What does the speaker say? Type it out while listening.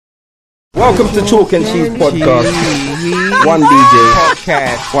Welcome to Chalk and Cheese Podcast. One DJ,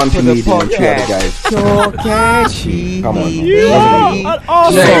 podcast, one comedian, and two other guys. Chalk and Cheese. Come on.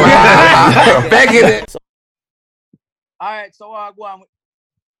 Begging it. Alright, so go on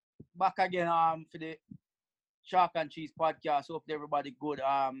back again for the Chalk and Cheese Podcast. Hope everybody good.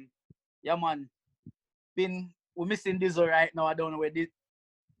 Yeah man. We're missing Dizzle right now. I don't know where this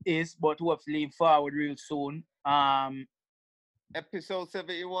is, but hopefully forward real soon. Episode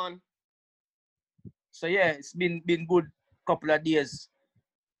 71. So yeah, it's been good couple of days.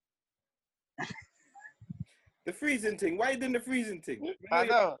 The freezing thing. Why you doing the freezing thing? I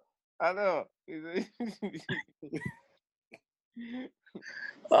know.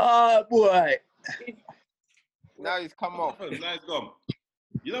 Oh boy. Now he's come off. Now he's gone.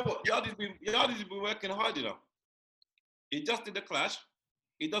 You know what? Yardi's been working hard, you know. He just did the Clash.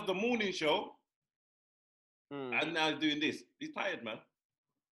 He does the morning show. And now he's doing this. He's tired, man.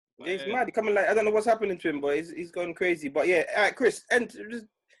 He's mad. He's coming like, I don't know what's happening to him, but he's going crazy. But yeah, all right, Chris, and just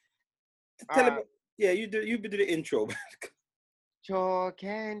tell him. Yeah, you do the intro. Chalk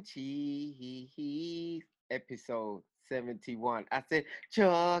and Cheese, episode 71. I said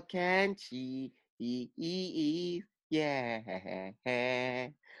Chalk and Cheese. Yeah.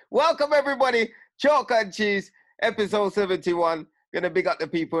 Welcome everybody. Chalk and Cheese, episode 71. Gonna big up the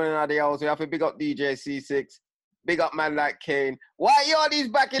people in the house. We have to big up DJ C6. Big up man like Kane. Why Yardi's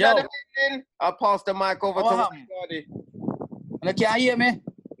back in the meeting? I'll pass the mic over to Yardi. You can't hear me?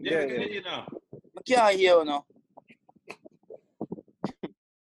 Yeah, we can hear you now. I can't hear you now.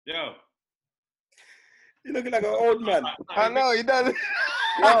 Yo. You looking like an old man. I know, he does.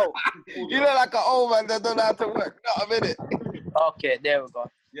 Yo. You look like an old man that don't know how to work. Not a minute. Okay, there we go.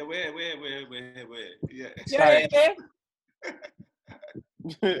 Yeah, where? Yeah. Sorry.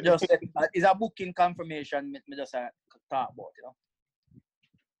 Just it's a booking confirmation. Me just talk about, you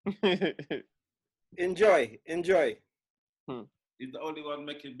know. Enjoy. He's the only one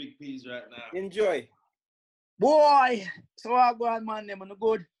making big peas right now. Enjoy. Boy, so I go on, man. Them on the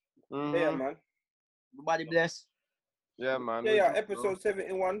good. Yeah, man. Everybody bless. Yeah, man. Yeah. Episode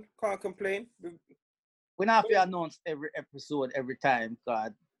 71. Can't complain. We not have to announce every episode every time,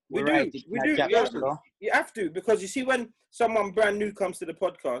 God. We do. You have to, because you see when someone brand new comes to the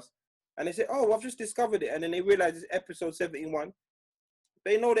podcast and they say, "Oh, I've just discovered it," and then they realize it's episode 71.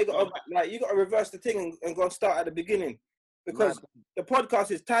 They know they got you got to reverse the thing and go and start at the beginning, because the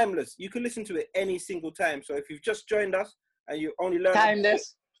podcast is timeless. You can listen to it any single time. So if you've just joined us and you only learn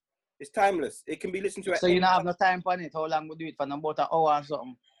timeless, it's timeless. It can be listened to. So you don't have no time for it. How long we do it for? About an hour or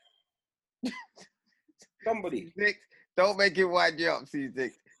something. Somebody, don't make it wind you up,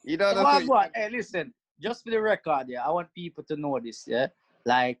 C6. You know what? Hey, listen. Just for the record, yeah, I want people to know this, yeah.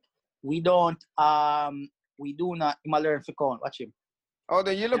 Like, we do not, learn to count. Watch him. Oh,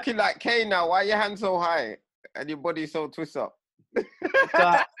 then you're looking like Kane now. Why are your hands so high and your body so twist up? Look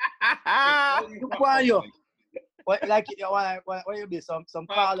at you. What, like, what you be? Some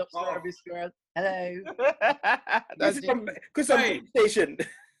call-up service girl. Hello. Chris, I'm station.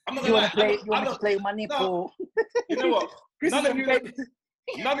 You want to play my nipple? You know what? None of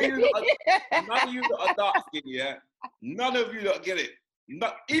you are dark skin, yeah? None of you don't get it.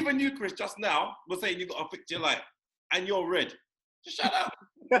 Even you, Chris, just now, was saying you got a picture like, and you're red. Just shut up.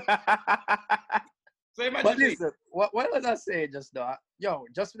 So imagine. But listen, what was I saying just now? Yo,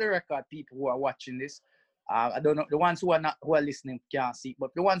 just for the record, people who are watching this, I don't know, the ones who are listening can't see,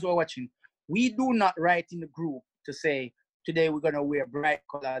 but the ones who are watching, we do not write in the group to say, today we're going to wear bright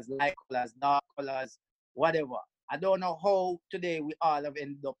colors, light colors, dark colors, whatever. I don't know how today we all have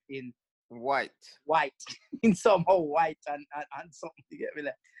ended up in white. In somehow white and something to get me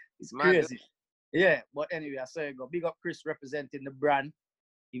like. It's crazy. Yeah, but anyway, I saw you go. Big up Chris representing the brand,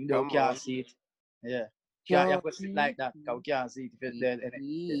 even though we can't see it. Yeah. You have to sit like that because we can't see it if it's there.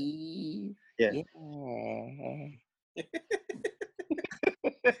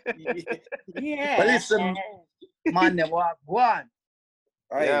 Yeah. But listen, man, go on.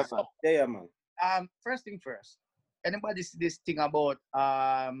 Yeah, man. First thing first. Anybody see this thing about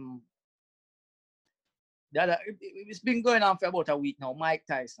it's been going on for about a week now, Mike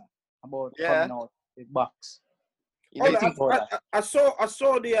Tyson, about coming out with box. I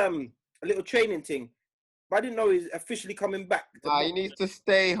saw the little training thing, but I didn't know he's officially coming back. He needs to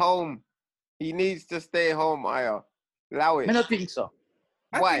stay home. Aya. Allow it. I don't think so.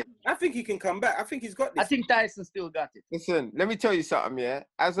 Why? I think he can come back. I think he's got this. I think Tyson still got it. Listen, let me tell you something, yeah?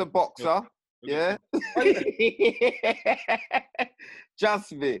 As a boxer, yeah?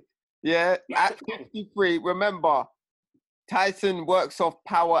 Just me. Yeah? At 53, remember, Tyson works off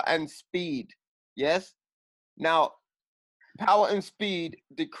power and speed. Yes? Now, power and speed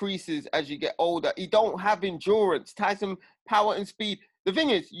decreases as you get older. You don't have endurance. Tyson, power and speed. The thing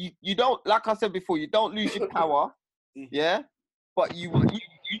is, you don't, like I said before, you don't lose your power, yeah? But you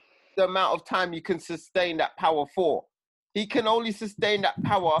the amount of time you can sustain that power for. He can only sustain that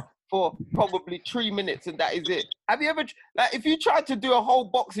power for probably 3 minutes, and that is it. Have you ever, like, if you tried to do a whole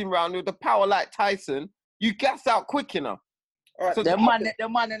boxing round with the power like Tyson, you gas out quick enough. Right. So the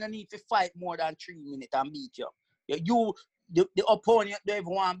man don't need to fight more than 3 minutes and beat you. The opponent don't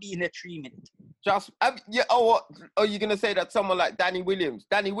even want to be in the 3 minutes. What? Are you gonna say that someone like Danny Williams?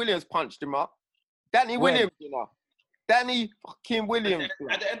 Danny Williams punched him up. Williams, you know. Danny fucking Williams.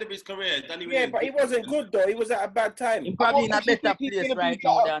 At the end of his career, Danny Williams. Yeah, but he wasn't good though. He was at a bad time. He's probably in a better place right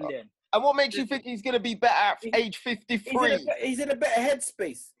now than then. And what makes you think he's going to be better at age 53? He's in a better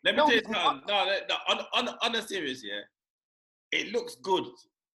headspace. Let me tell you something. No, on a serious, yeah. It looks good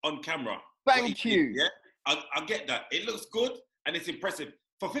on camera. Thank you. Yeah, I get that. It looks good and it's impressive.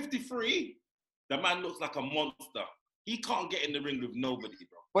 For 53, the man looks like a monster. He can't get in the ring with nobody,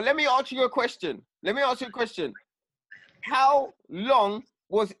 bro. Well, let me ask you a question. How long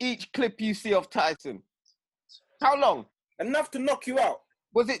was each clip you see of Tyson? How long? Enough to knock you out.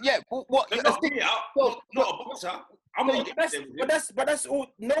 Was it? Yeah. What? Knock me out. Not a boxer. I'm not getting but that's all.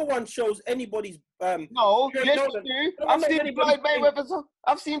 No one shows anybody's. No, yes, you do.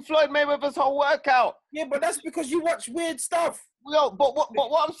 I've seen Floyd Mayweather's whole workout. Yeah, but that's because you watch weird stuff. No, but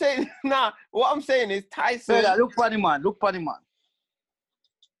what I'm saying what I'm saying is Tyson. Look for the man.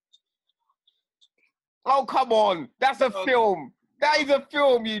 Oh, come on. That's a film. That is a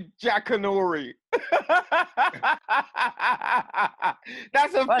film, you jackanori.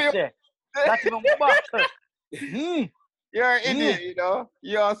 That's a film. That's even You're an idiot, you know.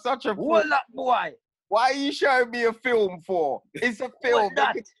 You're such a fool. Hold up, boy. Why are you showing me a film for? It's a film.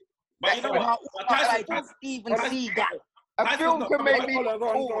 But you know what? Steven Seagal. A film can make me.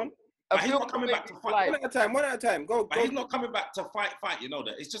 Go on. He's not coming back to fight. One at a time. Go. He's not coming back to fight. You know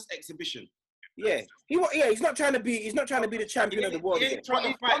that. It's just exhibition. Yeah, he's not trying to be the champion of the world. He's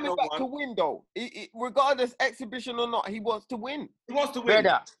coming back to win, though. Regardless, exhibition or not, he wants to win. He wants to win.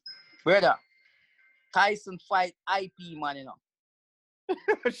 Brother. Tyson fight IP, man, you know.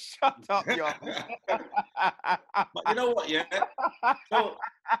 Shut up, yo. But you know what, yeah? So,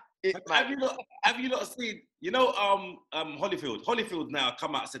 have you not seen, you know, Holyfield? Holyfield now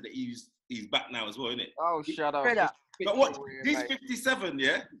come out and said that he's back now as well, isn't it? Oh, shut up. But what? He's 57,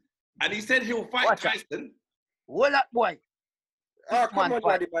 yeah? And he said he'll fight Tyson. Hold up, boy. Oh, come on,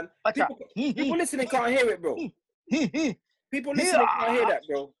 daddy, man. People listening can't hear it, bro. People listening can't hear that,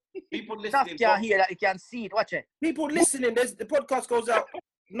 bro. People listening can't hear that. You can see it. Watch it. People listening. The podcast goes out.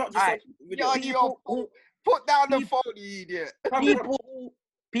 Not just put down the phone, you idiot.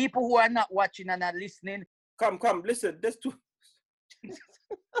 People who are not watching and are listening. Come. Listen. There's two.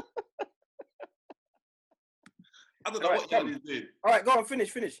 I don't know what y'all is doing. All right, go on.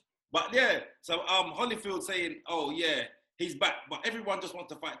 Finish. But yeah, so Holyfield saying, oh yeah, he's back, but everyone just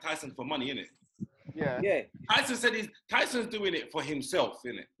wants to fight Tyson for money, innit? Yeah. Tyson said Tyson's doing it for himself,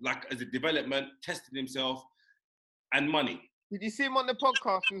 innit? Like as a development, testing himself, and money. Did you see him on the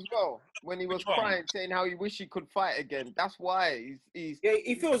podcast as well when he was crying, saying how he wish he could fight again? That's why he's. Yeah,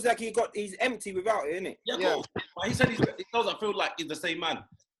 he feels like he's empty without it, innit? Yeah. But he said he doesn't feel like he's the same man.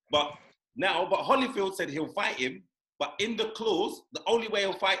 But Holyfield said he'll fight him. But in the clause, the only way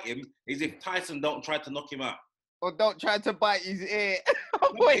he'll fight him is if Tyson don't try to knock him out. Or don't try to bite his ear.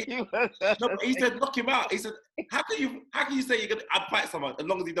 He said knock him out. He said, how can you say I'd fight someone as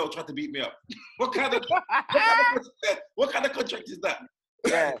long as he don't try to beat me up? What kind of contract is that?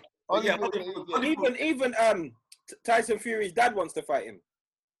 Yeah. Even Tyson Fury's dad wants to fight him.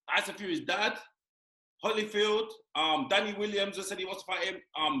 Tyson Fury's dad, Holyfield, Danny Williams just said he wants to fight him.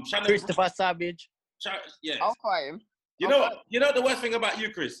 Christopher Savage. Yeah. I'll fight him. You know the worst thing about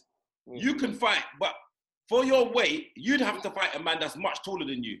you, Chris? You can fight, but for your weight, you'd have to fight a man that's much taller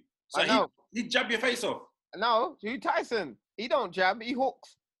than you. So he'd jab your face off. No, Tyson. He don't jab, he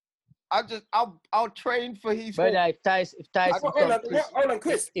hooks. I'll train for his. But if Tyson, hold on,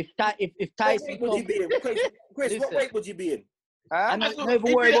 Chris. If Tyson, Chris, what weight would you be in? I'm not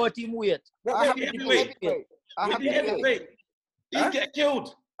even worried about him weight. What weight would you be in? He'd get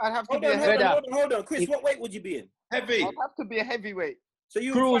killed. I'd have to be a heavyweight. Hold on, Chris. What weight would you be in? Heavy. I'd have to be a heavyweight. So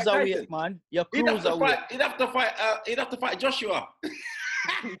you cruiserweight, man. You're cruiserweight. He'd have to fight Joshua.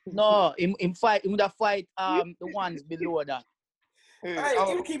 No, he would have fight the ones below that. Hey,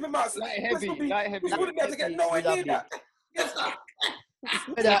 you keep him out. Light heavy. You wouldn't be able to get nowhere near that. Yes, sir.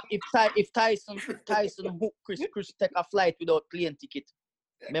 If Tyson hook Chris take a flight without plane ticket.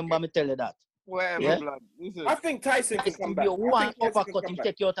 Remember me tell you that. Whatever, Yeah. blood. Listen. I think Tyson can come back. One uppercut and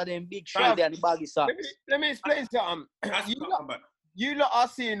take you out of them big shoulder and the baggy socks. Let me explain something. You lot are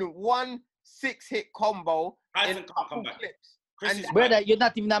seeing 1 6-hit combo Tyson in can't come back. clips. Chris And is Brother, you're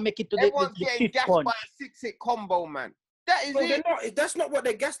not even gonna make it to everyone's the getting fifth gassed punch. by a 6-hit combo, man. That is No, it. they're not. That's not what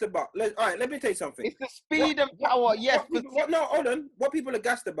they're gassed about. All right, let me tell you something. It's the speed and power. Yes. No, hold on. What people are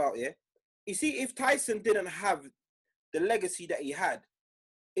gassed about, yeah? You see, if Tyson didn't have the legacy that he had,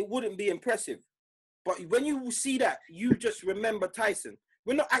 it wouldn't be impressive. But when you see that, you just remember Tyson.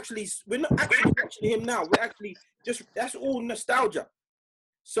 We're not actually watching him now. We're actually just, that's all nostalgia.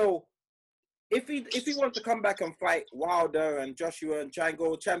 So if he wants to come back and fight Wilder and Joshua and try and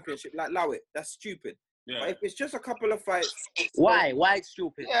go championship, like, allow it. That's stupid. Yeah. But if it's just a couple of fights, why it's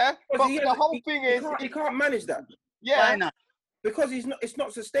stupid? Yeah, but the whole thing is he can't manage that. Yeah, why not? Because it's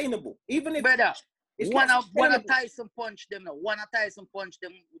not sustainable. Even if brother, one of Tyson punch them now. One of Tyson punch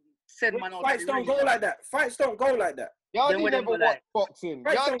them. Send man out. Fights don't go like that. Fights don't go like that. Y'all never watch boxing.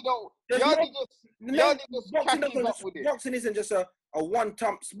 Y'all just catching up with it. Boxing isn't just a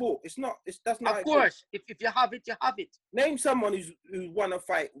one-time sport. It's not. That's not. Of course, if you have it, you have it. Name someone who's won a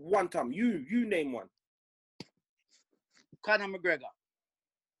fight one time. You name one. Conor McGregor.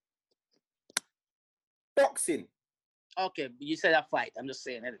 Boxing. Okay, you said a fight. I'm just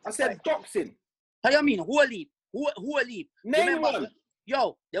saying. I said fight. Boxing. How you mean? Who a leap? Who a leap? Name one.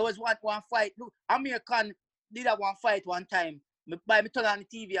 Yo, there was one fight. Look, Amir Khan did that one fight one time. Me turn on the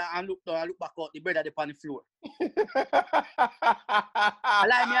TV and look down and look back out. The brother up on the floor.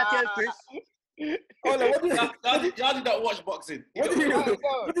 Allow me to tell Chris. Y'all did not watch boxing. What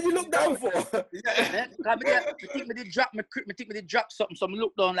did you look down for? Yeah. I think me did drop something. So I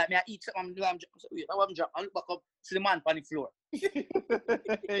look down like me I eat something. I'm drop. I look back up. See the man on the floor.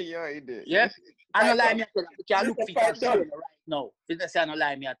 Yeah, he did. Yeah. I don't lie me to tell you. I look for right now. If I don't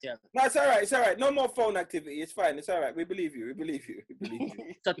lie me to tell. No, it's all right. It's all right. No more phone activity. It's fine. It's all right. We believe you.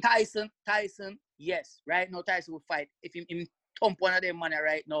 So Tyson, yes. Right now Tyson will fight. If him thump one of them man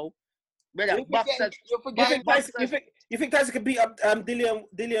right now. Brother, you think Tyson could beat up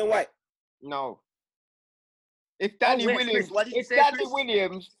Dillian White? No. If Danny Williams,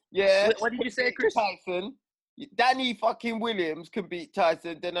 yeah. What did you say, Chris? Tyson, Danny fucking Williams can beat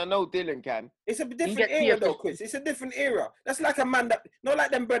Tyson, then I know Dylan can. It's a different era though, Chris. It's a different era. That's like a man that, not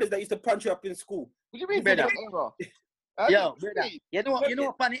like them brothers that used to punch you up in school. What do you mean different era? Yo, brother, you know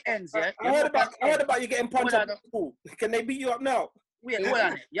what funny ends, yeah? I heard about you getting punched up in school. Can they beat you up now? Wait, hold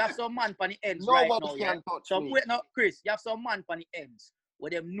on. You have some man on the ends right now. Yeah? Wait, no, Chris, you have some man on the ends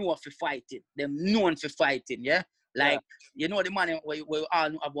where them know for fighting. Them known for fighting, yeah? Like, you know the man where we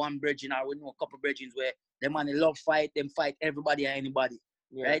all have one bridging or we know a couple bridgings where the man love fight, them fight everybody and anybody.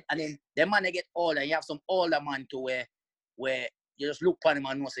 Yeah. Right? And then the man they get older, and you have some older man to where you just look on him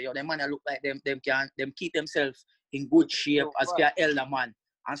and know say, yo, the man look like them keep themselves in good shape as their elder man.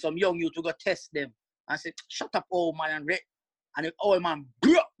 And some young youth to go test them and say, shut up, old man, and the old man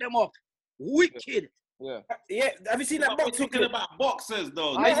broke them up. Wicked. Yeah. Have you seen that boxing clip? About boxers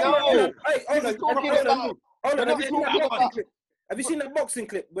though. I know. Hold on. Have you seen that boxing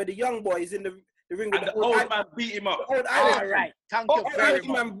clip where the young boy is in the ring with the old man beat him up? All right. Thank you very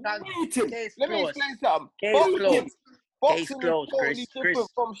much. Let me explain something. Case closed,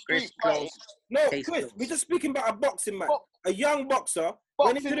 Chris. No, Chris, we're just speaking about a boxing man. A young boxer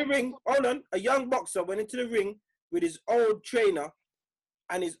went into the ring. Hold on. A young boxer went into the ring with his old trainer,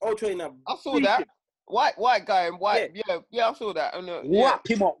 and his old trainer. I saw that. White guy and white. Yeah, I saw that. Whap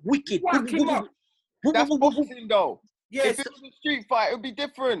him up. Wicked. Whap him up. That's boxing though. Yeah, if it was a street fight, it would be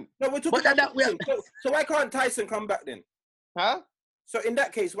different. No, we're talking about that. So why can't Tyson come back then? Huh? So in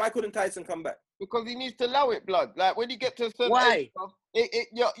that case, why couldn't Tyson come back? Because he needs to allow it, blood. Like when you get to a certain age,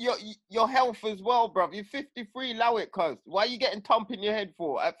 your health as well, bruv. You're 53, allow it, cuz. Why are you getting thump in your head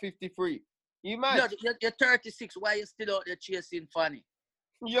for at 53? You mad? You're 36. Why are you still out there chasing Fanny?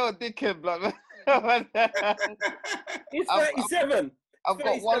 You're a dickhead, blood. He's 37. I've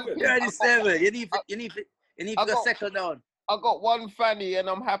got one. 37. You need to go settle down. I got one fanny and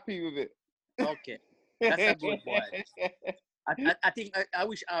I'm happy with it. Okay, that's a good boy. I think I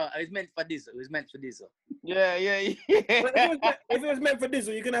wish it was meant for Diesel. It was meant for Diesel. Yeah. If it was meant for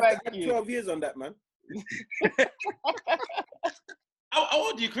Diesel, you're gonna have to add 12 years on that, man. How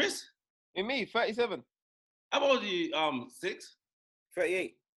old are you, Chris? In me, 37. How old are you? 6?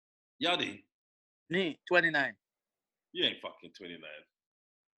 38. Yadi. Me, 29. You ain't fucking 29.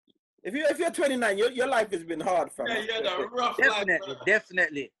 If you're 29, your life has been hard, fam. Yeah, the rough definitely, life.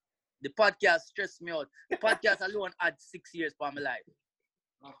 Definitely. The podcast stressed me out. The podcast alone had 6 years for my life.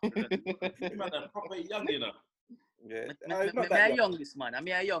 You man, proper young, you know. Yeah. I'm a youngest, man. I'm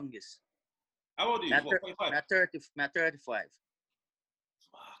a youngest. How old are you? What, 25? I'm 35. Fucking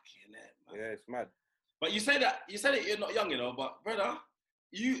hell, man. Yeah, it's mad. But you say that you're not young, you know. But brother, all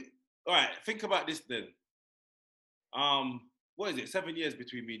right. Think about this then. What is it? 7 years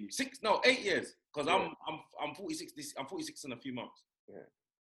between me and you. 8 years. Because I'm 46. I'm 46 in a few months. Yeah.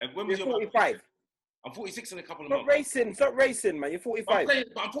 And when was You're your 45. I'm 46 in a couple of Stop months. Stop racing, man. You're 45.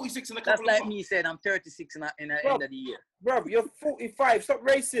 I'm 46 in a That's couple of like months. me saying I'm 36 in the end of the year. Bro, you're 45. Stop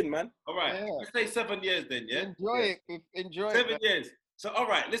racing, man. All right. Yeah. Let's say 7 years then, yeah? Enjoy it. 7 years. So, all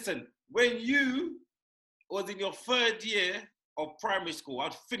right, listen. When you was in your 3rd year of primary school,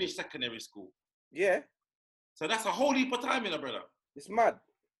 I'd finished secondary school. Yeah. So that's a whole heap of time, you know, brother. It's mad.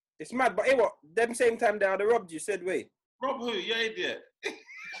 It's mad. But hey, what? Them same time they had robbed you, said, wait. Rob who? You idiot.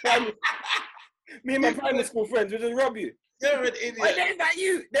 Me and my primary school friends, we just rob you. You're an idiot. Wait, there's that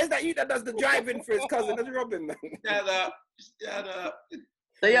you. There's that you that does the driving for his cousin. Let's rob him, man. Shut up. Shut up.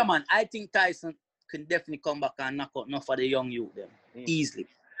 So yeah, man, I think Tyson can definitely come back and knock out enough of the young youth them easily.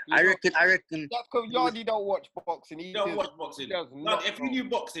 I reckon. That's because Yardy don't watch boxing. He don't watch boxing. If you knew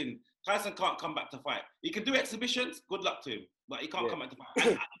boxing, Tyson can't come back to fight. He can do exhibitions. Good luck to him, but he can't come back to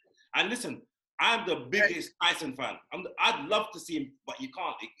fight. And listen, I'm the biggest Tyson fan. I'd love to see him, but you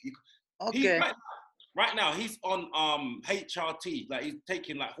can't. Okay. Right now, he's on HRT. Like he's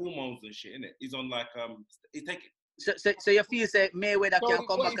taking like hormones and shit, innit? He's on like he's taking. So you feel say Mayweather can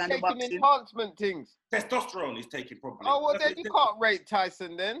come back and do boxing? Enhancement things. Testosterone he's taking probably. Oh well, then you can't rate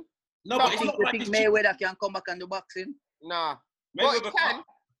Tyson then. No, but it's not like think Mayweather can come back and do boxing? Nah. Well,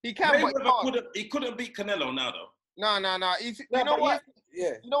 he can. Mayweather he couldn't beat Canelo now though. No. You know what?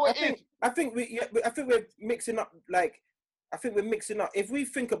 Yeah. You know what? I think we're mixing up. Like, I think we're mixing up. If we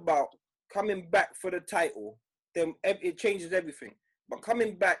think about coming back for the title, then it changes everything. But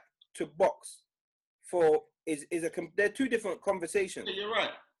coming back to box they're two different conversations. Yeah, you're right.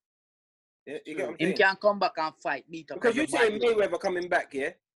 Yeah, you get what I'm saying? He can come back and fight, beat up. Because you say Mayweather coming back,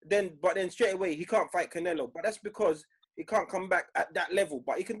 yeah. But then straight away he can't fight Canelo. But that's because he can't come back at that level.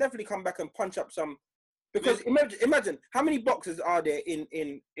 But he can definitely come back and punch up some. Because imagine how many boxers are there in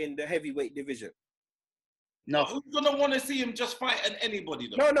the heavyweight division? No. Who's gonna want to see him just fight anybody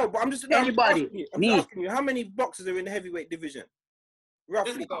though? No. But I'm just anybody. I'm asking you, how many boxers are in the heavyweight division?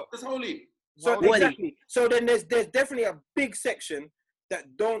 Roughly. That's holy. So exactly. So then there's definitely a big section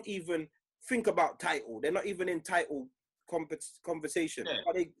that don't even think about title. They're not even in title conversation. Yeah.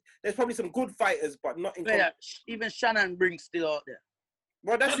 But there's probably some good fighters, but not in. Even Shannon Briggs still out there.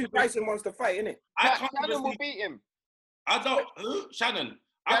 Well, that's who Tyson wants to fight, isn't it? Shannon will beat him. I don't. Who? Shannon.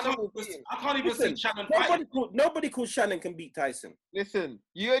 I can't even see Shannon fight. Nobody called Shannon can beat Tyson. Listen,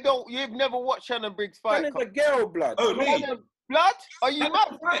 you've never watched Shannon Briggs fight. Shannon's a girl, blood. Oh, me? Blood? Are you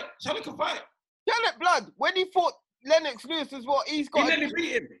mad? Shannon can fight. Shannon blood. When he fought Lennox Lewis as well, he's got. He nearly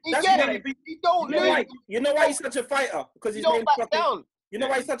beat him. He don't lose. You know why he's such a fighter? Because his name's down. You know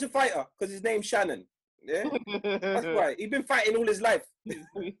why he's such a fighter? Because his name's Shannon. Yeah, that's why he's been fighting all his life.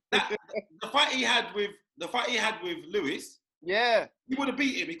 The fight he had with Lewis. Yeah, he would have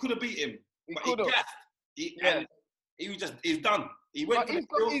beat him. He could have beat him. And he's done. He went.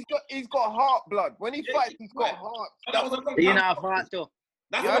 He's got heart blood. When he fights, he's got heart. He don't have heart though.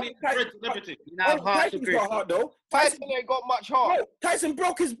 That's when he dreads and everything. Tyson's got heart though. Tyson ain't got much heart. No, Tyson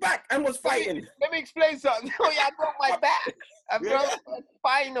broke his back and was fighting. Let me explain something. Oh yeah, I broke my back. I broke my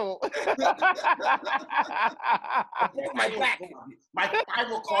spinal. I broke my back. My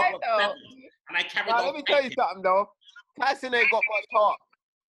spinal cord was severed, and I carried on. Let me tell you something though. Tyson ain't got much heart.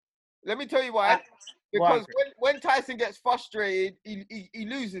 Let me tell you why. Because when Tyson gets frustrated, he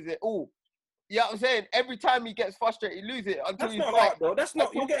loses it all. You know what I'm saying? Every time he gets frustrated, he loses it until that's he's not heart, though. That's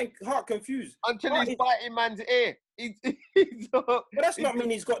not. You're getting heart confused. Until he's biting man's ear. But that's not mean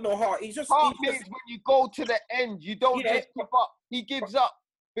he's got no heart. He's just. Heart means when you go to the end, you don't just give up. He gives up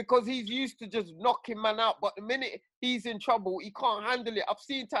because he's used to just knocking man out. But the minute he's in trouble, he can't handle it. I've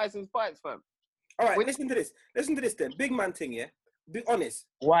seen Tyson's fights, fam. All right, listen to this. Listen to this then. Big man thing, yeah? Be honest.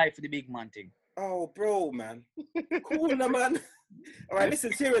 Why for the big man thing? Oh, bro, man. Cool, man. All right,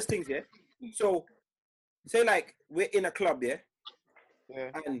 listen, serious things, yeah? So, say like we're in a club, yeah?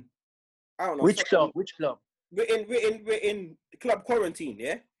 And I don't know. Which club? We're in club quarantine,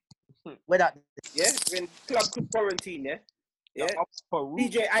 yeah? Where that? Yeah? We're in club quarantine, yeah? Yeah?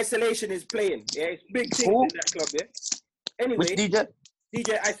 DJ Isolation is playing, yeah? It's big thing in that club, yeah? Anyway. Which DJ?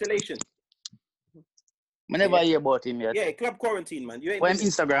 DJ Isolation. I never hear about him yet. Yeah, club quarantine, man. You ain't on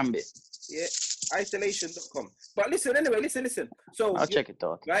Instagram, bit. Yeah, isolation.com. But listen, anyway, listen. So I'll check it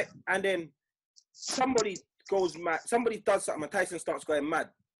out. Right? And then somebody goes mad. Somebody does something and Tyson starts going mad.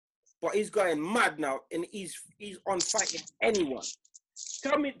 But he's going mad now and he's on fighting anyone.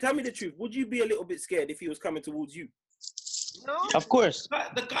 Tell me the truth. Would you be a little bit scared if he was coming towards you? No. Of course.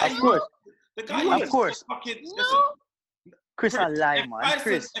 The guy, Of course. The guy, Of course. Fucking, No. listen, Chris, I lie, man.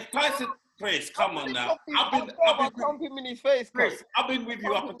 Chris, come on now. I've thump him in his face, Chris, I've been with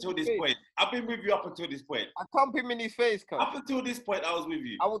you up until this point. I thump him in his face, cuz. Up until this point, I was with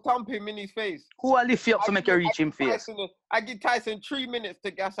you. I will thump him in his face. Who will lift you up to make you reach him face? I give Tyson 3 minutes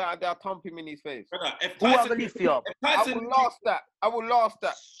to gas out there, thump him in his face. Brother, Who will lift you up? I will last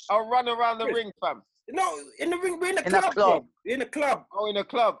that. I'll run around the ring, fam. No, in the ring, we're in a In club. a club. We're in a club. Oh, in a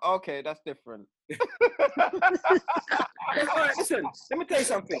club. Okay, that's different. All right, listen, let me tell you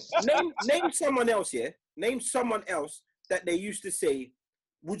something. Name someone else, yeah? Name someone else that they used to say,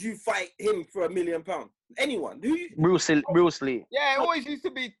 would you fight him for £1 million? Anyone? Do you? Bruce Lee. Yeah, it always used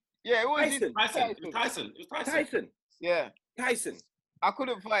to be. Yeah, it always used to be Tyson. Tyson. Yeah. Tyson. I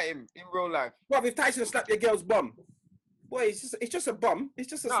couldn't fight him in real life. Well, if Tyson slapped your girl's bum, boy, it's just a bum. It's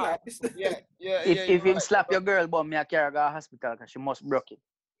just a slap. If him slap your girl bum, me I carry her to the hospital because she must broke it.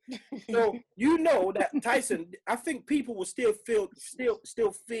 So you know that Tyson, I think people will still fear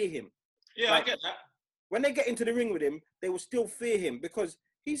him. Yeah, like, I get that. When they get into the ring with him, they will still fear him because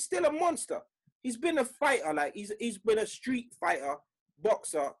he's still a monster. He's been a fighter, like he's been a street fighter,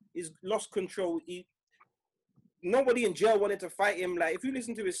 boxer. He's lost control. Nobody in jail wanted to fight him. Like if you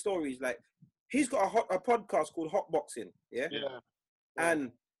listen to his stories, like he's got a podcast called Hot Boxing. Yeah.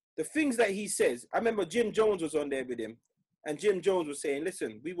 And the things that he says, I remember Jim Jones was on there with him. And Jim Jones was saying,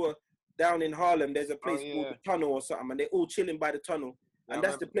 listen, we were down in Harlem. There's a place called the Tunnel or something, and they're all chilling by the tunnel. And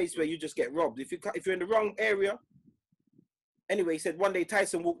that's the place where you just get robbed. If you're in the wrong area. Anyway, he said one day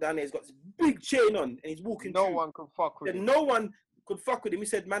Tyson walked down there. He's got this big chain on, and he's walking. No one could fuck with him. No one could fuck with him. He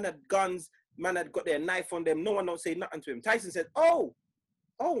said man had guns, man had got their knife on them. No one don't say nothing to him. Tyson said, oh,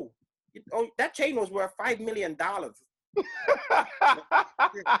 that chain was worth $5 million.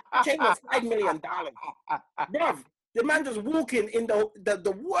 Chain was $5 million, bruv. The man just walking in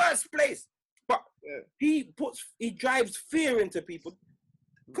the worst place, but he drives fear into people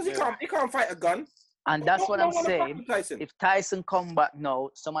because he can't fight a gun. And that's what I'm saying. If Tyson come back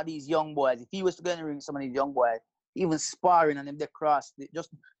now, some of these young boys, if he was to go in the ring, some of these young boys, even sparring and them they cross,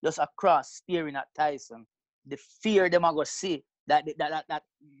 just across staring at Tyson, the fear them are gonna see that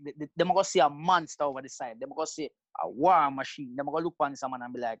them are gonna see a monster over the side. Them are gonna see a war machine. Them are gonna look on someone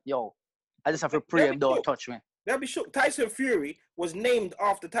and be like, yo, I just have to pray him don't touch me. They'll be shook. Tyson Fury was named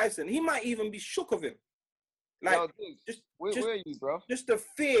after Tyson. He might even be shook of him. Like, where are you, bro? Just the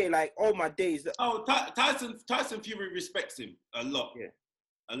fear, like, oh my days. Tyson Fury respects him a lot. Yeah.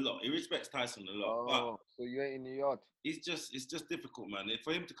 A lot. He respects Tyson a lot. Oh, so you ain't in the yard. It's just difficult, man.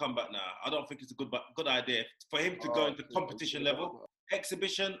 For him to come back now, I don't think it's a good idea. For him to go into competition level,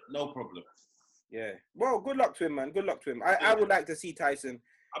 exhibition, no problem. Yeah. Well, good luck to him, man. Good luck to him. I would like to see Tyson.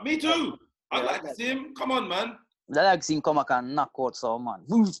 Me too. I'd like to see him. Come on, man. I'd like to see him come back and knock out some man.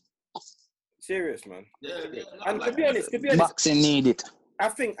 Serious, man. Yeah. And to be honest, boxing need it. I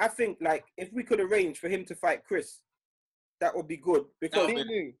think like if we could arrange for him to fight Chris, that would be good because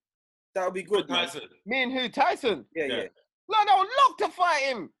that would be good. Tyson. Me and who? Tyson? Yeah. Blood, I would love to fight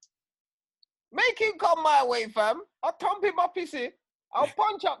him. Make him come my way, fam. I'll thump him up, you see. I'll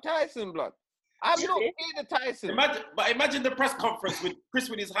punch up Tyson, blood. I'm not scared of Tyson. Imagine the press conference with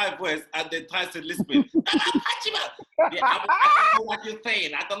Chris with his high voice and then Tyson lisping. I'll punch him up. Yeah, I don't know what you're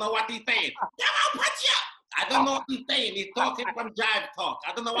saying. I don't know what he's saying. Yeah, I'll punch you up. I don't know what he's saying. He's talking from jive talk.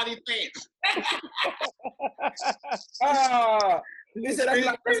 I don't know what he's saying. Listen,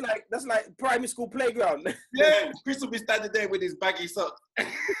 that's like primary school playground. Yeah, Chris will be standing there with his baggy socks.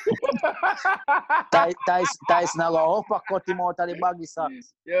 Tyson will uppercut him out of the baggy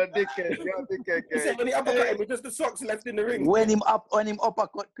socks. You're a dickhead. Listen, when he uppercut him, with just the socks left in the ring. When him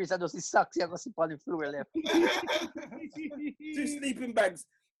uppercut Chris, I just his socks, he goes on the floor left. 2 sleeping bags.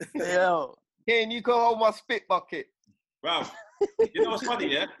 Yo. Can you call my spit bucket? Bro, you know what's funny,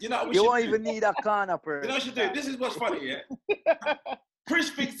 yeah? You know what you won't even need a corner per. You know what you do? This is what's funny, yeah?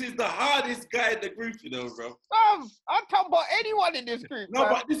 Chris thinks he's the hardest guy in the group, you know, bro. I'm talking about anyone in this group. No,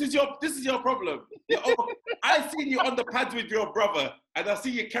 but this is your problem. I seen you on the pads with your brother, and I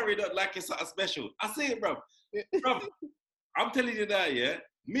see you carried it like it's something special. I see it, bro. Bro, I'm telling you now, yeah.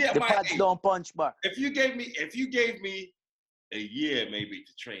 Me at the my pads age, don't punch back. If you gave me a year maybe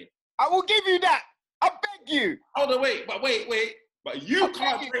to train, I will give you that. I beg you. Oh no, wait. But you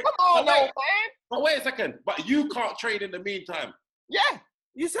can't train. Come on, man. But wait a second. But you can't train in the meantime. Yeah.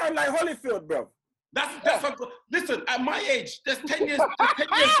 You sound like Holyfield, bro. That's a good. Listen, at my age, there's 10 years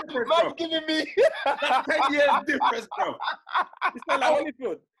difference, bro. Giving me. That's 10 years difference, bro. You sound like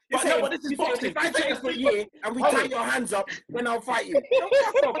Holyfield. But no, but this is boxing. If I train for a year and we tie your hands up, then I'll fight you. Don't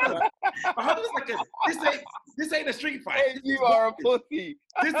fuck off, But hold on a second. This ain't a street fight. Hey, you are a pussy.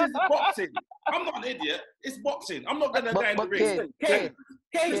 This is boxing. I'm not an idiot. It's boxing. I'm not gonna die in the ring.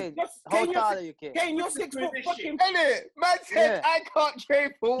 Kane, how tall are you, Kane? Kane, you're 6 foot fucking. Innit? Man said I can't train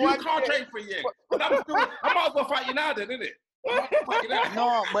for You 1 can't year. train for a year. But I might as well fight you now then, innit? I might as well fight you now.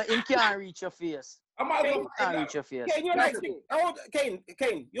 No, but he can't reach your face. I might as well Can't fight you reach your face. Kane, you're like,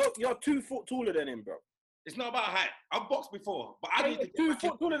 Kane, you're 2 foot taller than him, bro. It's not about height. I've boxed before, but I Kane, need to you're 2 get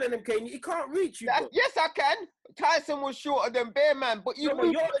back foot taller than him, Kane. He can't reach you, bro. Yes, I can. Tyson was shorter than Bear Man, but you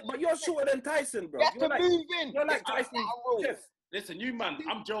No, but you're shorter than Tyson, bro. you have You're to like, move in. you're like Tyson's chest. Listen, you man,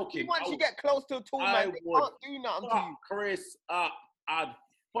 I'm joking. Once you get close to a tall I man, they would can't do nothing to fuck you. Chris up. I'd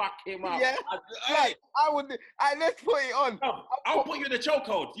fuck him up. Yeah. Like, I would. Let's put it on. No, I'll put you in the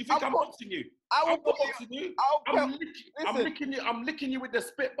chokehold. You think I'm boxing you? I will I'm put not you. boxing you. I'll I'm licking you. I'm licking you with the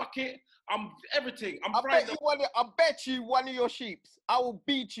spit bucket. I'm everything. I'm I frying. bet you one of your sheeps. I will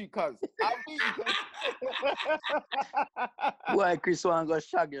beat you, cuz. I'll beat you, cuz. Why Chris want to go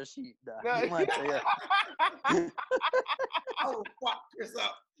shag your sheep? Oh fuck Chris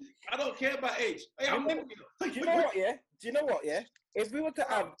up. I don't care about age. Hey, I'm Do you know what? Yeah. Do you know what? Yeah. If we were to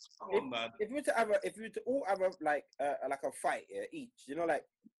have, if we were to all have like a fight, yeah, each, you know,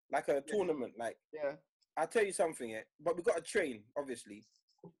 like a tournament, like, Yeah. I'll tell you something, yeah. But we got to train, obviously.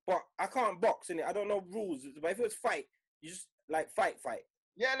 But I can't box in it. I don't know rules. But if it was fight, you just like fight.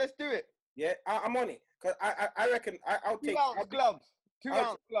 Yeah, let's do it. Yeah, I'm on it. Cause I reckon I'll take 2 ounce gloves. 2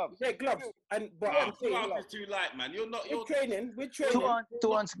 ounce gloves. Yeah, gloves. But 2 ounces is too light, man. You're not. We're training.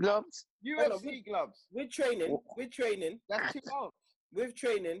 2 ounce gloves. UFC gloves. We're training. That's 2 ounce. With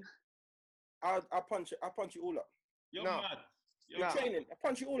training, I'll punch you all up. You're No. mad. You're training. I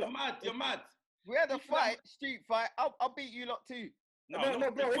punch you all You're up. mad. You're mad. We had a fight, street fight. I'll beat you lot too. No,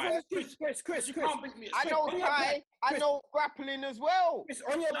 bro. Chris. You can't beat me. I know Thai. I know grappling as well. Chris,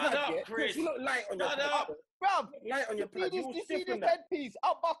 on your Shut pad, up, yeah? Chris. You look light on your Shut pad. up. Bruv, Light on your you pad. You see stiff this on that. headpiece?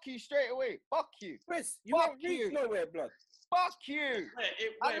 I'll buck you straight away. Buck you. Chris, you Fuck don't reach you. nowhere, blood. Buck you.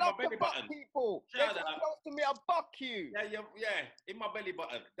 I Wait, love my to belly buck button. people. Shut They up. come close to me, I'll buck you. Yeah, in my belly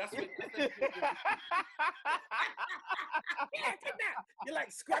button. That's what. You're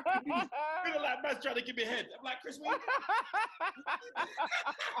like scrappy. You look like man's trying to give me head. I'm like, Chris, what?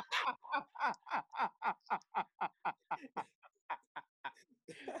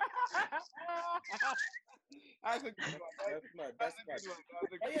 That's a good one. That's mad.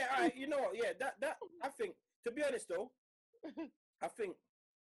 Oh, yeah, all right. You know what? Yeah, that I think. To be honest, though, I think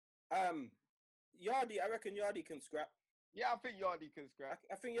Yardy. I reckon Yardy can scrap. Yeah, I think Yardy can scrap.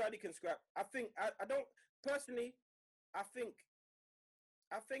 I think Yardy can scrap. I think I don't personally. I think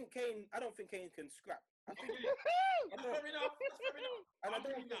Kane. I don't think Kane can scrap. I think. That's fair enough. And I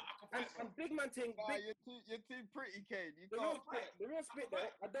don't. And big man thing. Nah, you're too pretty, Kane. You The can't. real spit though.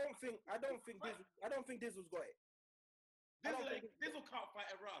 I don't think Dizzle's got it. Dizzle can't fight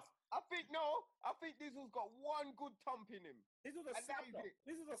a Ross. I think Dizzle's got one good thump in him. Dizzle's a And that slap. is it.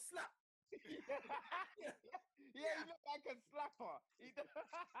 This is a slap. Yeah, he looked like a slapper.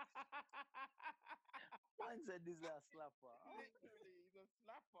 Man said this is a slapper. Literally, he's a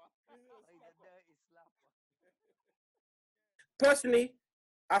slapper. He's a dirty slapper. Personally,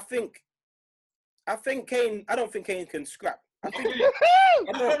 I think Kane. I don't think Kane can scrap. I think.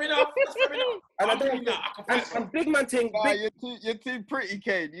 That's fair enough. And I don't. And big man thing. Nah, you're too pretty,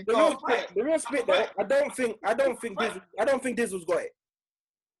 Kane. You The can't. real spit though. I don't think Dizzle's got it.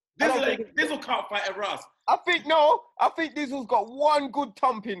 Dizzle can't fight a Ross. I think Dizzle's got one good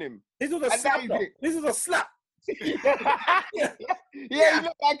thump in him. Dizzle's a slap. This is a slap. Yeah, he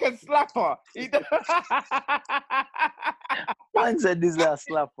looked like a slapper. Man said this is a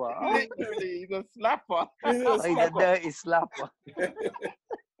slapper. Literally, he's a slapper. This is He's a dirty slapper.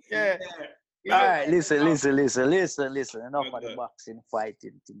 Yeah. All right, listen. Enough of the boxing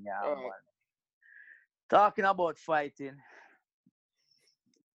fighting thing, man. Talking about fighting,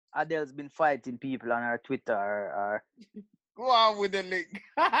 Adele's been fighting people on her Twitter. Go on with the link.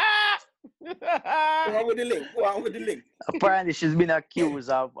 Go on with the link. Apparently, she's been accused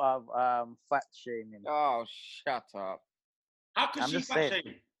of fat shaming. Oh, shut up. How could she fat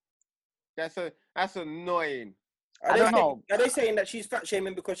shame? That's annoying. I don't know. Are they saying that she's fat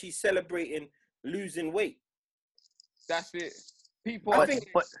shaming because she's celebrating losing weight? That's it. People.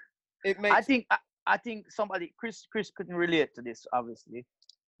 It makes. I think somebody Chris couldn't relate to this obviously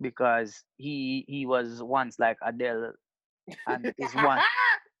because he was once like Adele and is one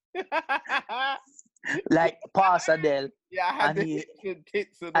like past Adele. Yeah, I had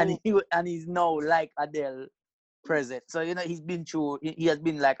and he's now like Adele present. So he's been through. He has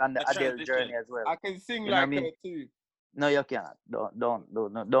been like on the Adele journey as well. I can sing you like her too. No, you cannot.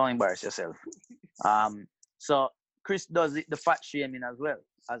 Don't embarrass yourself. So Chris does the fat shaming as well,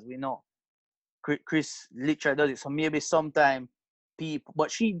 as we know. Chris literally does it. So maybe sometime people,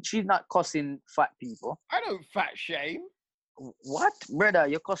 but she's not cussing fat people. I don't fat shame. What, brother?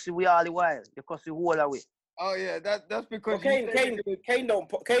 You cussing we all the while. You cussing whole away. Oh yeah, that's because Kane's not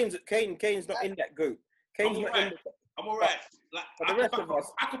in that group. Kane's not in. I'm all right. Like for the rest of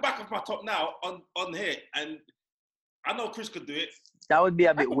us, I could back off my top now on here, and I know Chris could do it. That would be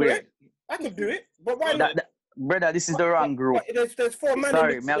a bit weird. I could do it, but why not? Brother, this is the wrong group. There's 4 men.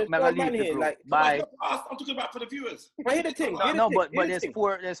 Sorry, there's 4 men here. Like, bye. I'm talking about for the viewers. But hear the thing. But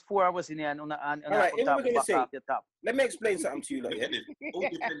there's 4 of us in here, and all right, what we're gonna say. Off the top. Let me explain something to you, lot. Yeah. All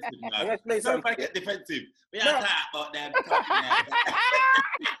defensive, man. Let me explain something. Don't get defensive. We are talking about them.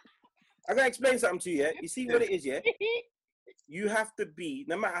 I'm gonna explain something to you. Yeah. You see what it is, yeah. You have to be,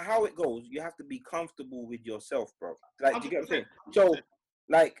 no matter how it goes, you have to be comfortable with yourself, bro. Like, do you get what I'm saying? So,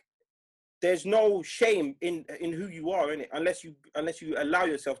 like, there's no shame in who you are, in it, unless you allow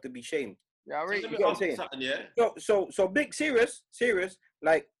yourself to be shamed. Yeah, right. You get what I'm saying? So big serious.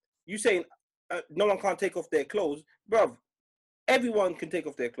 Like you saying, no one can't take off their clothes, bruv. Everyone can take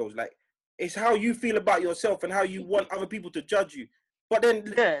off their clothes. Like, it's how you feel about yourself and how you want other people to judge you. But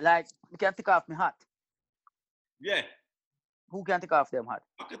then, like, you can take off my hat. Yeah. Who can take off them hat?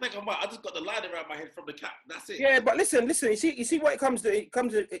 I can take off my. I just got the line around my head from the cap. That's it. Yeah, but listen. You see what it comes to. It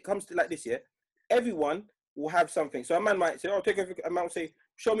comes to like this. Yeah, everyone will have something. So a man might say, "Oh, take off." A man will say,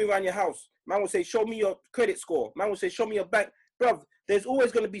 "Show me around your house." Man will say, "Show me your credit score." Man will say, "Show me your bank." Bruv, there's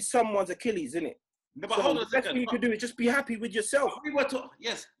always going to be someone's Achilles, in it. No, but so hold on a the best second. thing you can do is just be happy with yourself.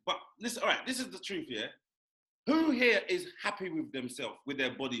 Yes, but listen. All right, this is the truth. Yeah, who here is happy with themselves, with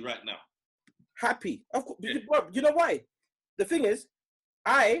their body right now? Happy, of course. Yeah. Bro, you know why? The thing is,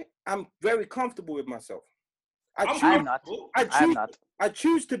 I am very comfortable with myself. I'm not. I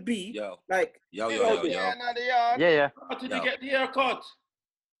choose to be like. Yo. Yeah. How did you get the haircut?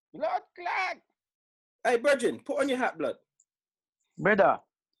 Blood clot. Hey, Virgin, put on your hat, blood. Brother,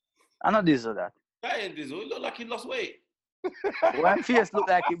 I know this or that. That ain't this. It look like he lost weight. One face look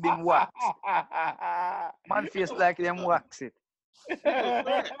like he been waxed. Man face look like them wax it.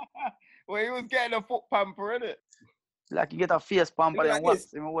 Well, he was getting a foot pamper, innit? Like you get a face pamper and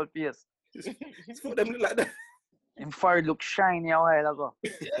wax in my whole face. His foot them look like that. Him forehead look shiny a while ago.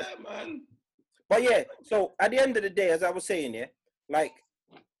 Yeah, man. But yeah, so at the end of the day, as I was saying, yeah, like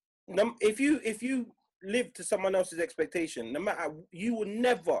if you live to someone else's expectation, no matter, you will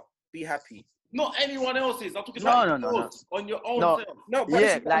never be happy. Not anyone else's. I'm talking about yours, on your own self. No, but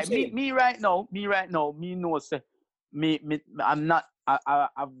yeah, like me right now, me know say I'm not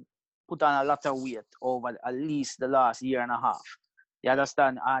I've put on a lot of weight over at least the last year and a half. You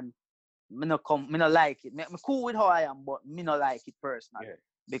understand? And me no like it. Me cool with how I am, but me no like it personally. Yeah.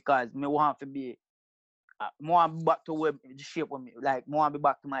 Because me want to be more back to where the shape with me, like more be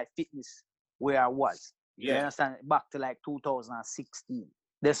back to my fitness where I was. Yeah. You understand? Back to like 2016.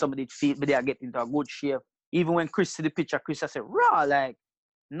 There's somebody feel but they are getting into a good shape. Even when Chris see the picture, Chris I said, raw, like,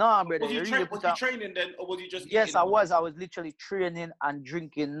 nah, brother. Was you training then, or was you just Yes, I was literally training and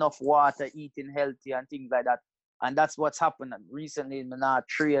drinking enough water, eating healthy and things like that. And that's what's happened. Recently, I not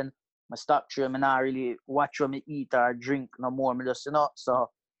train, I stop training, I not really watch when I eat or drink no more. I just, so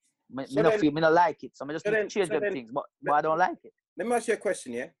I don't like it. So I just change them things, but I don't like it. Let me ask you a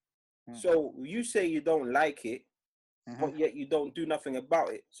question, yeah? So you say you don't like it, but yet you don't do nothing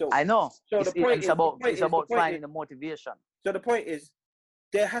about it. So I know. So it's about finding the motivation. So the point is,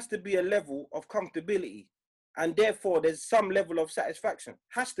 there has to be a level of comfortability, and therefore there's some level of satisfaction.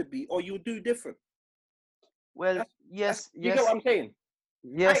 Has to be, or you'll do different. Well, yes. You know what I'm saying?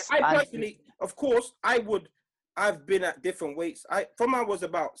 Yes. I personally, of course, I've been at different weights. From I was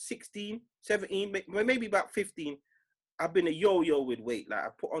about 16, 17, maybe about 15, I've been a yo-yo with weight. Like I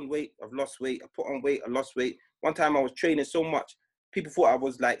put on weight, I've lost weight. I put on weight, I lost weight. One time I was training so much, people thought I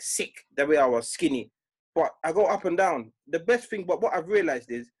was like sick, the way I was skinny. But I go up and down. The best thing, but what I've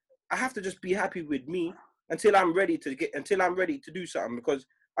realized is I have to just be happy with me until I'm ready to do something, because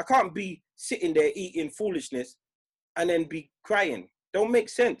I can't be sitting there eating foolishness and then be crying. Don't make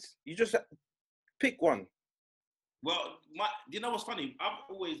sense. You just pick one. Well, you know what's funny? I've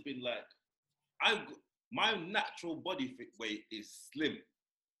always been like, my natural body weight is slim.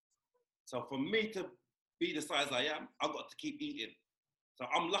 So for me to be the size I am, I've got to keep eating. So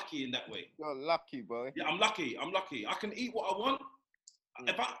I'm lucky in that way. You're lucky, boy. Yeah, I'm lucky. I can eat what I want.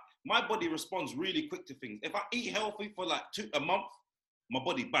 My body responds really quick to things. If I eat healthy for like a month, my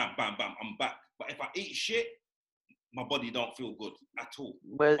body, bam, bam, bam, I'm back. But if I eat shit, my body don't feel good at all.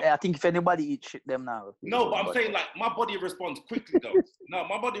 Well, I think if anybody eats shit, them now. No, but I'm saying like my body responds quickly though. No,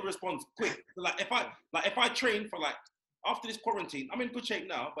 my body responds quick. So, like if I train for like after this quarantine, I'm in good shape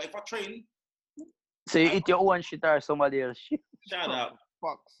now. But if I train, so you eat your own shit or somebody else shit. Shout out.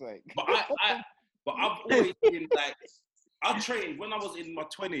 Fuck's sake. But I've always been like, I trained when I was in my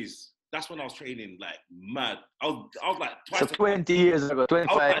 20s. That's when I was training like mad. I was like twice. So 20 years ago,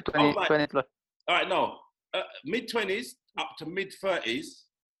 25, 20 plus. All right, no. Mid-20s up to mid-30s,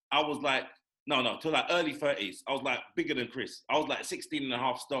 I was like, no, to like early 30s, I was like bigger than Chris. I was like 16 and a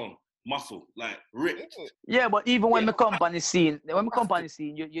half stone, muscle, like ripped. Yeah, but even when the company scene, you was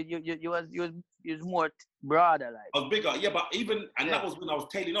more broader, like. I was bigger, yeah, but even, and that was when I was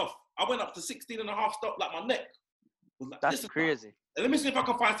tailing off. I went up to 16 and a half stone, like my neck was like, that's crazy. Let me see if I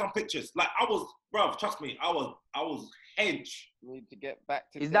can find some pictures. Like I was, bruv, trust me, I was hench. We need to get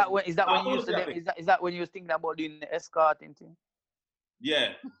back to. Is that when you used to? Is that when you was thinking about doing the escorting thing?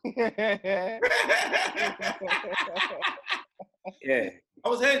 Yeah. Yeah. I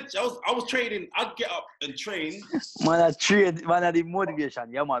was hench. I was training. I'd get up and train. Man, I train. Man, I the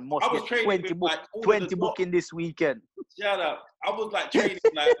motivation. Yeah, man. Must I was get 20 booking this weekend. Shut up. I was like training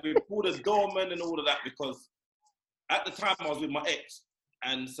like with all the doormen and all of that because at the time I was with my ex,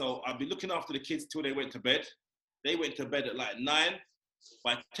 and so I'd be looking after the kids till they went to bed. They went to bed at like 9.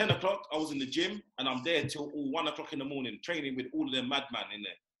 By 10 o'clock, I was in the gym, and I'm there till 1 o'clock in the morning, training with all of them madman in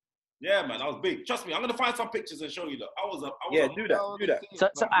there. Yeah, man, I was big. Trust me, I'm gonna find some pictures and show you that. Do that. So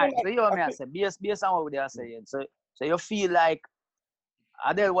you know what I say? Based on what they are saying. So you feel like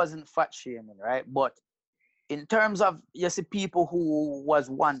Adele wasn't fat shaming, right? But in terms of you see people who was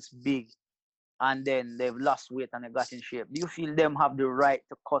once big and then they've lost weight and they got in shape, do you feel them have the right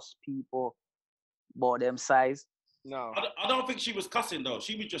to cuss people about them size? No. I don't think she was cussing though.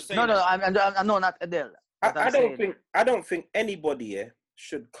 She was just saying. No, I know not Adele. I don't think anybody here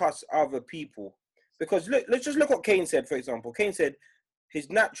should cuss other people because let's just look what Kane said, for example. Kane said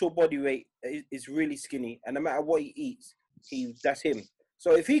his natural body weight is really skinny, and no matter what he eats, that's him.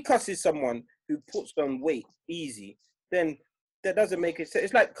 So if he cusses someone who puts on weight easy, then that doesn't make it sense.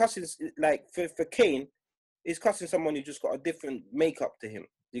 It's like cussing, like for Kane, is cussing someone who just got a different makeup to him.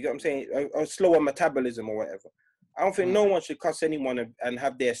 You get what I'm saying? A slower metabolism or whatever. I don't think no one should cuss anyone and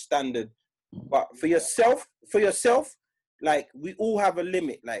have their standard. But for yourself, like we all have a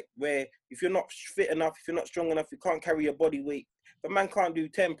limit. Like where if you're not fit enough, if you're not strong enough, you can't carry your body weight. If a man can't do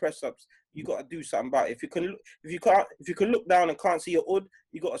 10 press-ups, you got to do something about it. If you can look down and can't see your hood,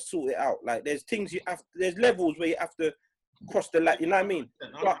 you got to sort it out. Like there's things there's levels where you have to cross the line. You know what I mean?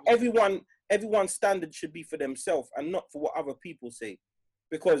 But everyone's standard should be for themselves and not for what other people say.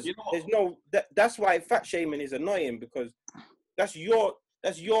 Because that's why fat shaming is annoying, because that's your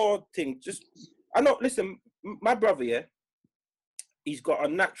thing. Just listen, my brother, yeah, he's got a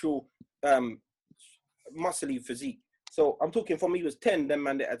natural muscly physique. So I'm talking from he was 10, then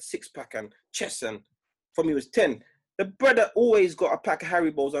man, they had 6-pack and chest, and from he was 10. The brother always got a pack of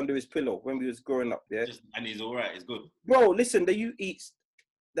Haribos under his pillow when we was growing up, yeah. And he's all right, he's good. Bro, listen, you eat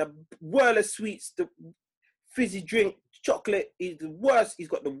the whirl of sweets, the fizzy drink, chocolate is the worst. He's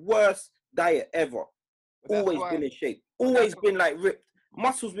got the worst diet ever. Always been in shape. Always been like ripped.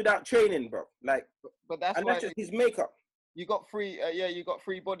 Muscles without training, bro. Like, that's just his makeup. You got three. You got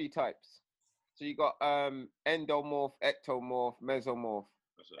 3 body types. So you got endomorph, ectomorph, mesomorph.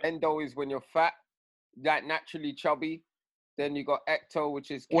 Right. Endo is when you're fat, like naturally chubby. Then you got ecto,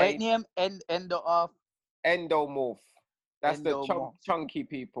 which is what name? Endomorph. That's the chunky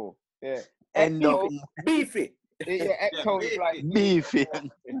people. Yeah. Beefy. Yeah, ecto is like beefy.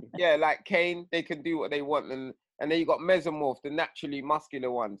 Yeah, like Kane, they can do what they want, and then you got mesomorph, the naturally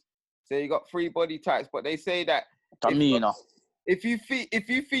muscular ones. So you got 3 body types, but they say that if you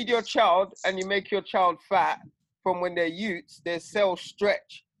feed your child and you make your child fat from when they're youths, their cells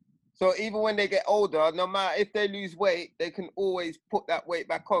stretch. So even when they get older, no matter if they lose weight, they can always put that weight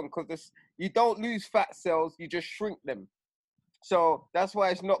back on, because you don't lose fat cells, you just shrink them. So that's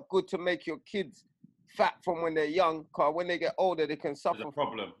why it's not good to make your kids fat from when they're young, because when they get older, they can suffer. There's a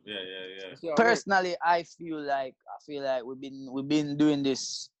problem. Yeah. So, personally, I feel like we've been doing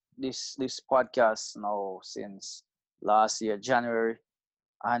this podcast now since last year, January,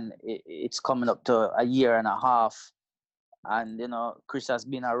 and it's coming up to a year and a half. And Chris has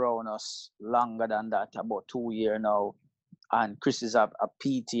been around us longer than that, about 2 years now. And Chris is a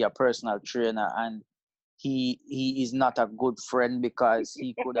PT, a personal trainer, and he is not a good friend, because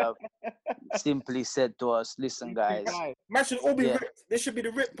he could have simply said to us, "Listen, guys, Man should all be ripped. This should be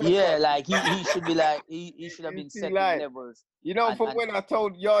the rip. Yeah, like he should be like he should have been setting levels. You know, from when I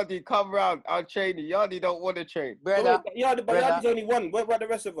told Yardi come round, I'll train you. Yardi don't want to train, brother. Yeah, but Yardi's only one. What about the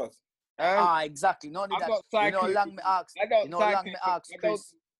rest of us? Exactly. No, that. You know, long me ask.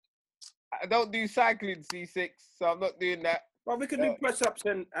 Chris. I don't do cycling C6, so I'm not doing that. Well, we can do press ups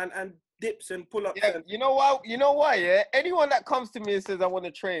and dips and pull ups. Yeah, you know what? You know why? Yeah, anyone that comes to me and says I want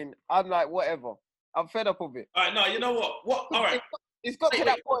to train, I'm like, whatever. I'm fed up of it. All right, no, you know what? What? All right. It's got to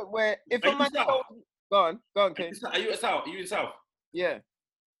that point where if a man told me, go on, Kane. Are you at South? Yeah.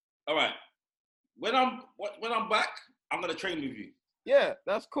 All right. When I'm back, I'm gonna train with you. Yeah,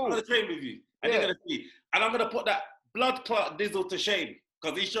 that's cool. I'm gonna train with you, and you're gonna see. And I'm gonna put that blood clot Dizzle to shame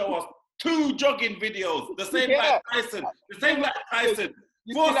because he showed us 2 jogging videos, the same like Tyson,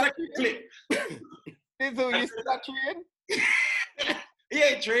 4-second clip. Dizzle, you still train? He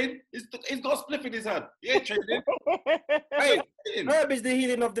ain't trained. He's got a spliff in his hand. He ain't training. Hey, herb is the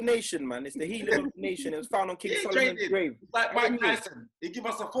healing of the nation, man. It's the healing of the nation. It was found on King Solomon's grave. It's like Mike Tyson. He give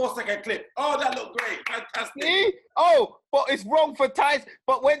us a 4-second clip. Oh, that looked great. Fantastic. See? Oh, but it's wrong for Tyson.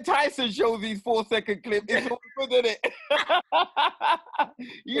 But when Tyson shows his 4-second clip, it's all good, isn't it?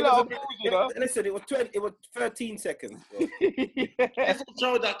 Listen, it was 13 seconds. Let's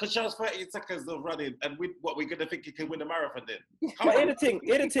show that because shows 13 seconds of running, and we're gonna think you can win the marathon then. But here's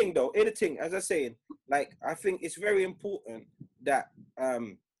the thing, as I was saying, like I think it's very important that I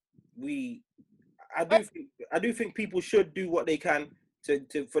do think people should do what they can to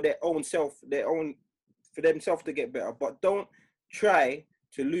for their own self, for themselves to get better, but don't try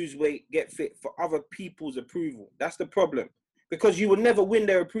to lose weight, get fit for other people's approval. That's the problem, because you will never win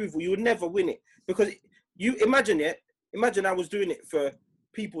their approval. You will never win it, because you imagine I was doing it for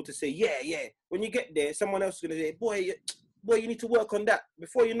people to say, yeah. When you get there, someone else is gonna say, boy, you need to work on that.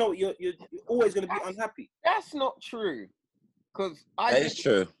 Before you know it, you're always gonna be unhappy. That's not true, because that is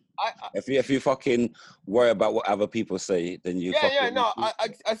true. If you fucking worry about what other people say, then you I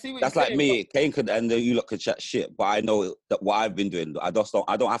see what that's you're like saying, me. Kane could and you lot could chat shit, but I know that what I've been doing, I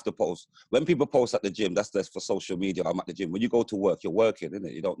don't have to post. When people post at the gym, that's for social media. I'm at the gym. When you go to work, you're working, isn't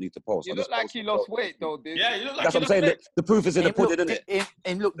it? You don't need to post. You look like you lost weight though, dude. Yeah, you look like that's what I'm saying. The proof is in the pudding, isn't it?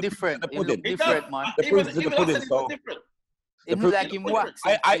 It look different. It look different, man. The proof is in the pudding, so it look like him wax.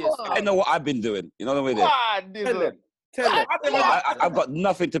 I know what I've been doing. You know the way there. Tell them. I've got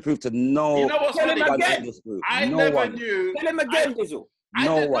nothing to prove to no You know what's one funny? in this group. I never knew. Tell him again, Dizzle.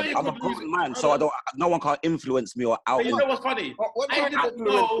 No one. I'm a grown man, so no one can influence me or out. You know what's funny? I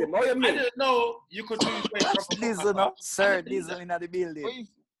didn't know you could lose weight from Dizzle, sir. Dizzle in the building.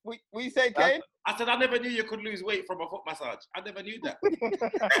 We say, Kane? I said I never knew you could lose weight from a foot massage. I never knew that.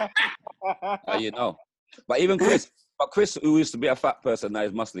 You know. But even Chris, who used to be a fat person, now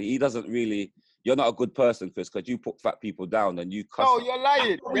is muscly. He doesn't really. You're not a good person, Chris, because you put fat people down and you cuss. No, you're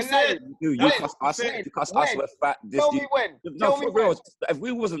lying. You're lying. You cuss us. You cuss us. We're fat. Tell me when. No, for real. If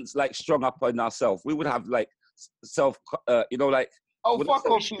we wasn't like strong up on ourselves, we would have like self. like. Oh, fuck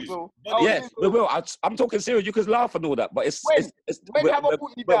off, people. Yes, we will. I'm talking serious. You can laugh and all that, but when have I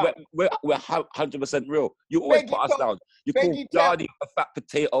put you down? We're 100% real. You always put us down. You call Yardi a fat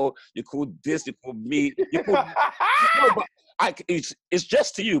potato. You call this. You call me. You call. No, but it's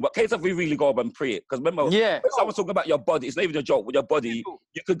just to you. But case if we really go up and pray it, because remember, when someone's talking about your body, it's not even a joke. With your body,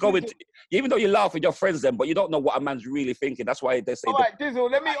 you could go into, even though you laugh with your friends, then, but you don't know what a man's really thinking. That's why they say. All right,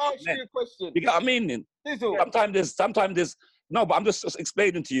 Dizzle. Let me ask you a question. You get what I mean? Dizzle. Sometimes there's. No, but I'm just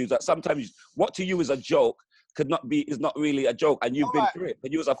explaining to you that sometimes what to you is a joke is not really a joke, and you've been through it.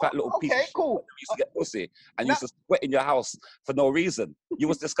 But you was a fat little piece of shit. Cool. You used to get pussy, and you used to sweat in your house for no reason. You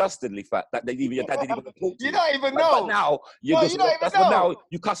was disgustingly fat. That even your dad didn't even talk to you. You don't even know. But now now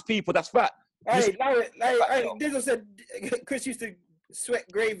you cuss people. That's fat. Hey, Dizzle said Chris used to sweat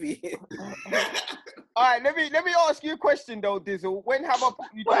gravy. All right, let me ask you a question though, Dizzle. When have I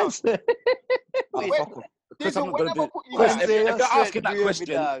put you down? Chris, if you're asking that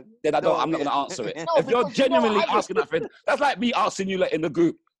question, then I'm not going to answer it. If you're genuinely asking that question, that's like me asking you like in the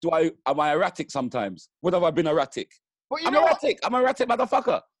group, am I erratic sometimes? When have I been erratic? I'm erratic. I'm an erratic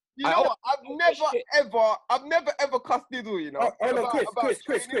motherfucker. You know what? I've never ever cussed Dizzle, you know. Oh no, Chris.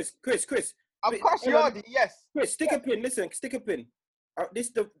 I've cussed Yardi, yes. Chris, stick a pin. Listen, stick a pin.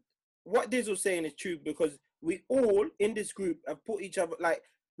 What Dizzle's saying is true, because we all in this group have put each other like.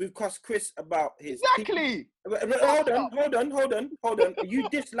 We've cussed Chris about his. Exactly. Hold on. You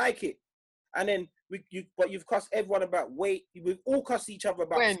dislike it, and then but you've cussed everyone about weight. We've all cussed each other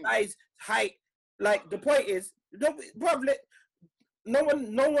about size, height. Like the point is, no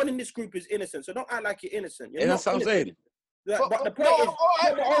one in this group is innocent. So don't act like you're innocent. That's what I'm saying. But the point is,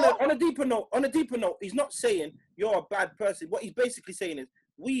 on a deeper note, he's not saying you're a bad person. What he's basically saying is,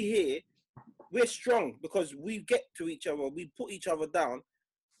 we're strong because we get to each other, we put each other down.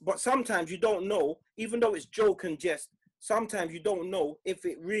 But sometimes you don't know, even though it's joke and jest, sometimes you don't know if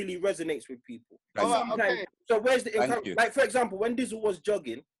it really resonates with people. Okay. So where's the like, for example, when Dizzle was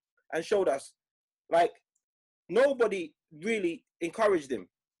jogging and showed us, like, nobody really encouraged him.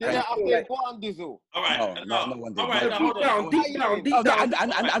 Yeah, I think one Dizzle. All right, no one did. All right, deep down.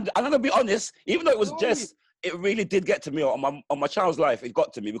 And I'm gonna be honest, even though it was just, it really did get to me on my child's life. It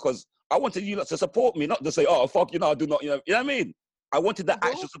got to me because I wanted you lot to support me, not to say, oh fuck, I do not, you know what I mean? I wanted that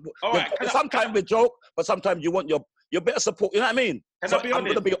actual support. Sometimes we joke, but sometimes you want your bit of support. You know what I mean? Can I be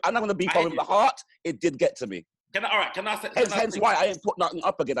honest? I'm gonna be from the heart. It did get to me. Can I say? Hence why I ain't put nothing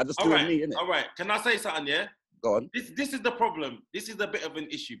up again. I just doing me, innit? All right. Can I say something? Yeah. Go on. This is the problem. This is a bit of an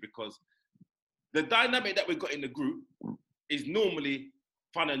issue because the dynamic that we got in the group is normally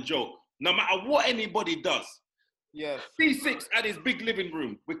fun and joke. No matter what anybody does. Yes. C6 at his big living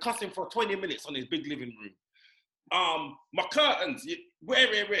room. We're cussing for 20 minutes on his big living room. My curtains, rare.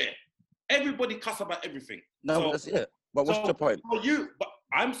 Everybody cuss about everything. No, so, that's it. But what's the point? For you, but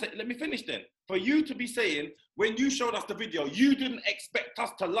I'm saying, let me finish then. For you to be saying, when you showed us the video, you didn't expect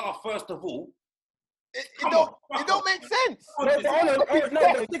us to laugh first of all. It don't make sense.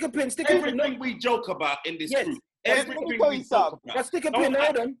 No, stick a pin. Everything we joke about in this group. Everything we joke about. Stick a pin.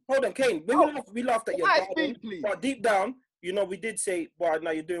 Hold on, Kane. We laughed at your garden, but deep down, we did say, "Well,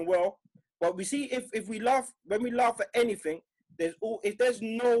 now you're doing well." But we see if we laugh, when we laugh at anything, if there's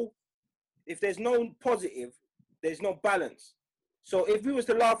no positive, there's no balance. So if we was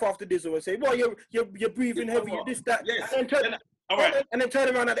to laugh after Dizzle and say, "Well, you're breathing heavy, you're this, that," yes. and then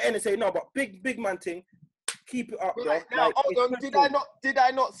turn around at the end and say, "No, but big man thing, keep it up." Right, now, like, hold on. Did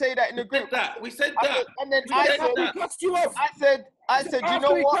I not say that in the group? We said that. And then I cut you off. I said, you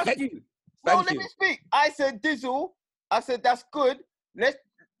know what? Let me speak. I said, Dizzle. I said, that's good.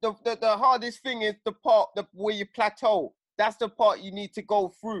 The hardest thing is the part where you plateau. That's the part you need to go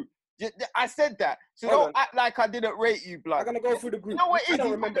through. I said that. So don't act like I didn't rate you, blood. I'm gonna go through the group. You know what it is? I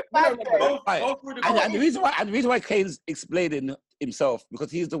don't remember. And the reason why Kane's explaining himself, because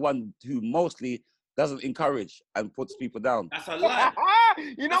he's the one who mostly doesn't encourage and puts people down. That's a lie.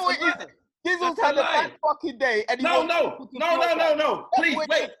 You know what it is? Dizzle's had a bad fucking day. And No. Please,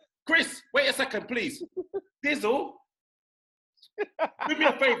 wait. Chris, wait a second, please. Dizzle, do me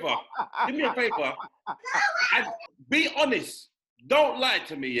a favor. And be honest. Don't lie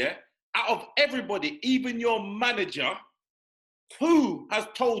to me, yeah? Out of everybody, even your manager, who has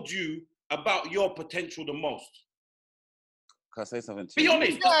told you about your potential the most? Can I say something to you? Be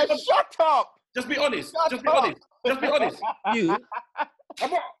honest. Yeah, shut up. Just be honest. Just be honest. You.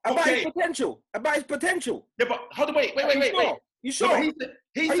 About his potential. About his potential. Yeah, but hold on, wait. You sure? No,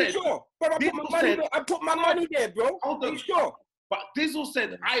 he said. You sure? Bro, I put my money there, bro. Hold on. Are you sure? But Dizzle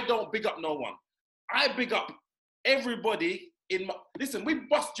said, I don't big up no one. I big up everybody. Listen, we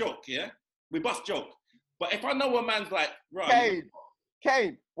bust joke, yeah? We bust joke. But if I know a man's like, right.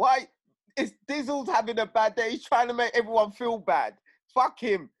 Kane, why is Dizzle's having a bad day? He's trying to make everyone feel bad. Fuck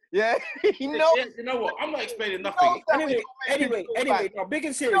him. Yeah? You know what? I'm not explaining nothing. Anyway, now, big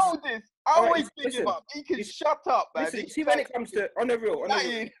and serious. You know this. I always think him up. He can shut up, man. Listen, see when it comes to, on the real,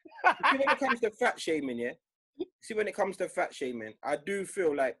 see when it comes to fat shaming, yeah? See when it comes to fat shaming, I do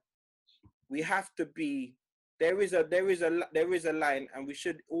feel like we have to be, there is a line, and we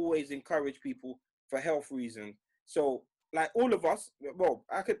should always encourage people for health reasons. So, like all of us, well,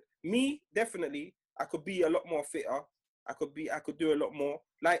 definitely, I could be a lot more fitter. I could do a lot more.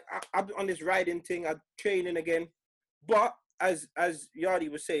 Like I'm on this riding thing, I'm training again. But as Yardi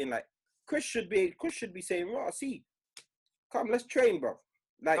was saying, like Chris should be saying, "Well, see, come, let's train, bro."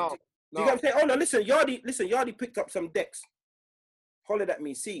 Like, do you know what I'm saying? Oh no, listen, Yardi picked up some decks. Hollered at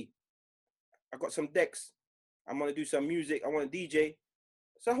me, see, I got some decks. I'm gonna do some music. I want to DJ.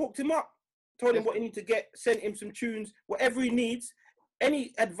 So I hooked him up. Told him what he needs to get. Sent him some tunes. Whatever he needs,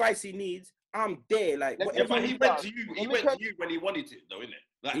 any advice he needs, I'm there. Like, whatever. But he went to you. He went to you when he wanted it, though, isn't it?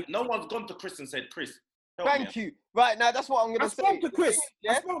 Like, no one's gone to Chris and said, "Chris, thank you." Right now, that's what I'm gonna say. I spoke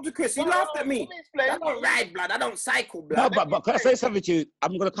to Chris. He laughed at me. I don't ride, blood. I don't cycle, blood. No, but can I say something to you?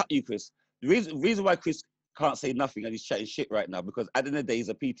 I'm gonna cut you, Chris. The reason why Chris can't say nothing and he's chatting shit right now, because at the end of the day, he's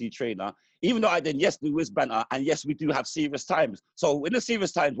a PT trainer. Even though yes, we whiz banter, and yes, we do have serious times. So in the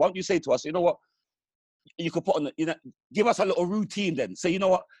serious times, why don't you say to us, you know what? You could put on, give us a little routine then. Say, you know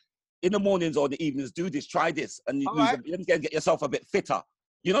what? In the mornings or the evenings, do this, try this, and you can get yourself a bit fitter.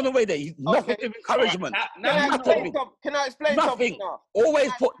 You know the way that nothing of encouragement. Can I explain something now?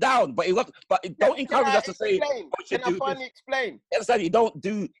 Always put down, but don't encourage us to say. Can I finally explain?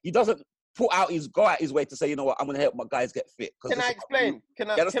 He doesn't go out his way to say, you know what, I'm gonna help my guys get fit. Can I explain? You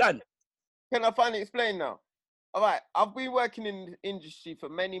understand? Can I finally explain now? All right, I've been working in the industry for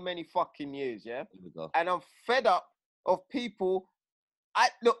many, many fucking years, yeah? Here we go. And I'm fed up of people.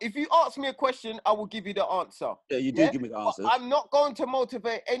 Look, if you ask me a question, I will give you the answer. Yeah, you do give me the answer. I'm not going to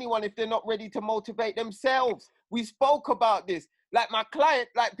motivate anyone if they're not ready to motivate themselves. We spoke about this. Like my client,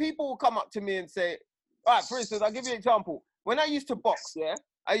 like people will come up to me and say, all right, for instance, I'll give you an example. When I used to box, yeah,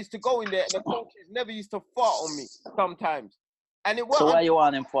 I used to go in there and the coaches never used to fart on me sometimes. And it So why you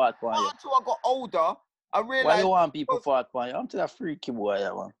want them fart on you? Until I got older, I realized. Why you want people fart on you? I'm to that freaky boy,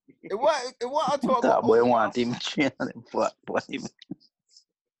 that one. It wasn't until I got that boy older. Want him to them fart on him.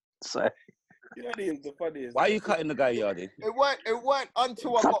 Sorry. You know the funniest. Why are you cutting the guy, Yardy? It weren't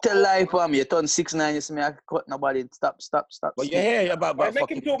until I got older. Life for me. You turn 6'9", you see me, I cut nobody. Stop. But you hear about right,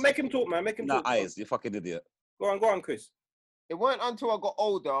 make him talk, man. Make him talk. Eyes, you fucking idiot. Go on, Chris. It weren't until I got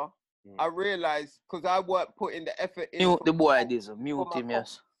older, I realized, because I weren't putting the effort in. Mute the boy, this. Mute him,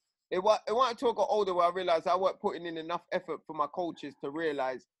 yes. It weren't until I got older where I realized I weren't putting in enough effort for my coaches to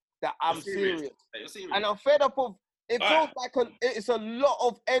realize that I'm serious. And I'm fed up of. It feels like it's a lot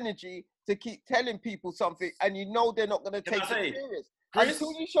of energy to keep telling people something, and you know they're not going to take it serious.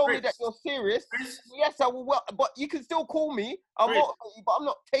 Until you show me that you're serious, yes, I will. But you can still call me. I'm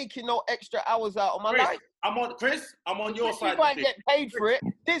not taking no extra hours out of my life. I'm on your side. You might get paid for it.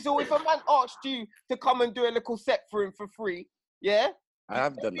 Dizzle, if a man asked you to come and do a little set for him for free, yeah? I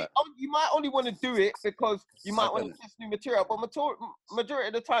have done that. You might only want to do it because you might want to test new material, but majority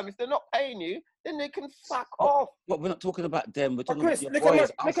of the time, if they're not paying you, then they can fuck off. But we're not talking about them. We're talking Chris, about your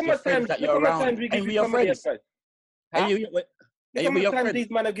boys. Look how much times you're around. And we your friends. Look how much times these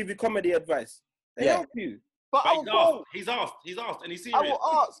men will give you comedy advice. They help you. But he's asked, and he's serious. I will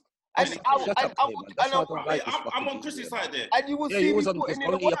ask. I'm on Chris's side there. And you will see me putting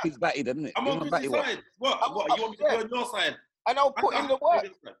in the work. His batty, didn't it? I'm on Chris's side. What? You want me to go on your side? And I'll put in the work.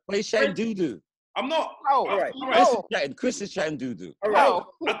 But he's chatting doo-doo. I'm not. All right. Chris is chatting doo-doo. All right.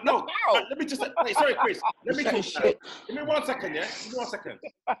 No. Let me just say, sorry, Chris. Let me talk. Give me 1 second, yeah? Give me 1 second.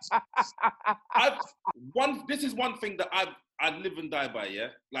 This is one thing that I live and die by, yeah?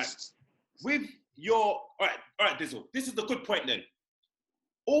 Like, with your... All right, Dizzle. This is the good point then.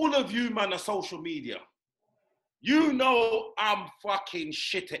 All of you, man, are social media. You know I'm fucking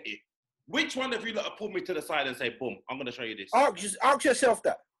shit at it. Which one of you lot have pulled me to the side and say, boom, I'm going to show you this? Ask yourself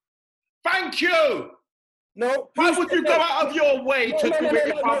that. Thank you. No. Why would you go out of your way to do it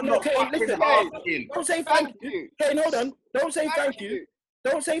if I'm not fucking asking? Don't say thank you. Kane, hold on. Don't say thank you.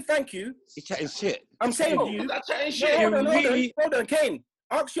 Don't say thank you. He's chatting shit. I'm saying to you. That's chatting shit. Hold on, Kane.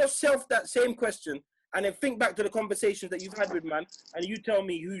 Ask yourself that same question and then think back to the conversations that you've had with man and you tell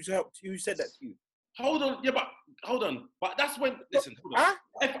me who said that to you. Hold on. Yeah, but hold on. But that's when, listen, hold on.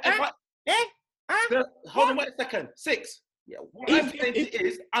 Hold on, wait a second. 6. Yeah, what I'm saying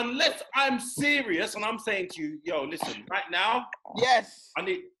is, unless I'm serious and I'm saying to you, yo, listen, right now, yes,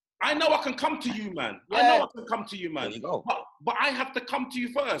 I know I can come to you, man. Yeah. I know I can come to you, man. There you go. But I have to come to you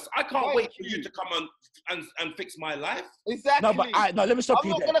first. I can't wait for you to come and fix my life. Exactly. No, but let me stop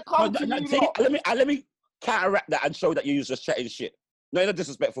you there. I'm not gonna come to you. Let me counteract that and show that you just chatting shit. No, in a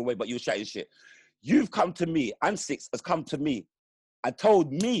disrespectful way, but you were chatting shit. You've come to me, and 6 has come to me and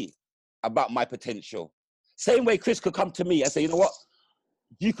told me about my potential. Same way Chris could come to me and say, you know what?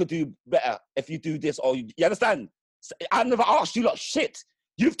 You could do better if you do this, or you understand? I never asked you lot shit.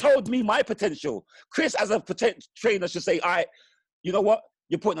 You've told me my potential. Chris, as a potential trainer, should say, all right, you know what?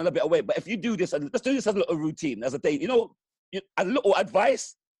 You're putting a little bit away, but if you do this, and let's do this as a little routine, as a day, you know, a little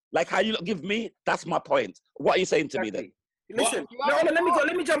advice, like how you give me, that's my point. What are you saying to me then? Listen,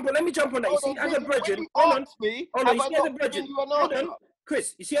 let me jump on that. You see, as a brethren, hold on,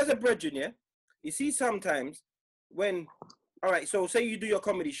 Chris, you see, as a brethren, yeah? You see, sometimes when, all right, so say you do your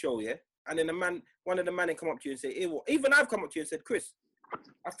comedy show, yeah? And then one of the men come up to you and say, hey, well, even I've come up to you and said, Chris,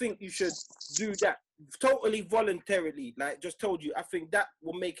 I think you should do that totally voluntarily. Like, just told you, I think that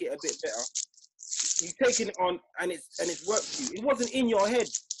will make it a bit better. You've taken it on and it's worked for you. It wasn't in your head.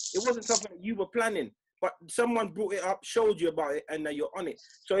 It wasn't something that you were planning, but someone brought it up, showed you about it, and now you're on it.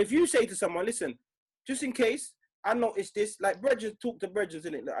 So if you say to someone, listen, just in case, I noticed this, like brethren, talk to brethren,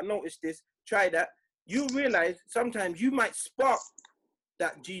 innit? Like, I noticed this, try that. You realize sometimes you might spark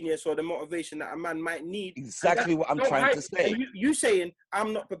that genius or the motivation that a man might need. Exactly what I'm trying to say. You saying,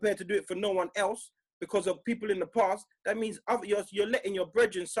 I'm not prepared to do it for no one else because of people in the past, that means you're letting your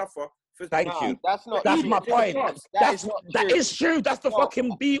brethren suffer Thank you. That's not. That's true. my point. That is true. That's the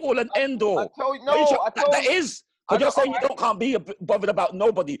fucking be all and end all. That is. Because you're saying you can't be bothered about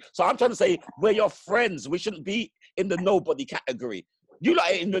nobody. So I'm trying to say we're your friends. We shouldn't be in the nobody category. You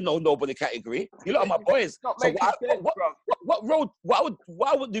lot ain't in the nobody category. You lot are my boys. So what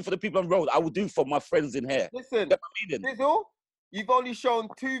I would do for the people on road, I would do for my friends in here. Listen, Dizzle, you've only shown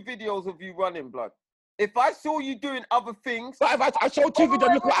 2 videos of you running, blood. If I saw you doing other things... But if I showed 2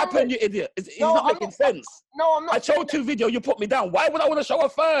 videos, look what happened, you idiot. It's not making sense. No, I'm not. I showed 2 videos, you put me down. Why would I want to show a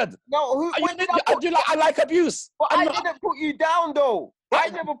third? No, I like abuse. But I didn't put you down, though. I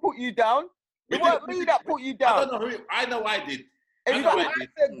never put you down. It wasn't me that put you down. I don't know who... I know I did. I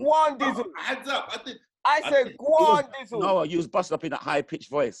said, go on, Dizzle. Hands up. I said, go on, Dizzle. No, you was busting up in that high-pitched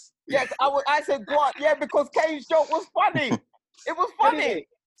voice. Yes, I said, go on. Yeah, because Kane's joke was funny. It was funny.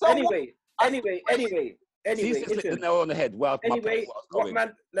 Anyway. Hit the nail on the head. Well, anyway,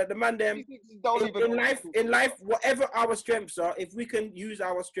 the man them in life, whatever our strengths are, if we can use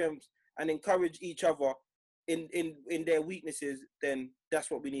our strengths and encourage each other in their weaknesses, then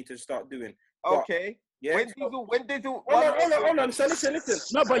that's what we need to start doing. Okay. Yeah. When Dizzle. Hold on. So listen.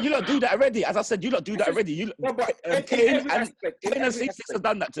 No, but you lot do that already. As I said, you lot do that already. Kane and C6 has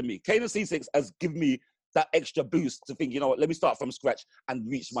done that to me. Kane and C6 has given me that extra boost to think, you know what, let me start from scratch and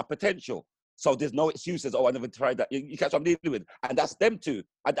reach my potential. So there's no excuses. Oh, I never tried that. You catch what I'm dealing with, and that's them too.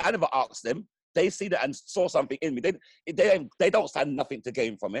 I never asked them. They see that and saw something in me. They don't stand nothing to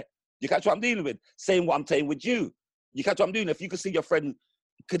gain from it. You catch what I'm dealing with. Saying what I'm saying with you. You catch what I'm doing. If you could see your friend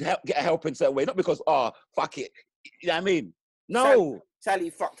could get help in a certain way, not because fuck it. You know what I mean? No. Sally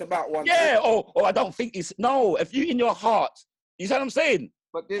fucked about one. Yeah. Or I don't think it's no. If you in your heart, you see what I'm saying?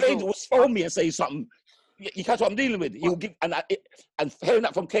 But Kane will phone me and say something. You catch what I'm dealing with. He'll give and hearing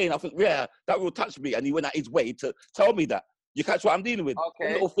that from Kane, I think that will touch me, and he went out his way to tell me that. You catch what I'm dealing with.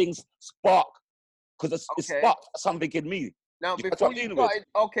 Okay. Little things spark because it sparked something in me. Now before you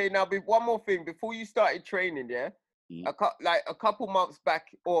started, one more thing before you started training, a couple months back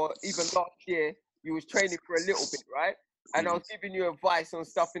or even last year, you was training for a little bit, right? And I was giving you advice on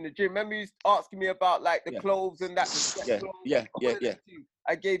stuff in the gym. Remember you was asking me about like the clothes and that. Yeah.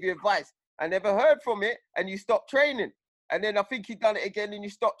 I gave you advice. I never heard from it, and you stopped training. And then I think you done it again, and you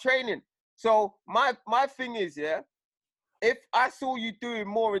stopped training. So my thing is, if I saw you doing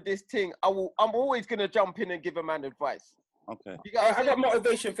more of this thing, I'm always gonna jump in and give a man advice. Okay. I got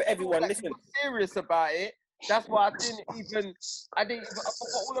motivation for everyone. Listen, I'm serious about it. That's why I forgot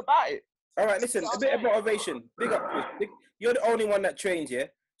all about it. All right, listen, a bit of motivation. Big up, Chris. You're the only one that trains, yeah.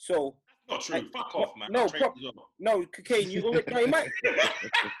 So. Not true. Fuck off, man. No, Kane, he might.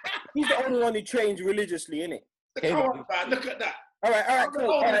 He's the only one who trains religiously, innit? Come on, man. Look at that. All right,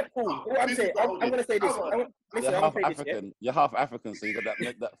 cool. What I'm saying, I'm gonna say this. You're half African, so you got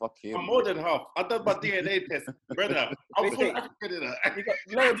that fucking. I'm more than half. I done my DNA test, brother. I'm full African.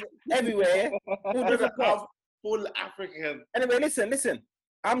 You got loads everywhere. Full African. Anyway, listen.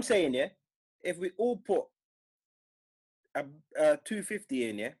 I'm saying, if we all put a 250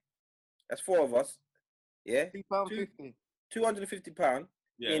 in, that's 4 of us, £2.50. £250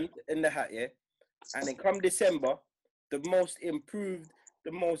 in the hat, and then come December, the most improved,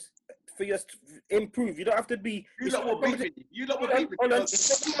 you don't have to be. You lot will beat me. It's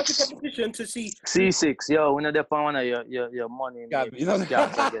not a competition to see. C6, yo, we not there for one of your money. You know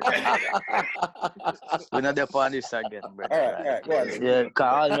we not there for this again, brother. All right, go on. Yeah,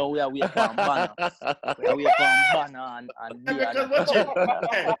 cause I know we are waiting for banner. We are for banner and beer.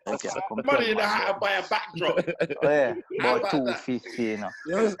 Okay, money in the hat and buy a backdrop. Yeah, about 250, you know.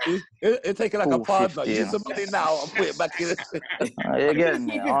 It's taking like a partner. Use the money now and put it back in. Again,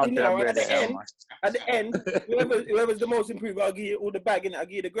 at the end, whoever's the most improved, I'll give you all the bag and I'll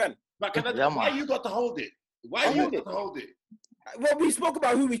give you the grand. But why you got to hold it? Well, we spoke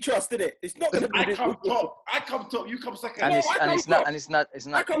about who we trust, didn't it? It's not going to be. I come top. You come second. And it's not.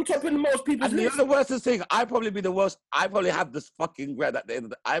 I come top in most people's list. And the worst thing, I probably be the worst. I probably have this fucking grand at the end of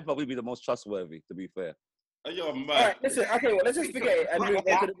the. I probably be the most trustworthy, to be fair. You're mad. All right, listen. Okay, well, let's just forget it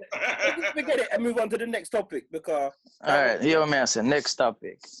and move on to the next topic because. All right, hear me I say. Next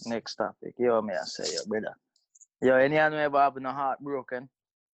topic. Hear me I say, yo, brother. Yo, anyone ever having a heartbroken?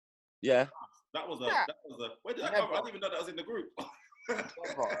 Yeah. That was a. Where did that come from? I didn't even know that was in the group.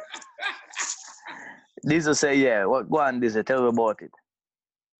 This will say, yeah. Go on, this. Tell me about it.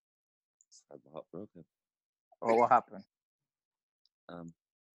 Heartbroken. Or what happened?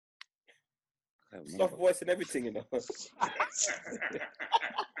 Soft voice and everything, you know.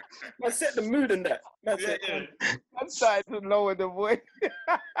 I set the mood in that. I'm trying to lower the voice.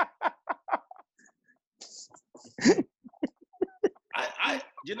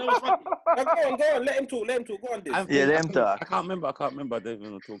 you know what's funny? Now, go on. Let him talk. Go on, this. Yeah, let him talk. I can't remember. I didn't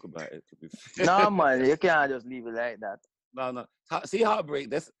even talk about it. To be fair. No, man, you can't just leave it like that. No. See,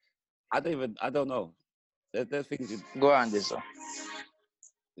 heartbreak. I don't know. There's things Go on, this one.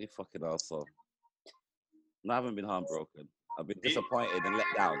 you fucking arsehole. No, I haven't been heartbroken. I've been disappointed and let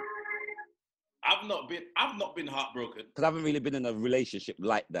down. I've not been heartbroken. Because I haven't really been in a relationship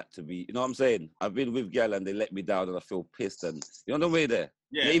like that to be, you know what I'm saying? I've been with girl and they let me down and I feel pissed and, you know the way there?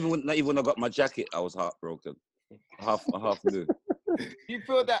 Yeah. Not even when I got my jacket, I was heartbroken. Half new. Do you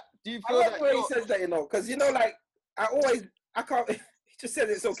feel that? I like the way he says that, you know, because, you know, like, I can't, he just says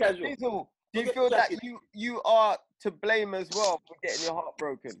it so casual. Do you feel that you are to blame as well for getting your heart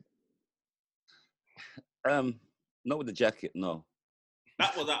broken? Not with the jacket, no.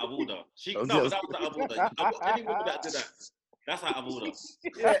 That was out of order. But that was out of order. Any woman that did that, that's out of order.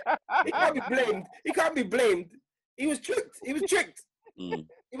 Yeah, he can't be blamed. He was tricked. Mm.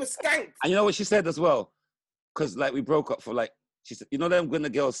 He was skanked. And you know what she said as well? Because, like, we broke up for, like, she said, you know them when the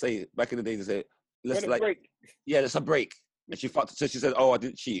girls say, back in the day, they say, let's, like, break. Yeah, let's a break. And she fucked, so she said, oh, I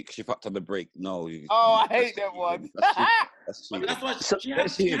didn't cheat. She fucked on the break. No. I hate that one. That's why she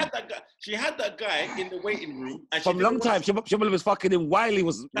had that guy in the waiting room. And from a long time. She was fucking him while he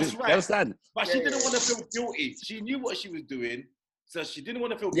was. That's right. You understand? But she didn't want to feel guilty. She knew what she was doing. So she didn't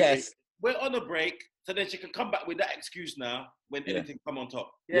want to feel guilty. Yes. We're on a break. So then she can come back with that excuse now when anything come on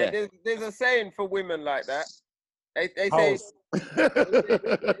top. Yeah. There's a saying for women like that. They say,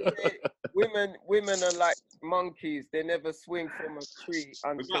 women are like monkeys. They never swing from a tree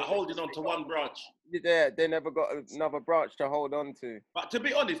until like holding on to one branch. Yeah, they never got another branch to hold on to. But to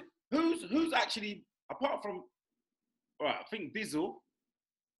be honest, who's actually, apart from, I think Diesel,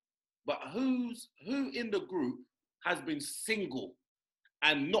 but who in the group has been single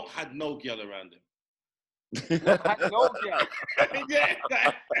and not had no girl around him? No girl. Yeah.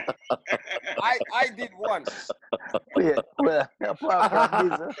 I did once. Well, apart from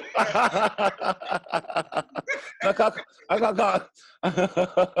this,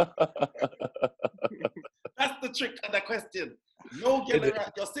 That's the trick of the question. No girl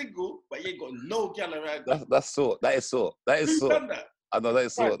around. You're single, but you ain't got no girl around. That is so. Who's done that? I know that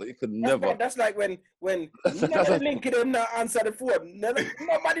is so. You could never. That's like when you link it in, not answer the phone.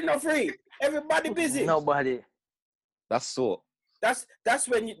 Nobody not free. Everybody busy. Nobody. That's so. That's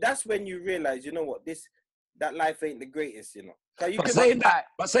when you realize, you know what, that life ain't the greatest, you know. But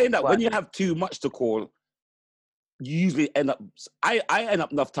saying that, when you have too much to call, you usually end up. I end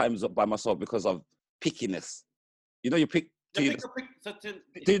up enough times by myself because of pickiness. You know, you pick. You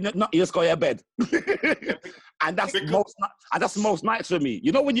just go to your bed, and that's most nights for me.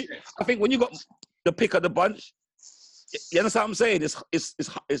 You know, I think when you got the pick of the bunch, you understand what I'm saying? It's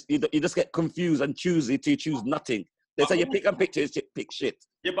you just get confused and choosy to choose nothing. They say you pick and pick shit.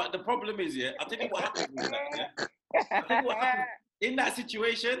 Yeah, but the problem is, I'll tell you what happens with that, I'll tell you what happens in that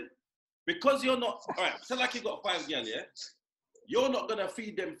situation, because you're not, all right, so like you got 5 girls, you're not going to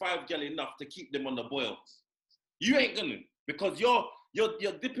feed them 5 girls enough to keep them on the boil. You ain't going to, because you're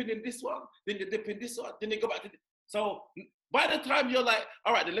dipping in this one, then you're dipping this one, then you go back to so by the time you're like,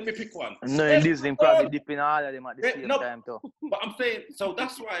 all right, then let me pick one. No, in this, they probably dipping all of them at the same time too. But I'm saying, so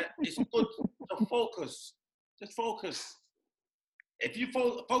that's why it's good to focus. Just focus. If you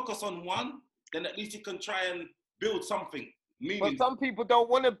focus on one, then at least you can try and build something. But some people don't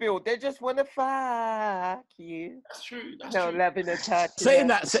want to build. They just want to fuck you. That's true. No, loving a touch. Saying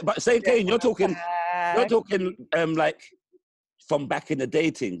that, but saying, Kane, you're talking like from back in the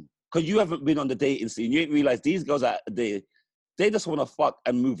dating. Because you haven't been on the dating scene. You ain't realized these girls out there, they just want to fuck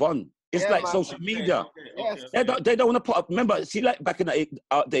and move on. It's like social media. They don't want to put up. Remember, see, like back in the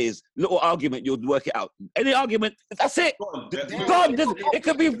days, little argument, you'd work it out. Any argument, that's it. Gone. It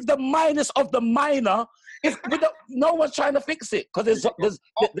could be the minus of the minor. No one's trying to fix it because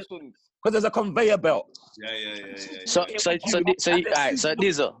there's a conveyor belt. Yeah. So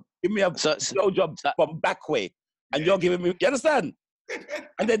Diesel. Give me a slow job from back way, and you're giving me. You understand?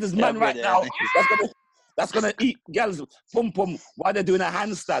 And then this man right now that's gonna eat girls pum pum while they're doing a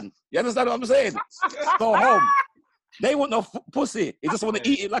handstand. You understand what I'm saying? Go home. They want no pussy. They just want to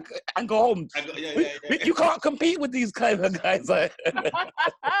eat it and go home. You can't compete with these kind of guys.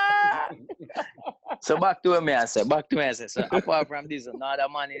 So back to me, I said. So apart from this, another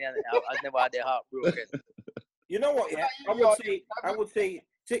man I've never had a heart broken. You know what? Yeah, I would say.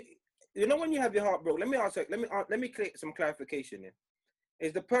 You know when you have your heart broken. Let me create some clarification here.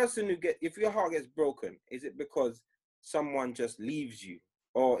 Is the person if your heart gets broken, is it because someone just leaves you?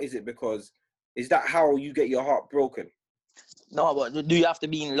 Or is that how you get your heart broken? No, but do you have to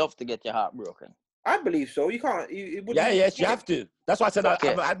be in love to get your heart broken? I believe so. You can't. Yes, you have to. That's why I said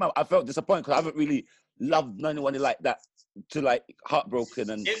I felt disappointed because I haven't really loved anyone like that to like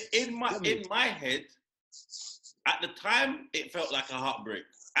heartbroken and. In my head, at the time, it felt like a heartbreak.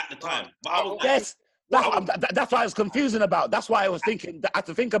 At the time, but I was yes. That's why I was confusing about. That's why I was thinking. I had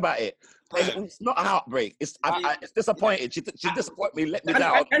to think about it. It's not a heartbreak. It's disappointed. She disappointed me. Let me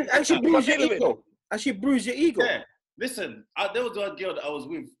down. And she bruised your ego. And she bruised your ego. Yeah. Listen, there was a girl that I was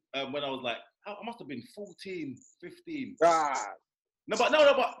with when I was like, I must have been 14, 15. No,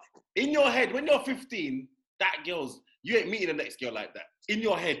 but in your head, when you're 15, you ain't meeting the next girl like that. In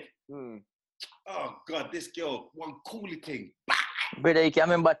your head. Oh God, this girl, one coolie thing. Brother, you can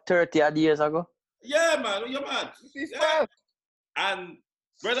remember 30 odd years ago? Yeah, man, you're mad. Yeah. And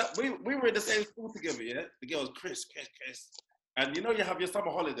brother, we were in the same school together, yeah? The girl was Chris. And you know you have your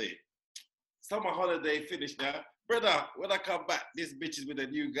summer holiday. Summer holiday finished now. Brother, when I come back, this bitch is with a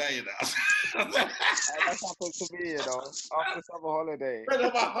new guy in the house. That's happened to me, you know, after summer holiday.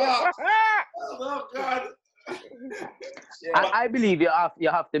 Brother, my heart. Oh, God. Yeah. I believe you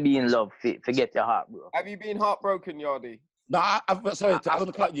have to be in love to get your heart, bro. Have you been heartbroken, Yardi? No, I'm sorry. I'm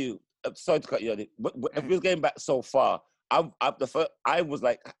going to cut you. I'm sorry to cut you, Yardi. But if we're going back so far, I was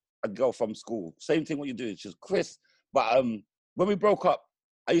like a girl from school. Same thing what you're doing. She's Chris. But when we broke up,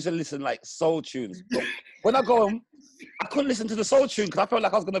 I used to listen like soul tunes. But when I go home, I couldn't listen to the soul tune because I felt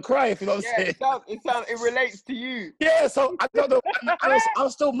like I was gonna cry. If you know what I'm saying. It relates to you. Yeah, so I don't know. I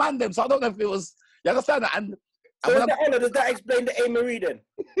was still man them, so I don't know if it was. You understand that? And so does that explain the A. Marie then?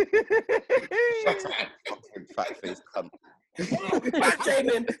 Shut up, fat face cunt. Fat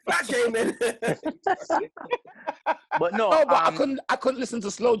shaming. But I couldn't listen to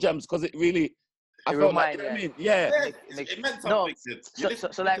slow jams because it really. I felt like, you know what I mean? Yeah. It meant something.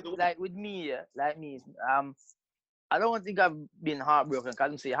 So like with me, I don't think I've been heartbroken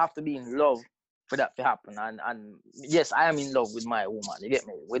because I'm saying you have to be in love for that to happen. And yes, I am in love with my woman. You get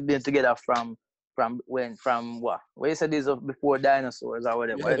me? We've been together from what? Where you said this before dinosaurs or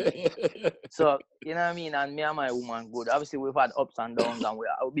whatever. So you know what I mean? And me and my woman good. Obviously we've had ups and downs and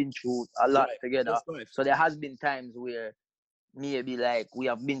we've been through a lot together. Right. So there has been times where maybe like we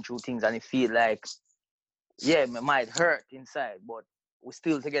have been through things and it feel like it might hurt inside, but we're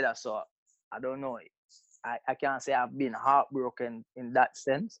still together. So I don't know. I can't say I've been heartbroken in that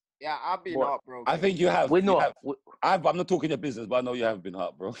sense. Yeah, I've been heartbroken. I think you have. We know. I'm not talking your business, but I know you have been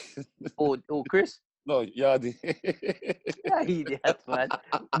heartbroken. Oh, Chris? No, Yardi. Yeah, he did, man.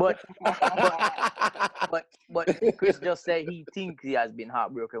 But Chris just said he thinks he has been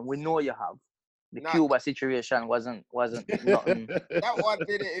heartbroken. We know you have. The Cuba situation wasn't nothing. That one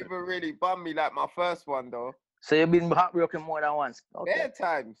didn't even really bum me like my first one though. So you've been heartbroken more than once? Okay. There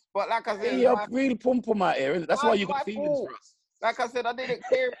times. But like I said... You're really pum out here, isn't it? That's why you got feelings for us. Like I said, I didn't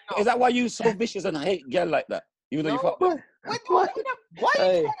care enough. Is that why you so vicious and hate girl like that? Even though you fuck them? Why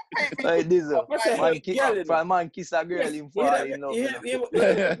you hey, Diesel. Man kiss a girl in far, you know. What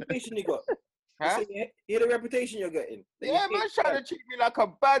reputation you got? Huh? You hear the reputation you're getting? Yeah, man, trying to treat me like a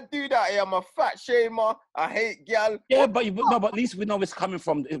bad dude out here. I'm a fat shamer. I hate girl. Yeah, but at least we know it's coming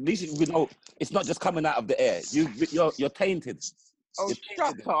from. At least we know it's not just coming out of the air. You're tainted. Oh, you're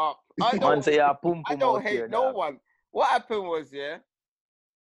shut tainted. up! I don't hate no one. What happened was, you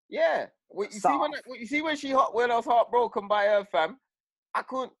see when I was heartbroken by her, fam, I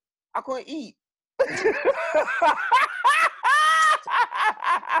couldn't eat.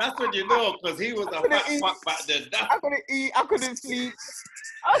 That's when you know, because he was a fat fuck back then. I couldn't eat. I couldn't sleep.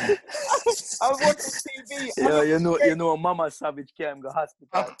 I was watching TV. Yeah, you know, Mama Savage can't go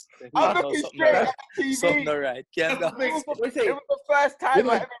hospital. I'm looking straight at TV. Something alright. Can't go. It was the first time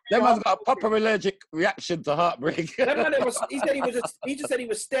I ever. That man's got a proper allergic reaction to heartbreak. That man he just said he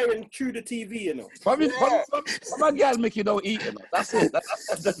was staring through the TV, you know. Probably my girl make you don't eat, you know. That's it.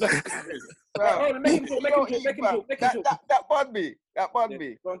 Make him talk. That bugged me.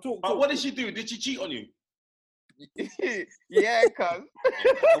 Go on, talk. What did she do? Did she cheat on you? Yeah, cuz.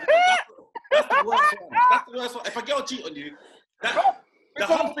 That's the worst one. If a girl cheat on you, the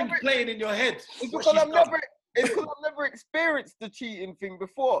whole thing playing in your head. It's because I've never experienced the cheating thing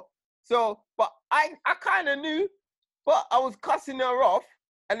before. So, but I kind of knew, but I was cussing her off,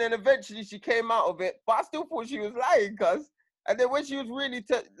 and then eventually she came out of it. But I still thought she was lying, cuz. And then when she was really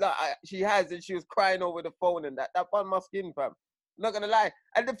and she was crying over the phone and that burned my skin, fam. I'm not gonna lie.